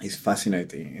 It's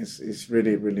fascinating. It's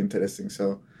really, really interesting.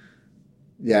 So,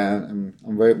 yeah, I'm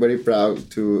very, very proud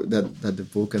that the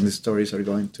book and the stories are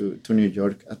going to New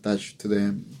York attached to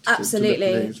them. Absolutely.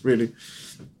 It's really...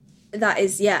 That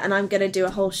is, yeah, and I'm going to do a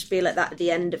whole spiel at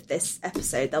the end of this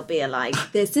episode. There'll be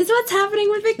this is what's happening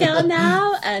with Miguel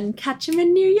now, and catch him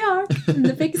in New York, in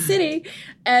the big city.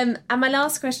 And my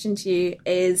last question to you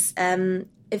is,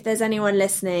 if there's anyone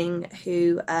listening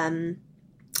who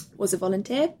was a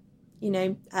volunteer,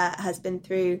 has been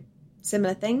through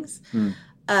similar things,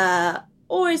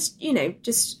 or is,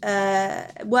 just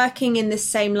working in this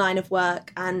same line of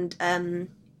work and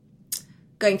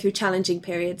going through challenging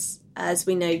periods. As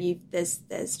we know,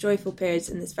 there's joyful periods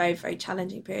and there's very, very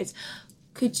challenging periods.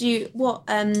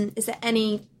 Is there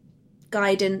any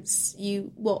guidance,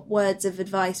 what words of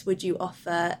advice would you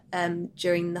offer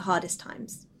during the hardest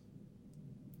times?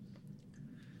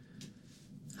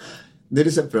 There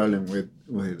is a problem with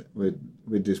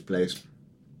this place.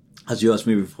 As you asked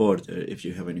me before, if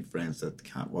you have any friends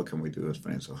what can we do as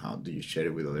friends, or how do you share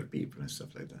it with other people and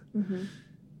stuff like that? Mm-hmm.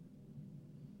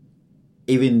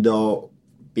 Even though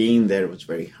being there was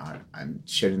very hard, and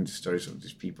sharing the stories of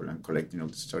these people and collecting all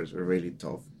the stories were really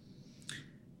tough,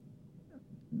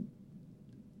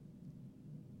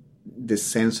 the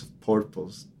sense of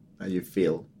purpose that you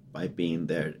feel by being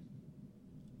there,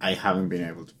 I haven't been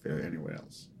able to feel anywhere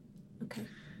else. Okay.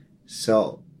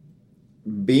 So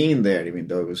being there, even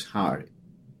though it was hard,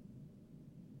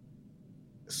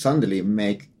 suddenly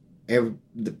make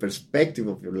the perspective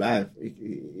of your life,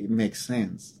 it makes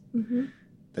sense. Mm-hmm.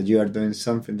 That you are doing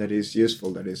something that is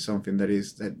useful, that is something that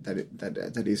is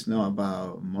not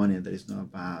about money, that is not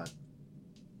about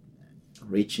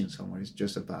reaching someone. It's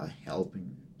just about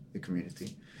helping the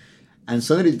community, and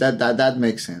suddenly that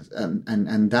makes sense,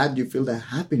 and that you feel that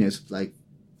happiness, like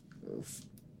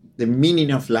the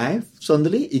meaning of life.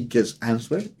 Suddenly, it gets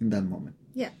answered in that moment.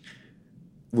 Yeah.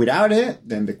 Without it,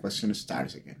 then the question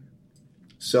starts again.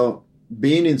 So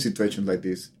being in situations like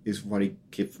this is what it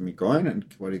keeps me going, and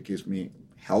what it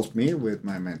helps me with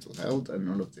my mental health and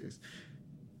all of this.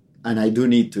 And I do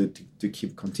need to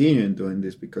keep continuing doing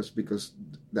this because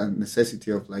the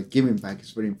necessity of giving back is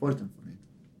very important for me.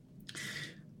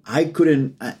 I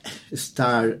couldn't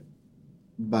start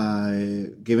by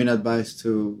giving advice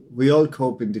to. We all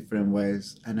cope in different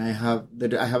ways, and I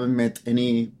haven't met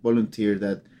any volunteer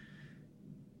that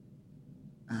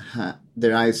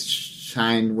their eyes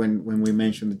shine when we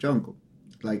mention the jungle.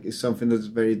 It's something that's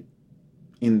very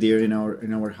endear in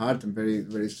our heart, and very,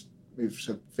 very, it's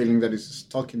a feeling that is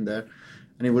stuck in there,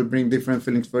 and it will bring different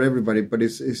feelings for everybody. But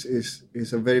it's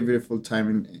a very beautiful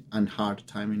time and hard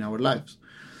time in our lives.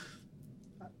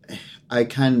 I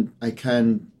can't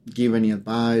give any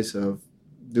advice of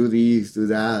do this, do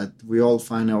that. We all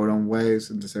find our own ways,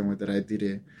 in the same way that I did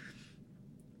it.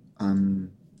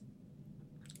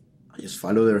 Just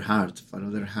follow their hearts,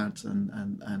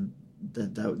 and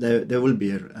there will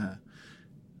be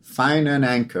find an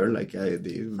anchor, like I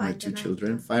did with my two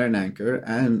children. Find an anchor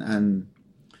and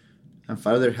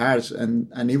follow their hearts,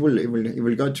 and it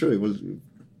will go through.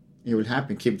 It will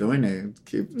happen. Keep doing it.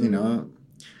 Keep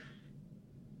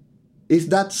It's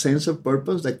that sense of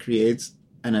purpose that creates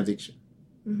an addiction.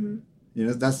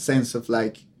 Mm-hmm. That sense of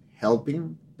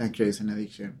helping that creates an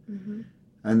addiction. Mm-hmm.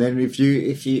 And then if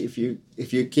you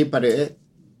keep at it,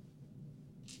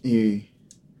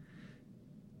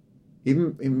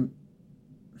 even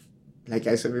like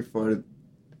I said before,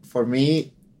 for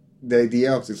me, the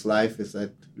idea of this life is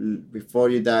that before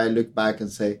you die, look back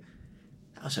and say,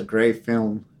 that was a great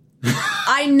film.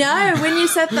 I know, when you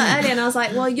said that earlier, and I was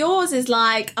like, well, yours is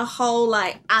like a whole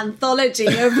anthology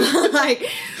of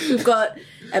we've got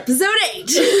episode 8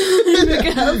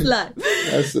 of life.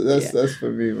 That's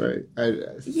for me, right?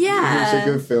 It's a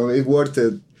good film. It worth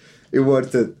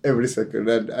it every second,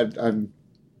 and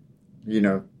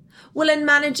Well, and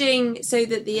managing so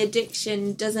that the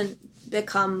addiction doesn't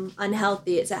become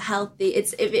unhealthy. It's a healthy.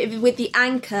 It's if with the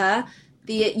anchor,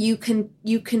 you can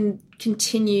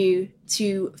continue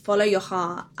to follow your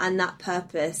heart and that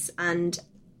purpose, and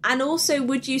also,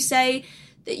 would you say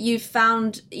that you've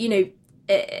found, in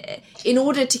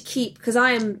order to keep, because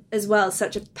I am as well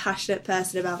such a passionate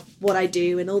person about what I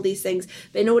do and all these things,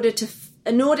 but in order to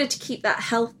keep that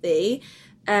healthy,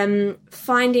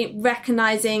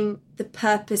 recognizing the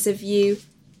purpose of you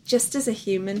just as a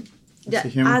human,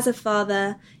 as a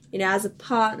father, as a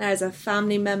partner, as a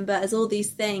family member, as all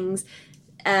these things,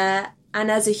 and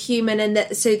as a human, and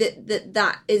that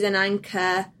is an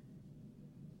anchor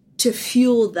to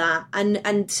fuel that,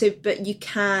 but you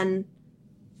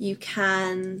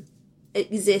can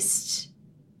exist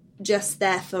just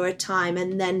there for a time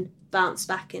and then bounce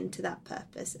back into that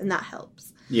purpose, and that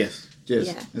helps. Yes,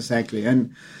 exactly,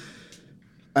 and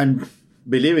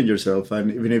believe in yourself,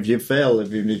 and even if you fail,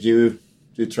 even if you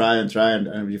try and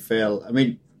you fail, I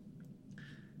mean,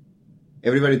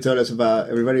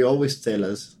 everybody always tell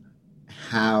us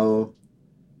how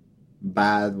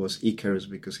bad was Icarus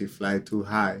because he fly too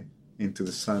high into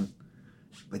the sun.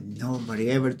 But nobody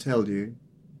ever tell you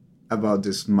about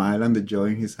the smile and the joy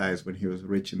in his eyes when he was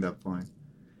reaching that point.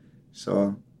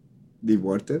 So, did it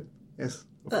worth it? Yes,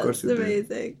 of course it did.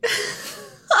 That's amazing.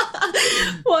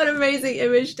 What an amazing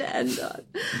image to end on.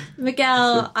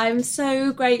 Miguel, I'm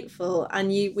so grateful, and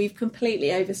we've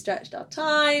completely overstretched our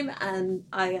time, and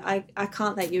I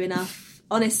can't thank you enough,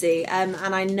 honestly. And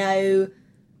I know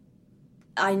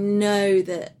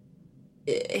that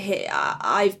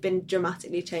I've been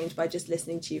dramatically changed by just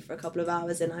listening to you for a couple of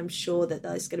hours, and I'm sure that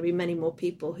there's going to be many more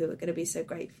people who are going to be so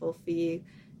grateful for you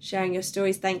sharing your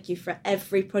stories. Thank you for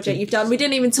every project you've done. We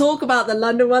didn't even talk about the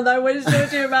London one that I wanted to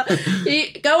talk to you about.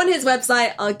 Go on his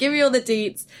website. I'll give you all the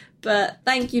deets. But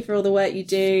thank you for all the work you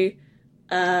do.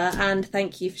 And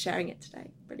thank you for sharing it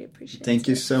today. Really appreciate it. Thank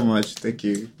you so much. Thank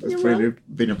you. It's really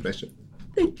been a pleasure.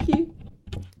 Thank you.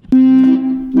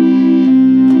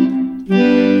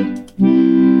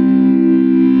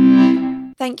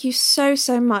 Thank you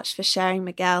so much for sharing,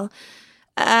 Miguel.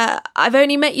 I've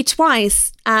only met you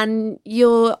twice, and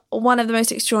you're one of the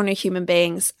most extraordinary human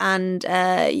beings, and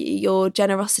your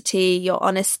generosity, your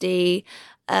honesty,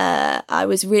 I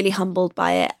was really humbled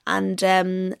by it, and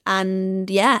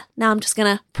yeah, now I'm just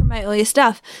going to promote all your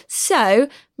stuff. So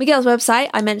Miguel's website,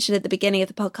 I mentioned at the beginning of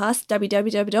the podcast,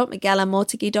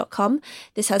 www.miguelamortigui.com.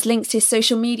 This has links to his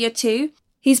social media too.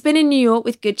 He's been in New York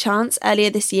with Good Chance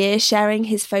earlier this year, sharing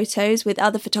his photos with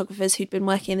other photographers who'd been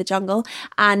working in the jungle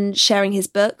and sharing his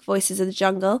book, Voices of the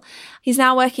Jungle. He's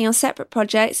now working on separate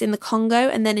projects in the Congo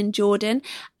and then in Jordan.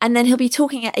 And then he'll be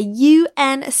talking at a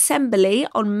UN assembly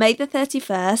on May the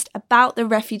 31st about the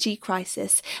refugee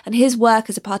crisis and his work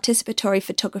as a participatory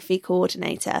photography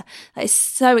coordinator. That is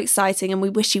so exciting, and we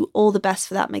wish you all the best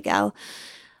for that, Miguel.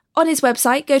 On his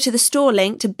website, go to the store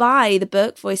link to buy the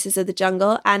book, Voices of the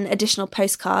Jungle, and additional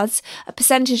postcards. A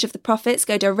percentage of the profits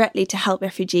go directly to Help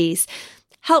Refugees.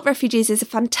 Help Refugees is a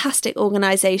fantastic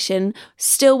organisation,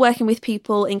 still working with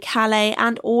people in Calais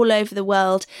and all over the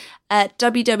world at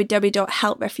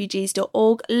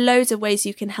www.helprefugees.org. Loads of ways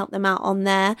you can help them out on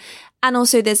there. And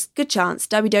also there's Good Chance,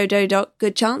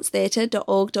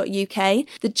 www.goodchancetheatre.org.uk.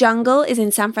 The Jungle is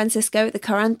in San Francisco at the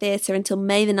Curran Theatre until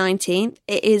May the 19th.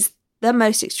 It is the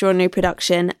most extraordinary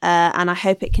production, and I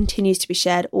hope it continues to be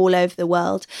shared all over the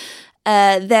world.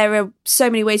 There are so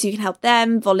many ways you can help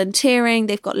them, volunteering.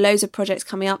 They've got loads of projects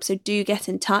coming up, so do get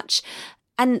in touch.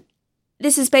 And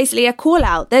this is basically a call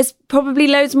out. There's probably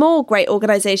loads more great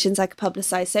organisations I could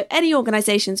publicise. So any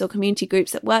organisations or community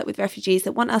groups that work with refugees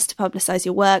that want us to publicise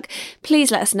your work, please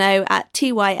let us know at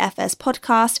TYFS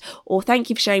Podcast or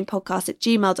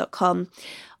thankyouforsharingpodcast@gmail.com.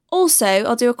 Also,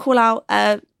 I'll do a call out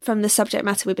from the subject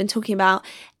matter we've been talking about.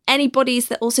 Any bodies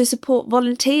that also support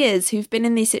volunteers who've been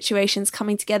in these situations,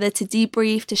 coming together to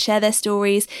debrief, to share their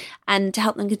stories and to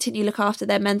help them continue to look after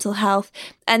their mental health.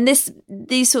 And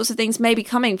these sorts of things may be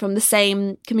coming from the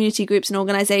same community groups and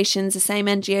organisations, the same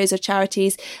NGOs or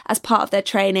charities as part of their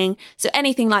training. So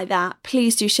anything like that,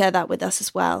 please do share that with us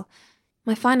as well.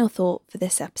 My final thought for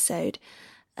this episode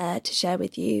to share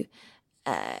with you,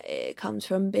 it comes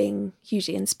from being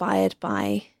hugely inspired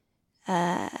by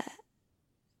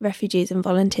refugees and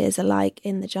volunteers alike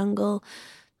in the jungle,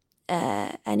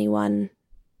 anyone,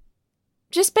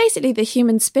 just basically the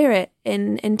human spirit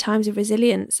in times of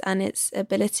resilience and its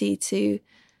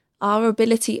our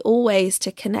ability always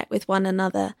to connect with one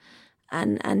another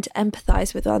and to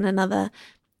empathise with one another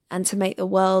and to make the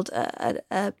world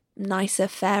a nicer,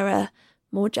 fairer,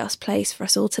 more just place for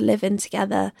us all to live in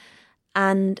together.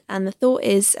 And the thought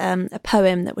is a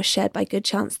poem that was shared by Good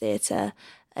Chance Theatre.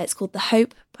 It's called The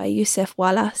Hope by Yusuf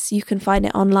Wallace. You can find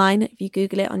it online if you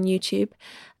Google it on YouTube.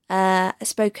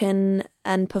 Spoken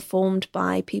and performed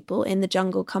by people in the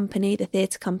Jungle Company, the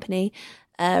theatre company,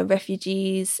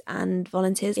 refugees and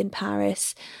volunteers in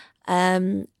Paris.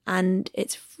 And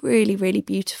it's really, really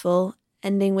beautiful,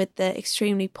 ending with the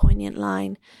extremely poignant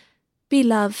line, "Be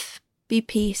love, be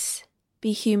peace,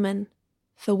 be human,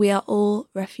 for we are all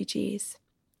refugees."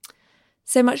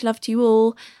 So much love to you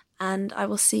all, and I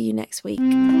will see you next week.